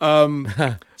 Was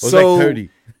that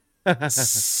Cody?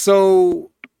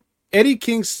 So Eddie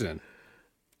Kingston.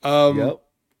 Yep.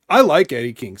 I like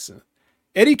Eddie Kingston.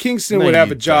 Eddie Kingston No, would have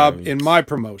you a job don't. in my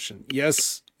promotion.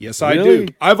 Yes, I Really?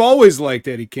 do. I've always liked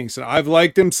Eddie Kingston. I've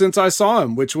liked him since I saw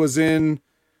him, which was in,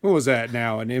 what was that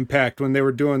now? An Impact when they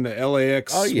were doing the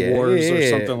LAX Oh, yeah, Wars yeah, or yeah.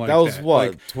 something like that. That was what,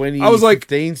 Like, 2015, I was like,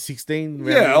 16?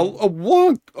 yeah,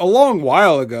 a long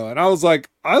while ago. And I was like,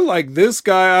 I like this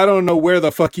guy. I don't know where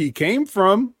the fuck he came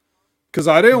from. Because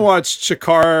I didn't watch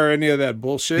Chikara or any of that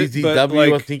bullshit. DZW, but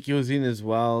like, I think he was in as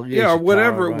well. yeah, or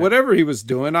Shikara, whatever he was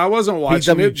doing. I wasn't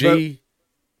watching PWG. it,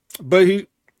 but he,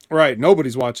 right?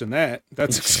 Nobody's watching that.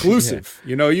 That's exclusive.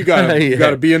 You know, you gotta you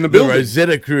gotta be in the building. The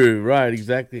Rosetta crew, right?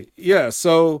 Exactly. Yeah.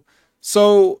 So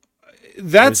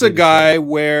that's a guy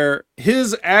where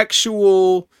his like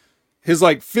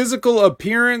physical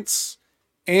appearance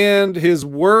and his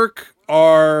work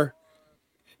are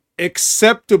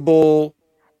acceptable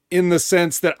in the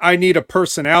sense that I need a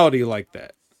personality like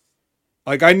that.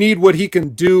 Like I need what he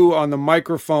can do on the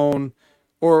microphone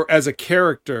or as a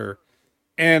character,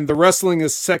 and the wrestling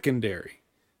is secondary.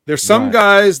 There's some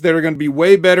guys that are going to be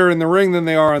way better in the ring than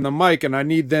they are on the mic, and I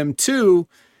need them too.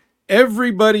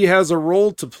 Everybody has a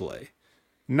role to play.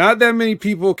 Not that many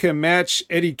people can match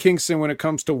Eddie Kingston when it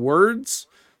comes to words,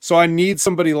 so I need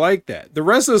somebody like that. The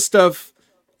rest of the stuff,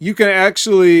 you can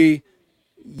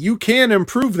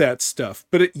improve that stuff,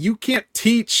 but you can't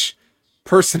teach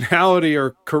personality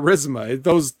or charisma.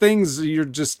 Those things you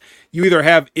either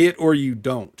have it or you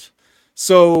don't.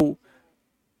 So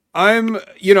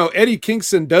Eddie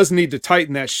Kingston does need to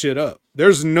tighten that shit up.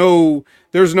 There's no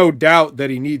doubt that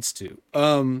he needs to.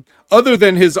 Other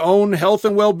than his own health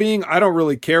and well-being, I don't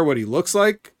really care what he looks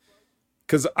like,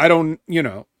 because I don't,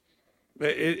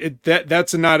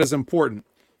 that's not as important.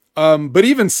 But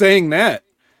even saying that,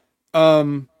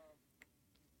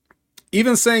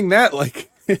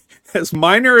 like, as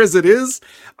minor as it is,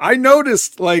 I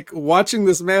noticed, like, watching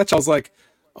this match, I was like,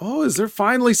 oh, is there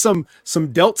finally some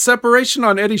delt separation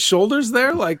on Eddie's shoulders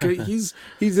there? Like, he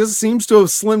just seems to have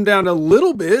slimmed down a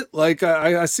little bit. Like,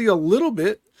 I see a little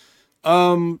bit.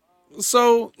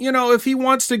 So, if he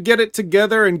wants to get it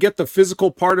together and get the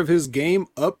physical part of his game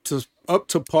up to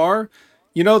par,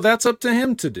 that's up to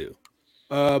him to do.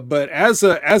 But as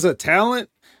a talent,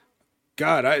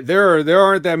 God, there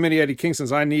aren't that many Eddie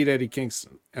Kingstons. I need Eddie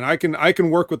Kingston, and I can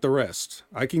work with the rest.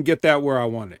 I can get that where I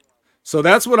want it. So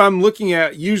that's what I'm looking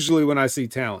at usually when I see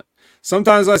talent.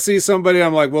 Sometimes I see somebody,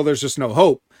 I'm like, well, there's just no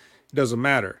hope. It doesn't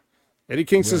matter. Eddie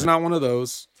Kingston's not one of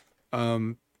those.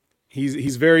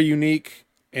 He's very unique,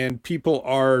 and people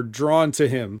are drawn to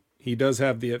him. He does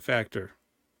have the it factor.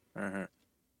 Mm-hmm.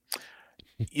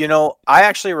 I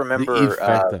actually remember.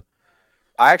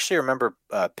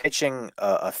 Pitching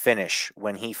a finish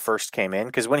when he first came in,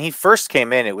 because when he first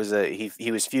came in, it was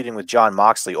he was feuding with Jon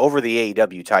Moxley over the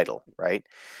AEW title, right?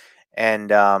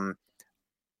 And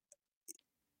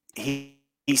he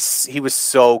was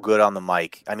so good on the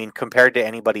mic. I mean, compared to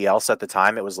anybody else at the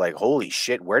time, it was like, holy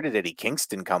shit, where did Eddie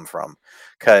Kingston come from?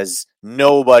 Because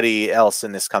nobody else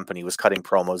in this company was cutting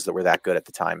promos that were that good at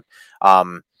the time.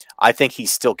 I think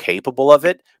he's still capable of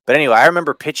it. But anyway, I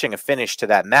remember pitching a finish to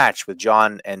that match with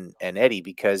John and Eddie,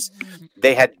 because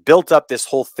they had built up this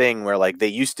whole thing where, like, they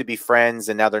used to be friends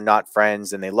and now they're not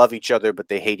friends, and they love each other but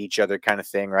they hate each other, kind of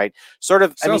thing, right? Sort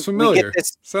of. Sounds familiar.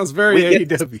 Sounds very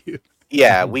AEW.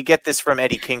 Yeah, we get this from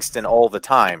Eddie Kingston all the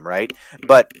time, right?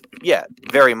 But yeah,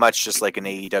 very much just like an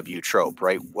AEW trope,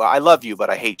 right? Well, I love you, but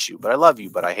I hate you. But I love you,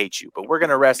 but I hate you. But we're going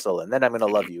to wrestle, and then I'm going to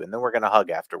love you, and then we're going to hug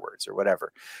afterwards, or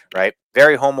whatever, right?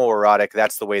 Very homoerotic.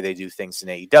 That's the way they do things in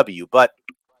AEW. But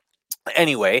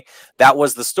anyway, that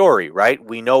was the story, right?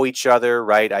 We know each other,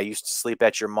 right? I used to sleep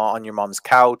at on your mom's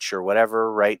couch or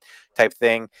whatever, right? Type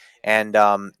thing. And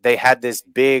they had this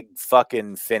big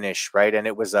fucking finish, right? And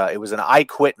it was an I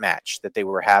Quit match that they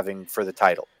were having for the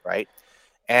title, right?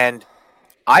 And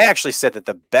I actually said that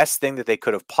the best thing that they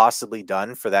could have possibly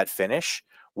done for that finish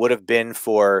would have been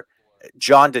for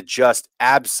John to just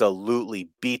absolutely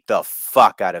beat the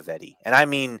fuck out of Eddie. And I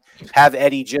mean, have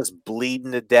Eddie just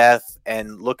bleeding to death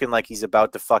and looking like he's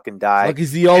about to fucking die. Like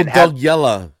he's the old dog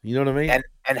Yeller. You know what I mean?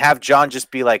 And have John just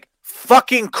be like,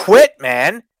 fucking quit,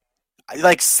 man.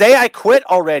 Like, say I quit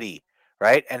already,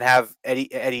 right? And have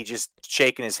Eddie just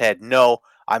shaking his head. No,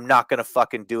 I'm not going to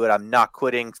fucking do it. I'm not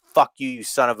quitting. Fuck you, you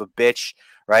son of a bitch,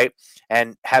 right?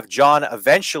 And have John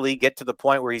eventually get to the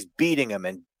point where he's beating him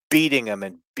and beating him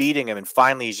and beating him. And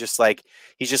finally, he's just like,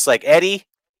 Eddie,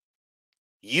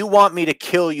 you want me to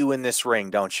kill you in this ring,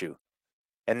 don't you?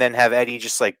 And then have Eddie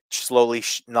just like slowly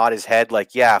nod his head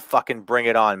like, yeah, fucking bring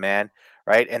it on, man.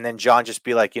 Right? And then John just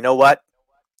be like, you know what?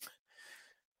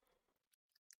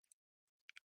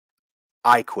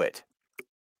 I quit.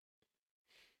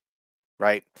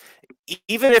 Right?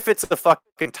 Even if it's a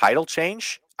fucking title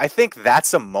change, I think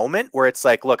that's a moment where it's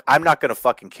like, look, I'm not going to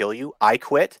fucking kill you. I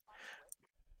quit.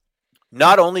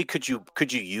 Not only could you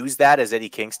use that as Eddie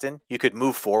Kingston, you could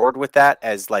move forward with that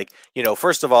as like,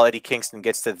 first of all, Eddie Kingston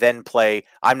gets to then play,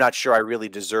 I'm not sure I really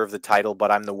deserve the title,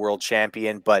 but I'm the world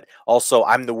champion, but also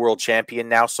I'm the world champion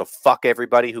now, so fuck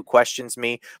everybody who questions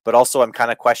me, but also I'm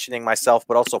kind of questioning myself,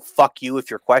 but also fuck you if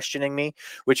you're questioning me,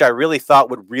 which I really thought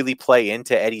would really play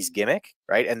into Eddie's gimmick,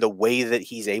 right? And the way that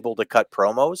he's able to cut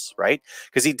promos, right?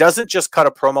 Because he doesn't just cut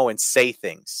a promo and say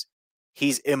things.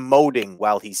 He's emoting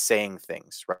while he's saying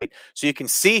things, right? So you can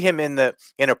see him in a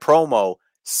promo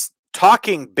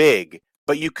talking big,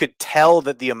 but you could tell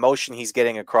that the emotion he's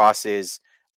getting across is,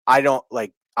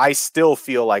 I still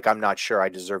feel like I'm not sure I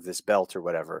deserve this belt or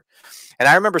whatever. And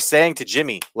I remember saying to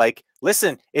Jimmy, like,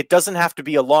 listen, it doesn't have to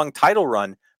be a long title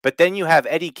run, but then you have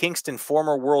Eddie Kingston,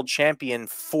 former world champion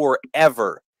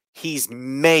forever. He's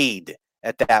made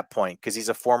at that point because he's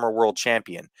a former world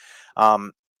champion.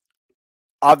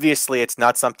 Obviously, it's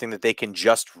not something that they can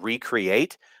just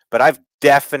recreate, but I've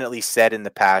definitely said in the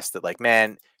past that, like,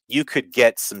 man, you could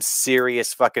get some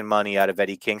serious fucking money out of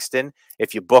Eddie Kingston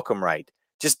if you book him right.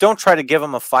 Just don't try to give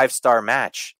him a 5-star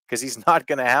match because he's not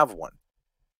going to have one.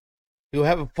 He'll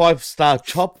have a 5-star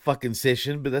chop fucking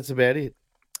session, but that's about it.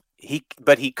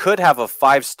 But he could have a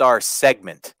 5-star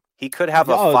segment. He could have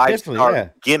a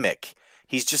 5-star gimmick.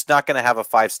 He's just not going to have a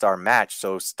 5-star match.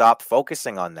 So stop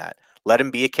focusing on that. Let him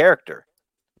be a character.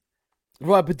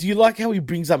 Right, but do you like how he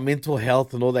brings up mental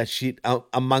health and all that shit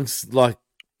amongst like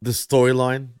the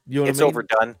storyline? You know what I mean?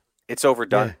 Overdone. It's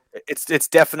overdone. Yeah. It's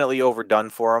definitely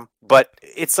overdone for him, but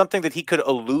it's something that he could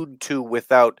allude to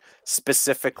without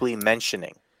specifically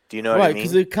mentioning. Do you know what I mean? Right,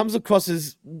 because it comes across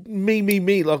as me.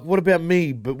 Like, what about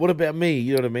me? But what about me?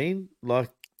 You know what I mean? Like,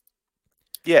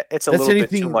 yeah, it's a little bit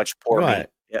too much for me.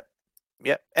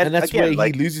 Yeah. And that's again, where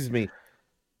he loses me.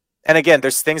 And again,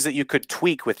 there's things that you could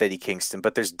tweak with Eddie Kingston,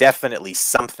 but there's definitely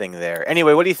something there.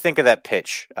 Anyway, what do you think of that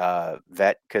pitch,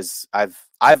 Vet? Because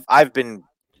I've been,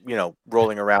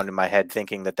 rolling around in my head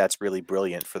thinking that that's really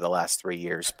brilliant for the last 3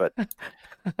 years. But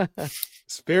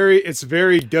it's very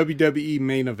WWE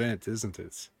main event, isn't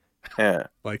it? Yeah,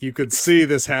 like you could see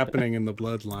this happening in the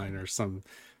Bloodline or some.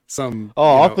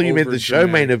 Oh, I thought you meant the show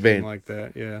main event like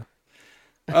that.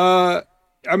 Yeah.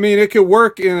 I mean, it could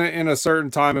work in a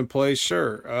certain time and place,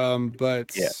 sure.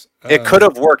 But yeah, it could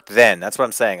have worked then. That's what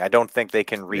I'm saying. I don't think they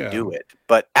can redo it.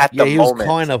 But at the moment, he was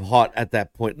kind of hot at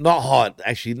that point. Not hot,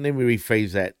 actually. Let me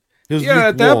rephrase that. It was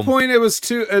at that point, it was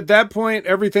too. At that point,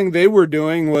 everything they were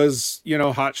doing was,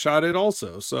 hot shotted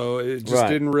also. So it just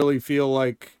didn't really feel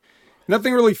like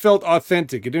nothing really felt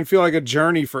authentic. It didn't feel like a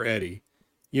journey for Eddie.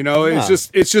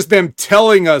 It's just them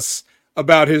telling us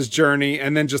about his journey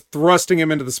and then just thrusting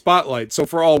him into the spotlight. So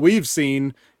for all we've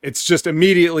seen, it's just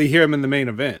immediately him in the main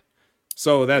event.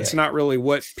 So that's not really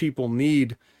what people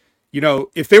need.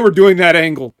 If they were doing that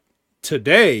angle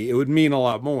today, it would mean a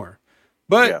lot more.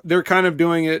 But they're kind of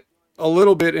doing it a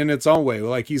little bit in its own way.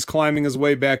 Like he's climbing his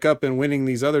way back up and winning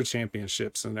these other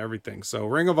championships and everything. So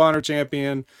Ring of Honor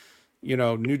champion,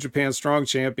 New Japan Strong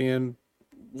champion.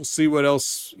 We'll see what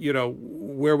else,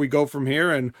 where we go from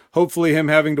here. And hopefully him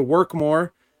having to work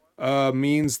more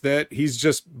means that he's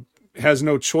just has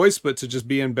no choice but to just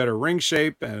be in better ring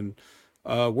shape, and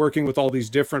working with all these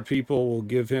different people will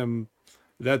give him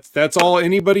that's all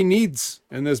anybody needs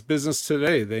in this business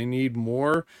today. They need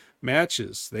more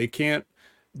matches. They can't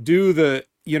do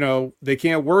they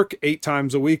can't work 8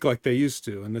 times a week like they used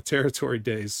to in the territory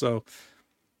days. So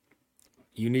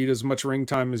you need as much ring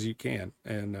time as you can.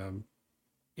 And,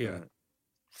 yeah.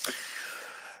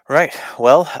 Right.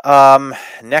 Well,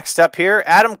 next up here,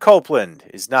 Adam Copeland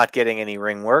is not getting any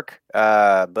ring work,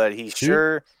 but he's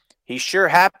sure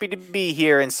happy to be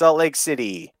here in Salt Lake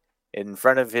City in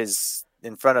front of his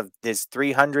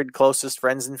 300 closest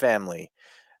friends and family.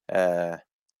 About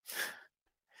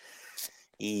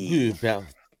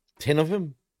 10 of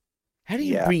them. How do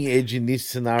you bring Edge in this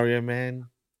scenario, man?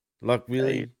 Like,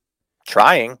 really?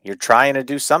 You're trying to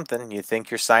do something. You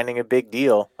think you're signing a big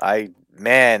deal.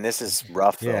 This is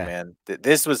rough though, man.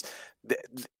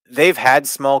 They've had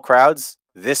small crowds.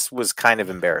 This was kind of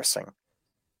embarrassing.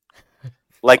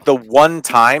 Like the one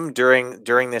time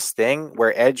during this thing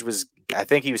where Edge I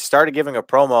think he started giving a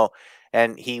promo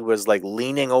and he was like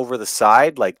leaning over the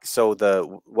side, like so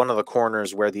one of the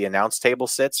corners where the announce table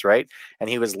sits, right? And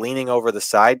he was leaning over the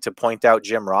side to point out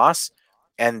Jim Ross,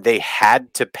 and they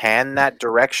had to pan that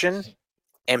direction.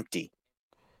 Empty.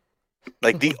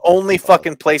 Like, the only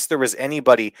fucking place there was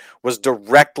anybody was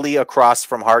directly across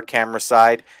from hard camera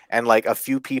side and, like, a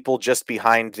few people just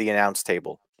behind the announce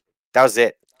table. That was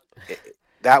it.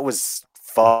 That was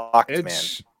fucked, man.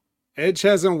 Edge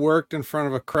hasn't worked in front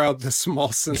of a crowd this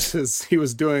small since he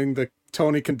was doing the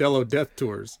Tony Condello Death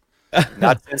Tours.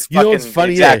 Not since You know what's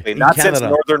funny? exactly. Yeah, Not Canada. since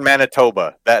northern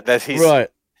Manitoba. That he's Right.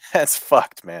 That's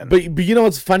fucked, man. But you know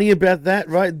what's funny about that,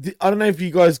 right? I don't know if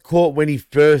you guys caught when he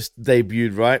first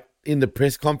debuted, right? In the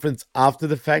press conference after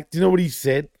the fact. Do you know what he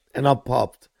said? And I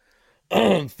popped.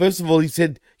 First of all, he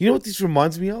said, you know what this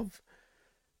reminds me of?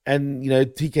 And,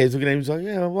 TK's looking at him, he's like,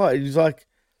 yeah, what? And he's like,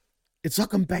 it's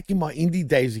like I'm back in my indie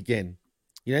days again.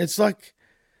 It's like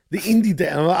the indie day.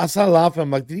 And I started laughing. I'm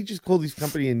like, did he just call this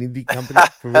company an indie company?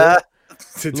 For real?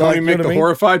 Did Tony make the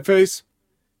horrified face?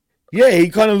 Yeah, he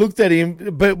kind of looked at him.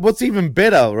 But what's even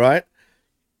better, right?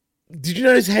 Did you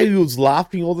notice how he was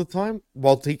laughing all the time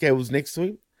while TK was next to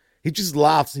him? He just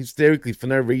laughs hysterically for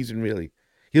no reason, really.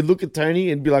 He'd look at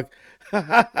Tony and be like,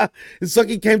 it's like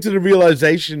he came to the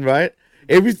realization, right?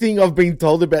 Everything I've been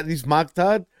told about this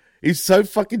Marktard is so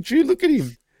fucking true. Look at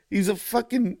him. He's a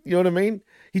fucking, you know what I mean?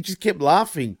 He just kept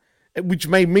laughing, which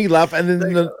made me laugh. And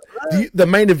then the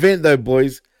main event, though,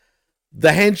 boys,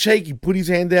 the handshake, he put his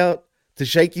hand out to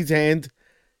shake his hand.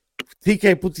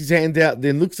 TK puts his hand out,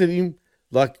 then looks at him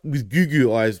like with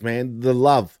goo-goo eyes, man. The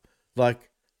love. Like,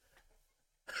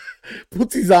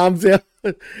 puts his arms out,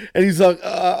 and he's like,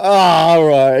 all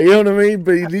right. You know what I mean?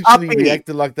 But he literally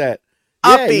reacted like that.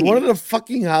 Yeah, he wanted a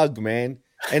fucking hug, man.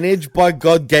 And Edge, by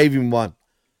God, gave him one.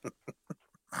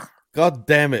 God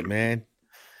damn it, man.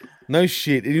 No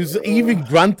shit. He even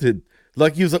grunted.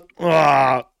 Like he was like,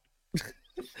 ah.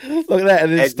 Look at that.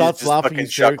 And then starts laughing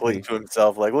hysterically. Chuckling to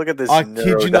himself. Like, look at this I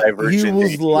kid you not, he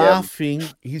was ATM. laughing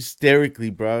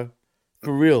hysterically, bro.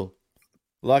 For real.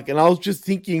 Like, and I was just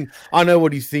thinking, I know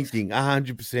what he's thinking,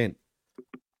 100%.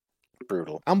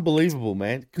 Brutal. Unbelievable,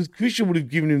 man. Because Christian would have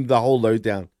given him the whole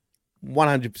lowdown.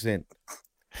 100%.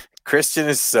 Christian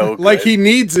is so good. Like he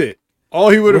needs it. All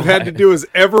he would have had to do is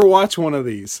ever watch one of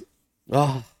these.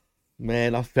 Oh,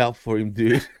 man, I felt for him,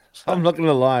 dude. I'm not going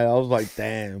to lie. I was like,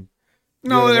 damn.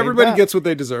 No, everybody gets what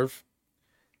they deserve.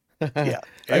 Yeah.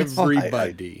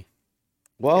 Everybody.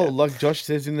 Well, like Josh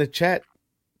says in the chat,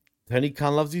 Tony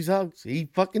Khan loves his hugs. He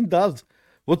fucking does.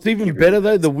 What's even better,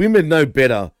 though, the women know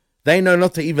better. They know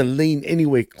not to even lean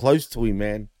anywhere close to him,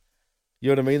 man. You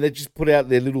know what I mean? They just put out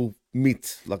their little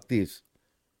mitts like this.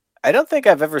 I don't think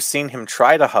I've ever seen him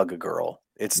try to hug a girl.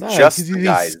 It's just because the he's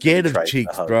guys scared he of tries to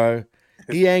chicks, hug. bro.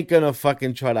 He ain't going to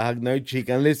fucking try to hug no chick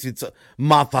unless it's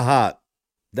Martha Hart.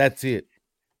 That's it.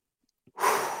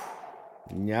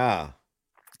 Yeah.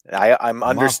 I'm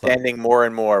understanding more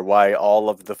and more why all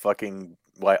of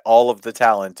the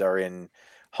talent are in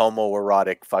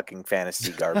homoerotic fucking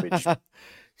fantasy garbage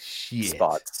Shit.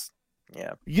 spots.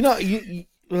 Yeah.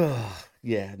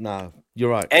 Yeah, no,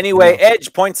 you're right. Anyway, No.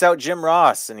 Edge points out Jim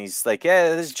Ross, and he's like,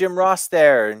 "Yeah, there's Jim Ross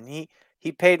there, and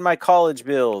he paid my college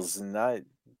bills, and I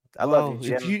love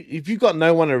you, Jim." If you got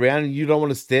no one around and you don't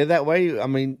want to stare that way, I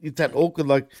mean, it's that awkward,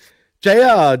 like,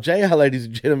 JR, ladies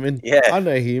and gentlemen. Yeah. I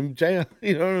know him. JR,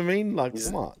 you know what I mean? Like,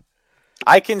 come on.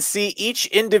 I can see each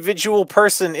individual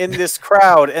person in this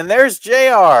crowd, and there's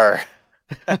JR.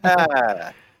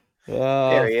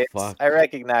 There he is. Fuck. I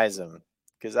recognize him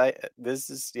because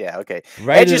okay.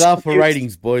 Rated R for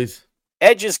ratings, boys.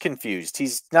 Edge is confused.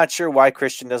 He's not sure why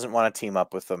Christian doesn't want to team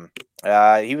up with him.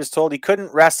 He was told he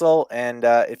couldn't wrestle, and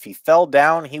if he fell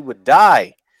down, he would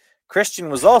die. Christian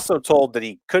was also told that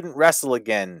he couldn't wrestle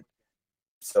again.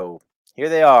 So here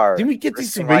they are. Didn't we get this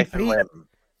risking life and repeat? limb.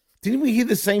 Didn't we hear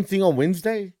the same thing on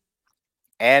Wednesday?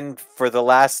 And for the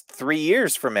last 3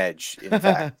 years from Edge, in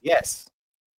fact. Yes,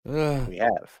 we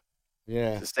have.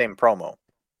 Yeah. It's the same promo.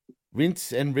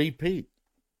 Rinse and repeat.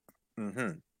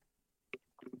 Mm-hmm.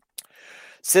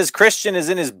 Says Christian is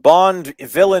in his Bond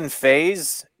villain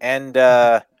phase, and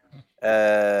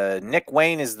Nick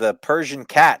Wayne is the Persian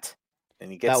cat,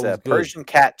 and he gets a Persian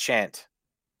cat chant,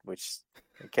 which,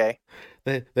 okay.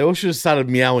 They all should have started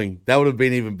meowing. That would have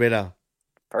been even better.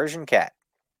 Persian cat.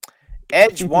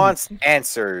 Edge wants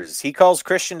answers. He calls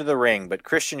Christian to the ring, but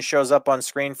Christian shows up on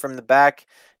screen from the back.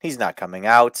 He's not coming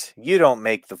out. You don't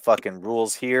make the fucking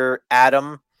rules here,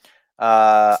 Adam.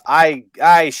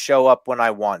 I show up when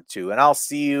I want to, and I'll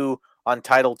see you on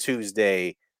Title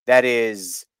Tuesday. That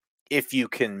is, if you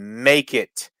can make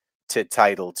it to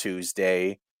Title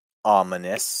Tuesday.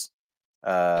 Ominous.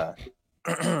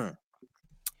 And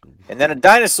then a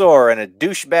dinosaur and a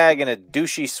douchebag and a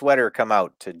douchey sweater come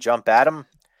out to jump at him.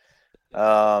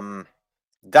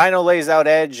 Dino lays out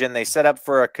Edge, and they set up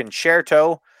for a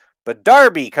concerto, But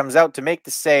Darby comes out to make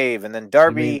the save, and then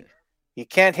Darby, he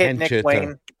can't hit Nick Hancherto.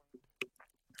 Wayne.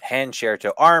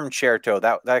 Hancherto, armcherto,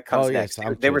 that comes next.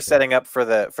 They were setting up for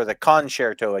the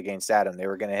concerto against Adam. They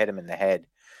were going to hit him in the head.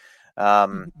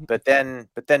 But then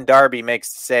Darby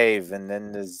makes the save, and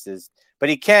then but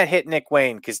he can't hit Nick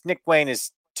Wayne because Nick Wayne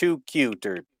is too cute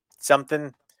or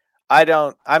something.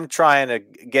 I'm trying to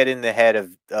get in the head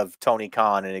of Tony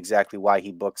Khan and exactly why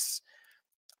he books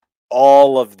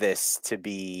all of this to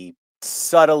be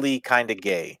subtly kind of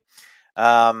gay.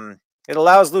 It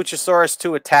allows Luchasaurus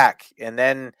to attack, and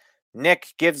then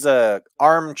Nick gives a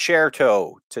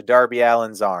armcherto to Darby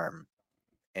Allin's arm.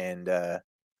 And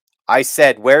I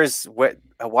said,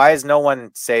 why is no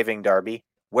one saving Darby?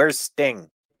 Where's Sting?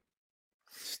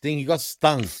 Sting, he got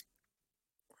stung.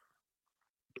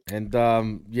 And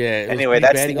yeah. Anyway,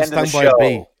 that's the end of the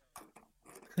show.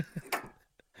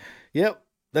 Yep,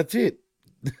 that's it.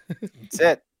 That's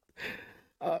it.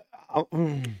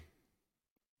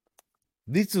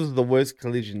 This was the worst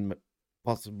collision,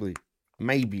 possibly,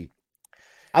 maybe.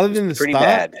 Other than the pretty start,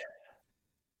 bad.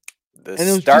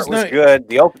 The start was good.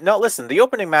 The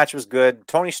opening match was good.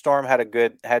 Tony Storm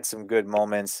had some good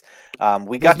moments.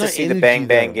 We got to see the Bang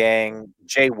Bang Gang,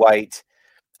 Jay White.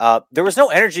 There was no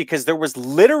energy because there was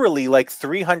literally like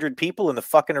 300 people in the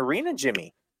fucking arena,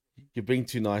 Jimmy. You're being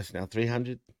too nice now.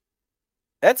 300.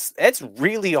 That's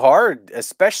really hard,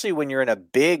 especially when you're in a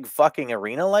big fucking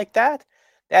arena like that.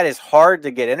 That is hard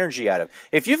to get energy out of.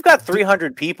 If you've got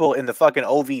 300 people in the fucking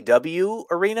OVW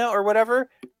arena or whatever,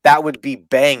 that would be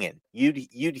banging. You'd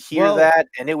hear that,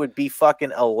 and it would be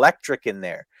fucking electric in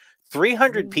there.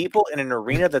 300 people in an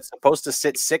arena that's supposed to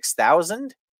sit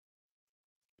 6,000?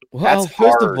 Well,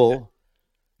 first of all,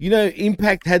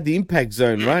 Impact had the Impact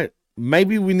Zone, right?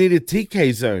 Maybe we need a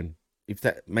TK Zone, if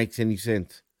that makes any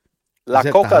sense. La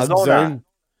Coca Zona.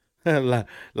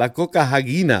 La Coca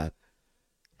Hagina.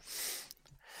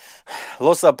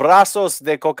 Los abrazos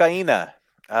de cocaína.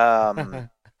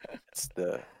 It's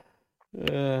the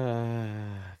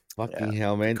fucking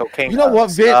hell, man. Cocaine. You know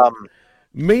what, Vet?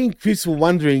 Me and Chris were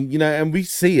wondering, and we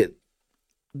see it.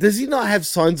 Does he not have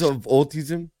signs of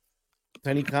autism,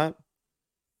 Tony Khan?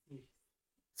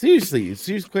 Seriously,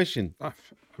 serious question.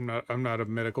 I'm not a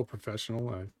medical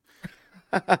professional.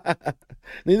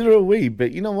 Neither are we,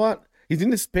 but you know what? He's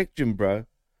in the spectrum, bro.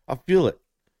 I feel it.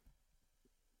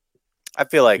 I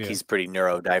feel like he's pretty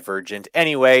neurodivergent.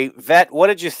 Anyway, Vet, what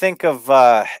did you think of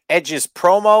Edge's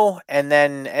promo and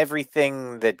then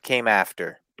everything that came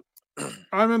after?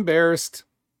 I'm embarrassed.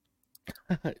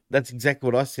 That's exactly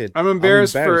what I said. I'm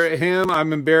embarrassed for him.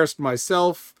 I'm embarrassed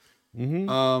myself. Mm-hmm.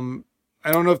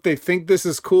 I don't know if they think this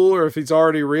is cool or if he's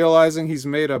already realizing he's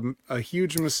made a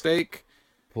huge mistake.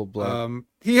 Full blood.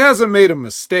 He hasn't made a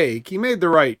mistake. He made the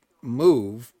right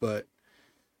move, but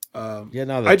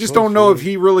I just don't know if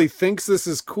he really thinks this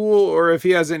is cool or if he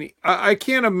has any. I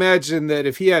can't imagine that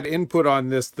if he had input on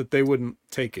this that they wouldn't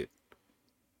take it.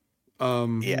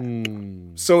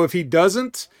 So if he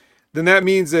doesn't, then that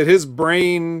means that his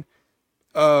brain,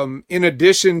 in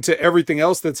addition to everything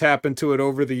else that's happened to it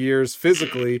over the years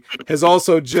physically, has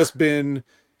also just been,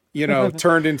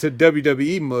 turned into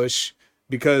WWE mush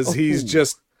because he's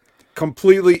just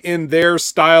completely in their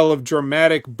style of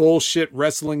dramatic bullshit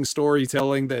wrestling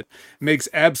storytelling that makes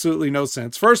absolutely no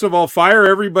sense. First of all, fire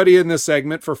everybody in this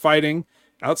segment for fighting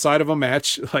outside of a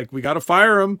match. Like, we got to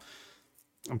fire them.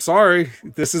 I'm sorry.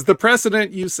 This is the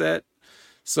precedent you set.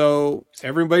 So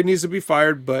everybody needs to be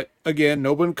fired. But again,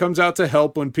 no one comes out to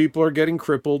help when people are getting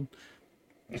crippled.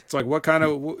 It's like, what kind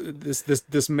of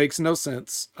this makes no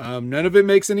sense. None of it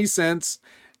makes any sense.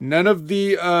 None of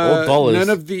the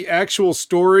actual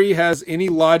story has any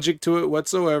logic to it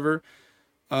whatsoever.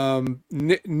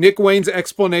 Nick Wayne's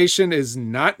explanation is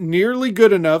not nearly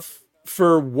good enough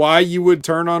for why you would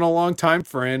turn on a longtime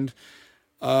friend.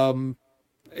 You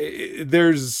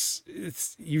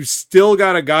still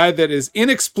got a guy that is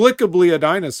inexplicably a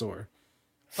dinosaur,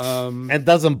 and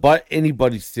doesn't bite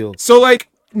anybody still. So, like,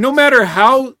 no matter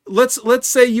how, let's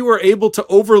say you were able to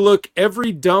overlook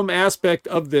every dumb aspect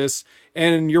of this,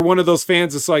 and you're one of those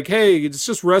fans that's like, hey, it's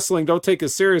just wrestling, don't take it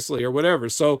seriously or whatever.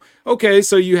 So, okay,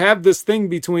 so you have this thing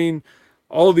between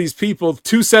all these people,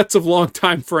 two sets of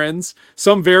longtime friends,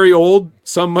 some very old,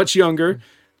 some much younger.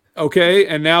 Okay,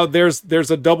 and now there's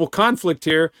a double conflict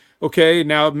here. Okay,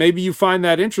 now maybe you find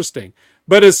that interesting.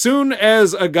 But as soon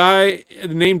as a guy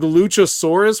named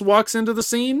Luchasaurus walks into the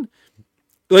scene,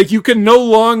 like, you can no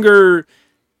longer,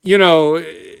 you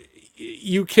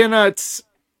cannot.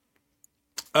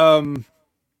 You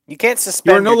can't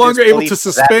suspend. You're no longer able to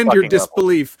suspend your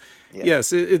disbelief. Yeah. Yes,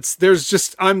 there's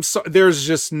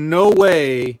just no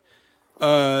way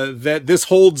that this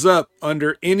holds up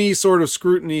under any sort of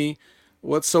scrutiny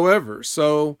whatsoever.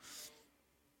 So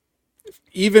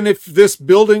even if this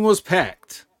building was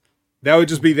packed, that would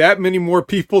just be that many more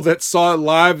people that saw it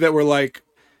live that were like,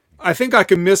 I think I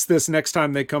can miss this next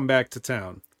time they come back to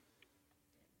town.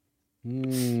 I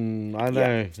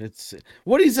know. It's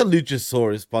what is a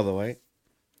Luchasaurus, by the way?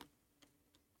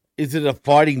 Is it a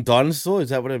fighting dinosaur? Is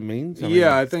that what it means?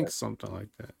 I think something like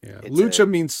that. Yeah, Lucha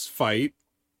means fight.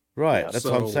 Right, that's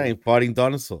what I'm saying. Fighting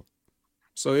dinosaur.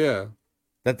 So yeah,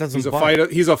 that doesn't.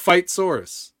 He's a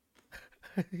fight-saurus.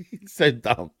 He's so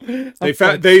dumb. They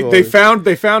found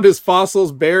his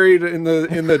fossils buried in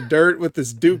the dirt with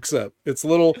his dukes up. Its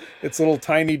little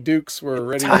tiny dukes were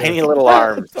ready. Tiny little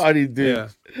arms. Tiny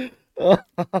dukes. Yeah.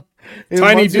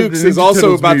 Tiny Dukes is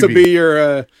also about to be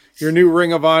your new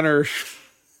Ring of Honor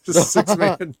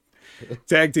 6-man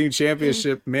tag team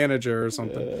championship manager or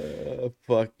something.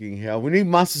 Fucking hell. We need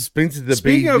Master Splinter to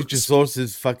be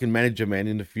Luchasaurus' fucking manager, man,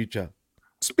 in the future.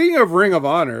 Speaking of Ring of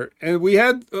Honor, and we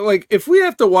had if we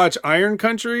have to watch Iron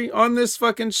Country on this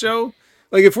fucking show,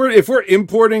 like if we're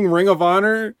importing Ring of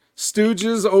Honor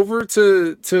stooges over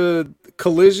to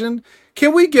Collision,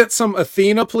 can we get some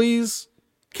Athena, please?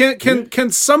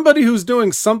 Can somebody who's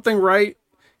doing something right?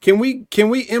 Can we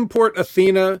import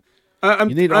Athena? You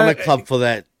need Honor Club for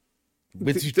that.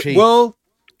 It's cheap. Well,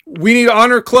 we need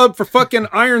Honor Club for fucking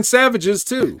Iron Savages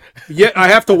too. Yet I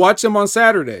have to watch them on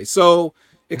Saturday. So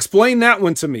explain that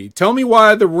one to me. Tell me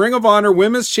why the Ring of Honor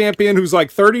Women's Champion, who's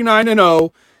like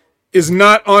 39-0, is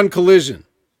not on Collision.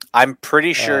 I'm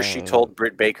pretty sure she told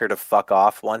Britt Baker to fuck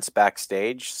off once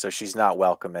backstage, so she's not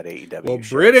welcome at AEW. Well,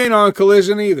 Britt ain't on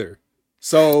Collision either.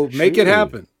 So make it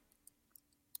happen.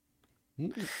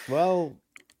 Well,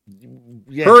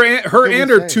 yeah. Her and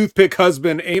her toothpick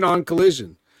husband ain't on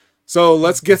Collision. So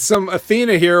let's get some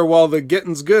Athena here while the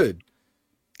getting's good.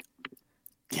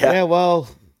 Yeah, well,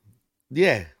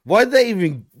 yeah. Why'd they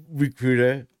even recruit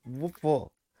her? What for?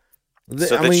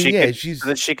 So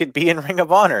that she could be in Ring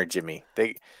of Honor, Jimmy.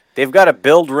 They've got to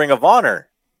build Ring of Honor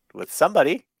with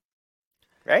somebody,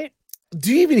 right?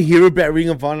 Do you even hear about Ring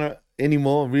of Honor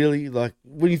anymore? Really? Like,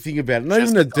 what do you think about it? Not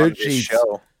even the dirt sheets.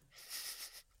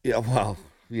 Yeah, well,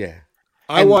 yeah.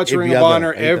 I watch Ring of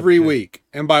Honor every week,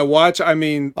 and by watch I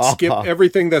mean skip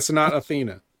everything that's not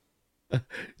Athena. I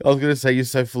was gonna say you're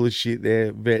so full of shit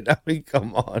there, but I mean,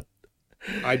 come on.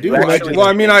 I do. Well,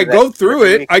 I mean, I go through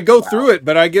it.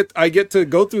 But I get to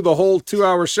go through the whole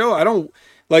 2-hour show. I don't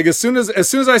like as soon as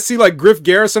I see like Griff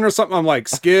Garrison or something, I'm like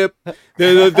skip.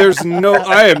 There's no.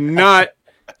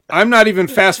 I'm not even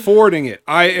fast forwarding it.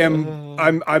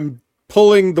 I'm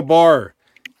pulling the bar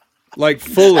like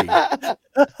fully.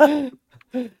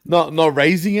 Not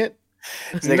raising it.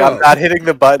 It's like, I'm not hitting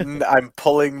the button. I'm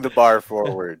pulling the bar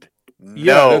forward.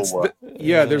 No.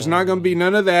 There's not going to be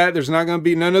none of that. There's not going to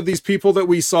be none of these people that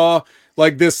we saw,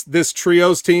 like this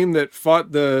trios team that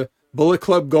fought the Bullet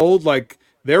Club Gold, like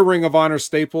their Ring of Honor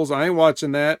staples. I ain't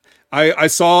watching that.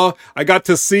 I got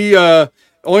to see,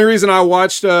 only reason I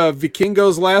watched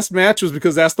Vikingo's last match was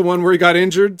because that's the one where he got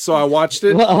injured. So I watched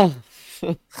it.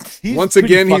 Once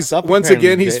again,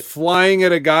 he's flying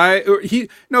at a guy. He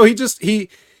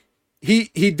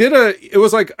did it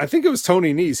was like, I think it was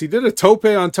Tony Nese. He did a tope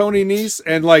on Tony Nese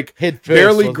and like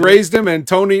barely grazed him, and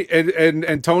Tony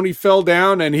and Tony fell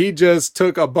down, and he just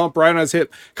took a bump right on his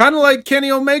hip. Kind of like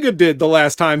Kenny Omega did the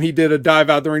last time he did a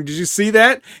dive out the ring. Did you see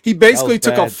that? He basically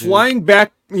took a flying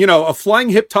back, a flying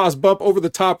hip toss bump over the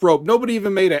top rope. Nobody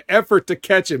even made an effort to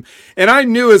catch him. And I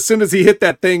knew as soon as he hit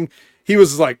that thing, he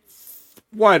was like,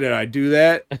 why did I do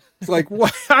that? It's like,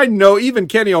 why? I know even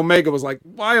Kenny Omega was like,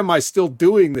 why am I still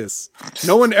doing this?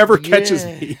 No one ever catches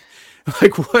me.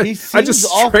 Like, what? I just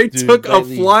straight took a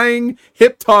flying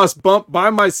hip toss bump by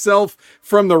myself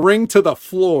from the ring to the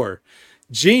floor.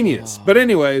 Genius. But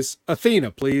anyways,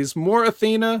 Athena, please. More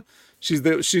Athena. She's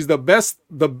the best,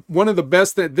 one of the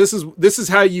best. That this is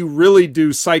how you really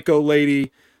do Psycho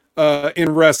Lady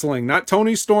in wrestling. Not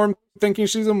Toni Storm thinking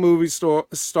she's a movie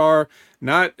star.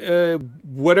 Not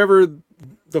whatever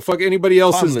the fuck anybody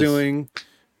else is doing.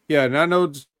 Yeah,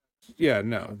 no.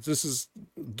 This is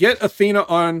get Athena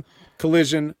on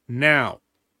Collision now.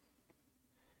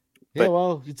 Yeah,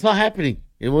 well, it's not happening.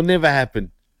 It will never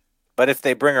happen. But if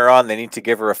they bring her on, they need to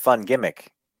give her a fun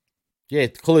gimmick. Yeah,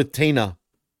 call it Tina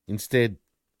instead.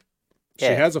 She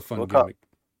has a fun gimmick.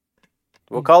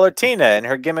 We'll call her Tina, and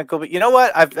her gimmick will be. You know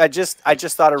what? I just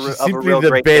thought of a real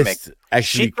great gimmick.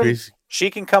 Actually, Chris. She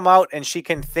can come out and she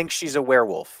can think she's a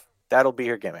werewolf. That'll be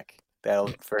her gimmick. That'll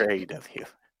for AEW.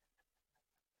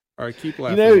 All right, keep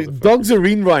laughing. Dogs are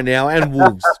in right now, and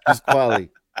wolves, just quietly.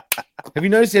 Have you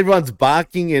noticed everyone's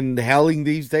barking and howling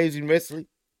these days in wrestling?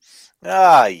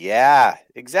 Yeah,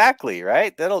 exactly,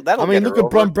 right? That'll I mean, get look her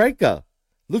at Bron over. Breakker.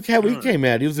 Look how he came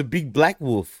out. He was a big black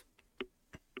wolf.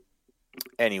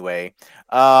 Anyway,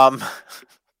 I'm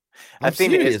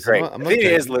Athena is serious. great. I'm not Athena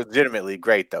is joking. legitimately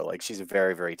great, though. Like, she's a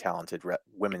very, very talented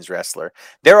women's wrestler.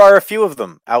 There are a few of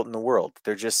them out in the world.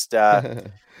 They're just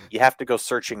you have to go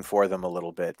searching for them a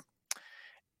little bit.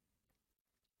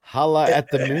 Holla at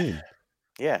the moon.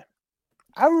 Yeah.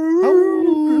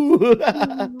 Oh,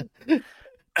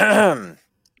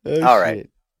 All right.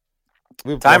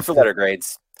 We've Time for lost it. letter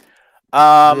grades.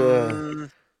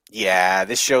 Yeah,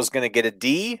 this show's gonna get a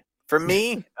D for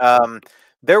me.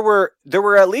 There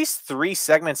were at least 3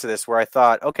 segments of this where I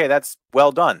thought, okay, that's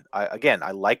well done.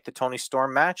 I like the Tony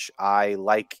Storm match. I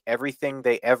like everything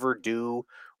they ever do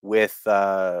with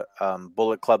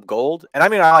Bullet Club Gold, and I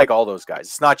mean, I like all those guys.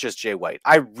 It's not just Jay White.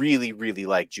 I really, really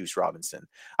like Juice Robinson.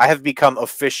 I have become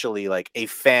officially like a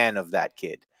fan of that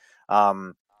kid.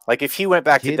 Like if he went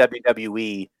back to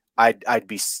WWE,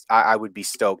 I would be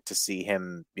stoked to see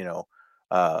him,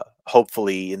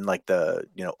 hopefully in like the,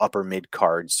 upper mid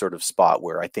card sort of spot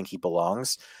where I think he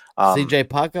belongs. CJ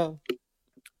Parker?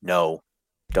 No,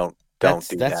 don't That's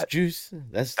do that. Juice.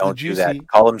 That's Don't the do juicy. that.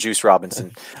 Call him Juice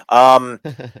Robinson. And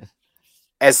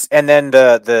then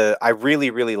the I really,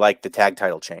 really liked the tag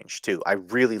title change too. I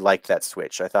really liked that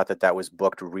switch. I thought that was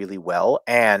booked really well,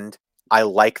 and I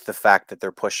like the fact that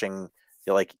they're pushing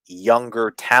like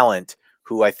younger talent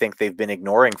who I think they've been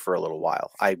ignoring for a little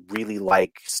while. I really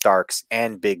like Starks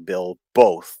and Big Bill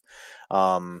both.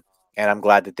 And I'm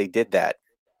glad that they did that.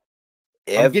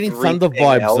 I'm getting Thunder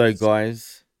vibes though,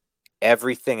 guys.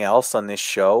 Everything else on this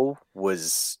show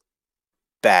was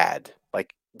bad.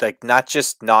 Like not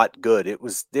just not good. It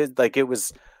was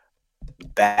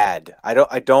bad.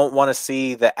 I don't want to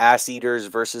see the ass eaters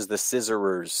versus the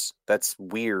scissorers. That's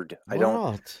weird.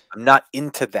 I'm not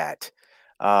into that.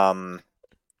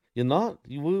 You're not?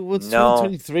 What's No.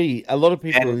 2023? A lot of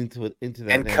people are into that.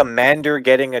 And now. Commander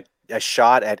getting a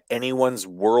shot at anyone's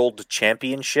world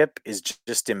championship is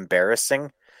just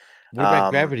embarrassing. What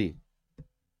about Gravity?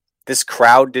 This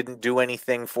crowd didn't do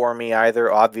anything for me either,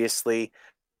 obviously.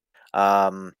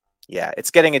 Yeah,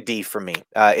 it's getting a D for me.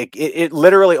 It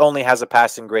literally only has a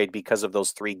passing grade because of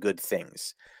those 3 good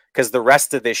things. Because the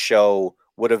rest of this show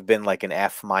would have been like an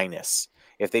F minus.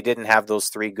 If they didn't have those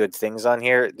 3 good things on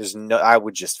here, I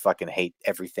would just fucking hate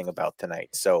everything about tonight.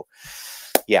 So,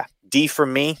 yeah, D for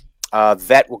me.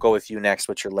 Vet, will go with you next.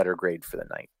 What's your letter grade for the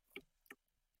night?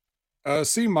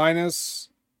 C minus.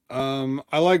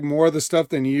 I like more of the stuff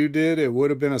than you did. It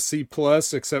would have been a C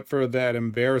plus, except for that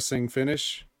embarrassing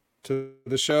finish to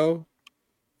the show.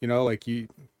 Like you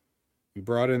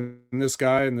brought in this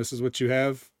guy, and this is what you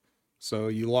have. So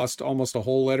you lost almost a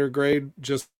whole letter grade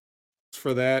just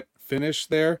for that finish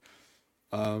there.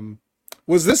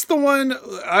 Was this the one?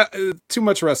 Too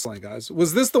much wrestling, guys.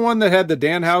 Was this the one that had the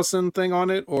Danhausen thing on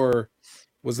it, or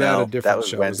was that a different that was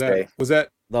show? Wednesday. Was that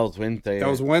was Wednesday? That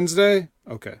was Wednesday.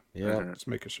 Okay, Yeah, just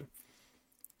making sure.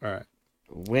 All right,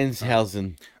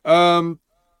 Wenshausen.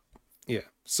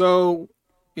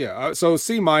 Yeah. So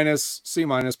C minus,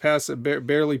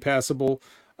 barely passable.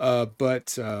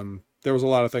 But there was a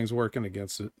lot of things working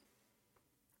against it.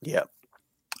 Yeah.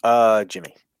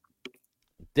 Jimmy.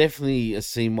 Definitely a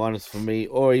C minus for me,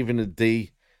 or even a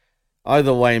D.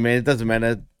 Either way, man, it doesn't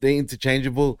matter. They're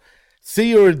interchangeable.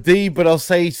 C or a D, but I'll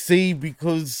say C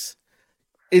because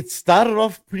it started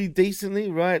off pretty decently,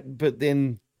 right? But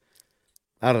then,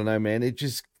 I don't know, man. It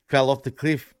just fell off the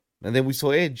cliff. And then we saw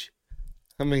Edge.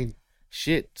 I mean,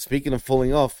 shit. Speaking of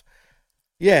falling off.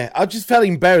 Yeah, I just felt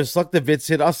embarrassed. Like the vet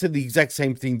said, I said the exact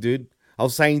same thing, dude. I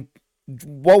was saying,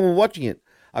 while we're watching it,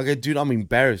 I go, dude, I'm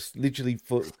embarrassed. Literally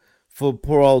for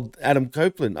poor old Adam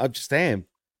Copeland. I just am.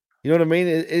 You know what I mean?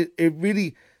 It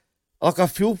really, like, I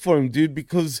feel for him, dude,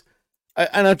 because,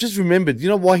 and I just remembered, you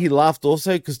know why he laughed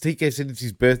also? Because TK said it's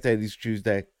his birthday this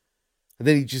Tuesday. And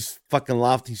then he just fucking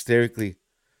laughed hysterically.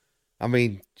 I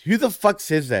mean, who the fuck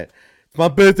says that? It's my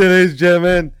birthday, ladies and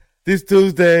gentlemen. This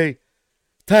Tuesday.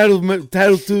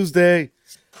 Title Tuesday.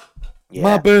 Yeah.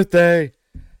 My birthday.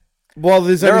 Well,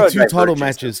 there's only 2 title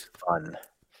matches. Fun.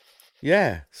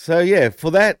 Yeah. So, yeah,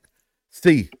 for that,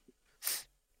 C.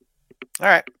 All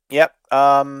right. Yep.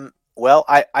 Well,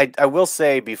 I will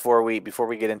say before we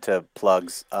get into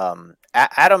plugs,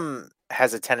 Adam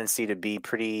has a tendency to be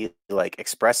pretty like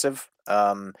expressive,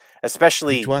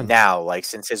 especially now, like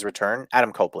since his return.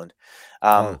 Adam Copeland,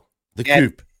 the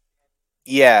Coop.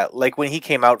 Yeah, like when he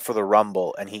came out for the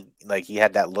Rumble and he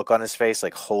had that look on his face,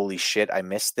 like holy shit, I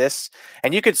missed this,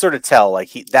 and you could sort of tell like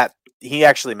he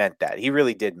actually meant that. He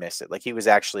really did miss it. Like, he was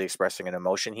actually expressing an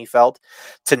emotion he felt.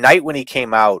 Tonight when he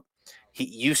came out,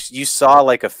 you saw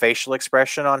like a facial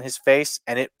expression on his face,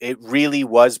 and it really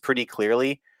was pretty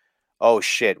clearly, oh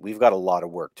shit, we've got a lot of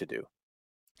work to do.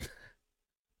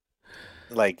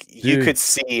 Like, Dude, you could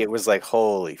see it was like,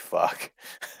 holy fuck.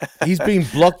 He's been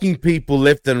blocking people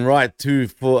left and right too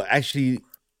for actually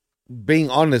being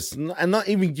honest and not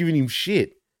even giving him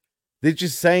shit. They're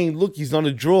just saying, look, he's not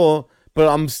a draw, but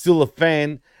I'm still a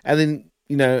fan. And then,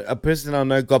 you know, a person I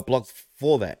know got blocked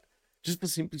for that. Just for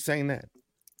simply saying that.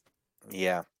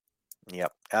 Yeah.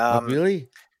 Yep. Really?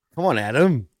 Come on,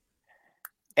 Adam.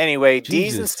 Anyway,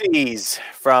 Jesus. D's and C's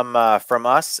from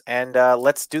us, and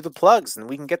let's do the plugs, and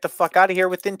we can get the fuck out of here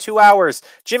within 2 hours.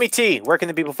 Jimmy T, where can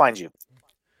the people find you?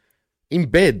 In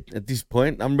bed at this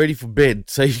point. I'm ready for bed.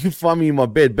 So you can find me in my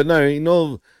bed. But no, in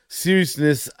all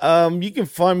seriousness, you can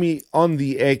find me on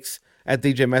the X at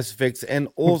DJ Mass Effects, and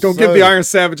also don't give the Iron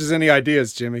Savages any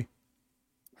ideas, Jimmy.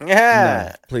 Yeah.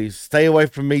 No, please stay away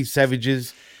from me,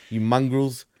 savages, you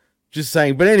mongrels. Just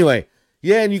saying. But anyway,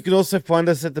 yeah, and you can also find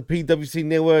us at the PWC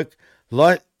Network.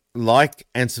 Like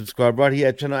and subscribe right here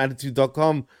at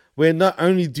channelattitude.com, where not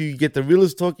only do you get the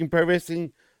realest talk in pro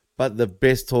wrestling, but the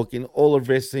best talk in all of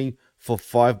wrestling for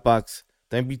 $5.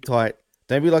 Don't be tight.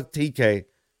 Don't be like TK.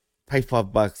 Pay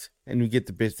 $5 and you get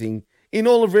the best thing in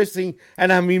all of wrestling at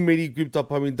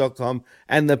HamiMediaGroup.podbean.com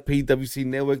and the PWC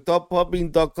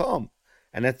Network.podbean.com.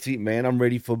 And that's it, man. I'm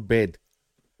ready for bed.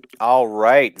 All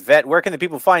right. Vet, where can the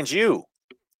people find you?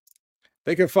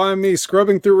 They can find me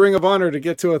scrubbing through Ring of Honor to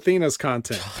get to Athena's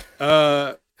content.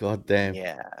 God damn.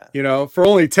 Yeah. You know, for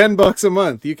only $10 a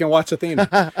month, you can watch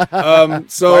Athena.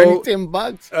 So only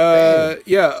 $10.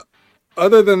 Yeah.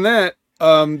 Other than that,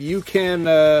 you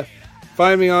can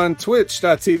find me on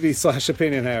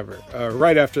twitch.tv/opinionhaver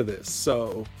right after this.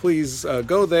 So please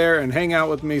go there and hang out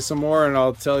with me some more, and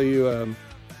I'll tell you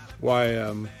why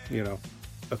you know,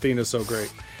 Athena's so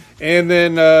great. And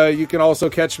then you can also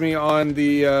catch me on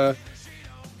the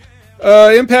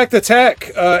Impact Attack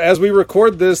as we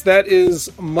record this. That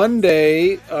is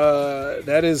Monday.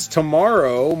 That is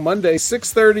tomorrow, Monday,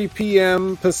 6:30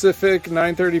 p.m. Pacific,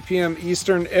 9:30 p.m.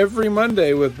 Eastern, every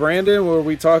Monday with Brandon, where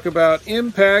we talk about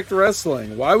Impact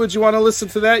Wrestling. Why would you want to listen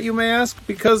to that, you may ask?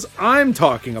 Because I'm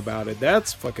talking about it.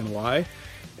 That's fucking why.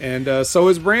 And so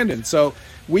is Brandon. So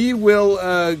we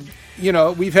will, you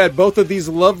know, we've had both of these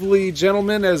lovely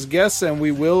gentlemen as guests, and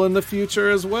we will in the future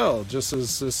as well, just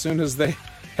as soon as they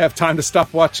have time to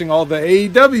stop watching all the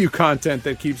AEW content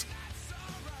that keeps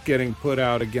getting put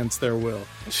out against their will.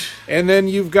 And then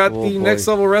you've got the Next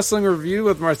Level Wrestling Review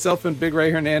with myself and Big Ray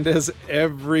Hernandez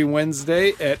every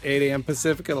Wednesday at 8 a.m.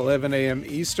 Pacific at 11 a.m.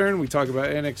 Eastern. We talk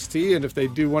about NXT, and if they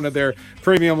do one of their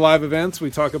premium live events, we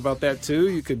talk about that too.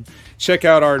 You could check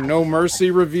out our No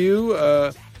Mercy review,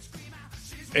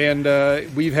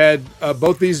 and we've had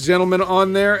both these gentlemen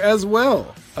on there as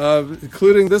well,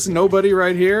 including this nobody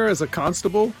right here as a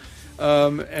constable,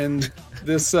 and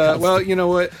this well, you know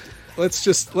what, let's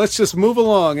just move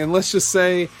along, and let's just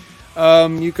say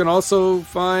you can also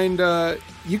find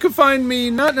me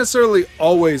not necessarily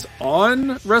always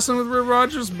on Wrestling with Rip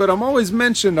Rogers, but I'm always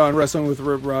mentioned on Wrestling with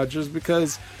Rip Rogers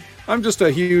because I'm just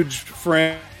a huge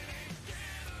friend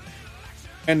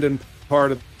and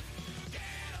part of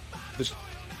the show.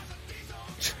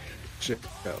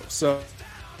 So,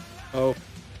 well,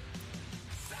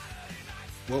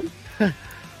 am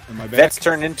I back? Vet's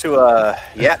turned into a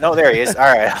there he is. All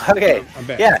right, okay, I'm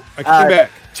back. Yeah, I came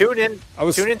back. Tune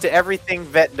into everything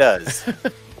Vet does.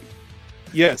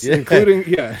 Yes, including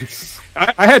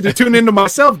I had to tune into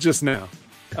myself just now.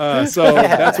 So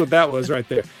that's what that was right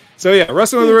there. So yeah,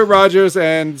 Wrestling with Rip Rogers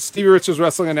and Stevie Richards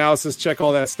Wrestling Analysis. Check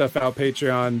all that stuff out.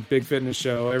 Patreon, Big Fitness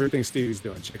Show, everything Stevie's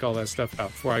doing. Check all that stuff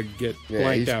out before I get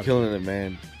blanked out. He's killing it,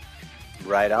 man.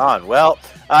 Right on. Well,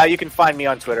 you can find me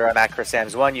on Twitter. I'm at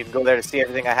ChrisAmbs1. You can go there to see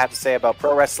everything I have to say about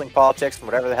pro wrestling, politics, and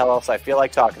whatever the hell else I feel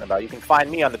like talking about. You can find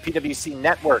me on the PWC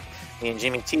Network. Me and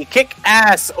Jimmy T kick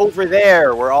ass over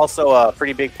there. We're also a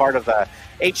pretty big part of the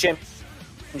HMG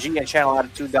and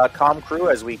ChannelAttitude.com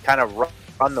crew as we kind of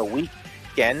run the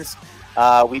weekends.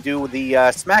 We do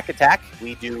the Smack Attack.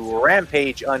 We do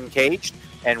Rampage Uncaged.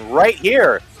 And right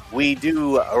here, we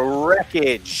do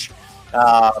Wreckage.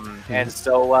 And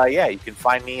so, you can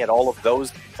find me at all of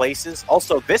those places.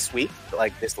 Also, this week,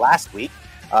 like this last week,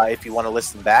 if you want to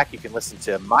listen back, you can listen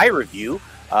to my review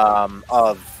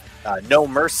of No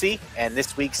Mercy and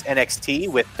this week's NXT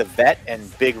with the Vet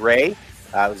and Big Ray.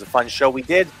 It was a fun show we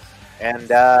did.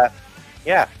 And, other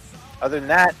than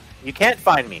that, you can't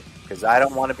find me because I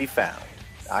don't want to be found.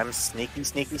 I'm sneaky.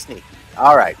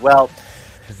 All right, well,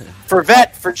 For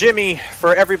Vet, for Jimmy,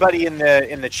 for everybody in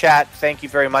the chat, thank you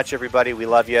very much, everybody. We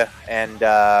love you, and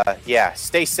yeah,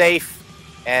 stay safe.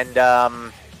 And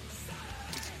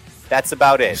that's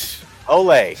about it.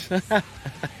 Ole.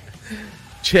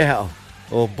 Ciao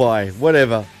or bye,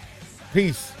 whatever.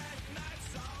 Peace.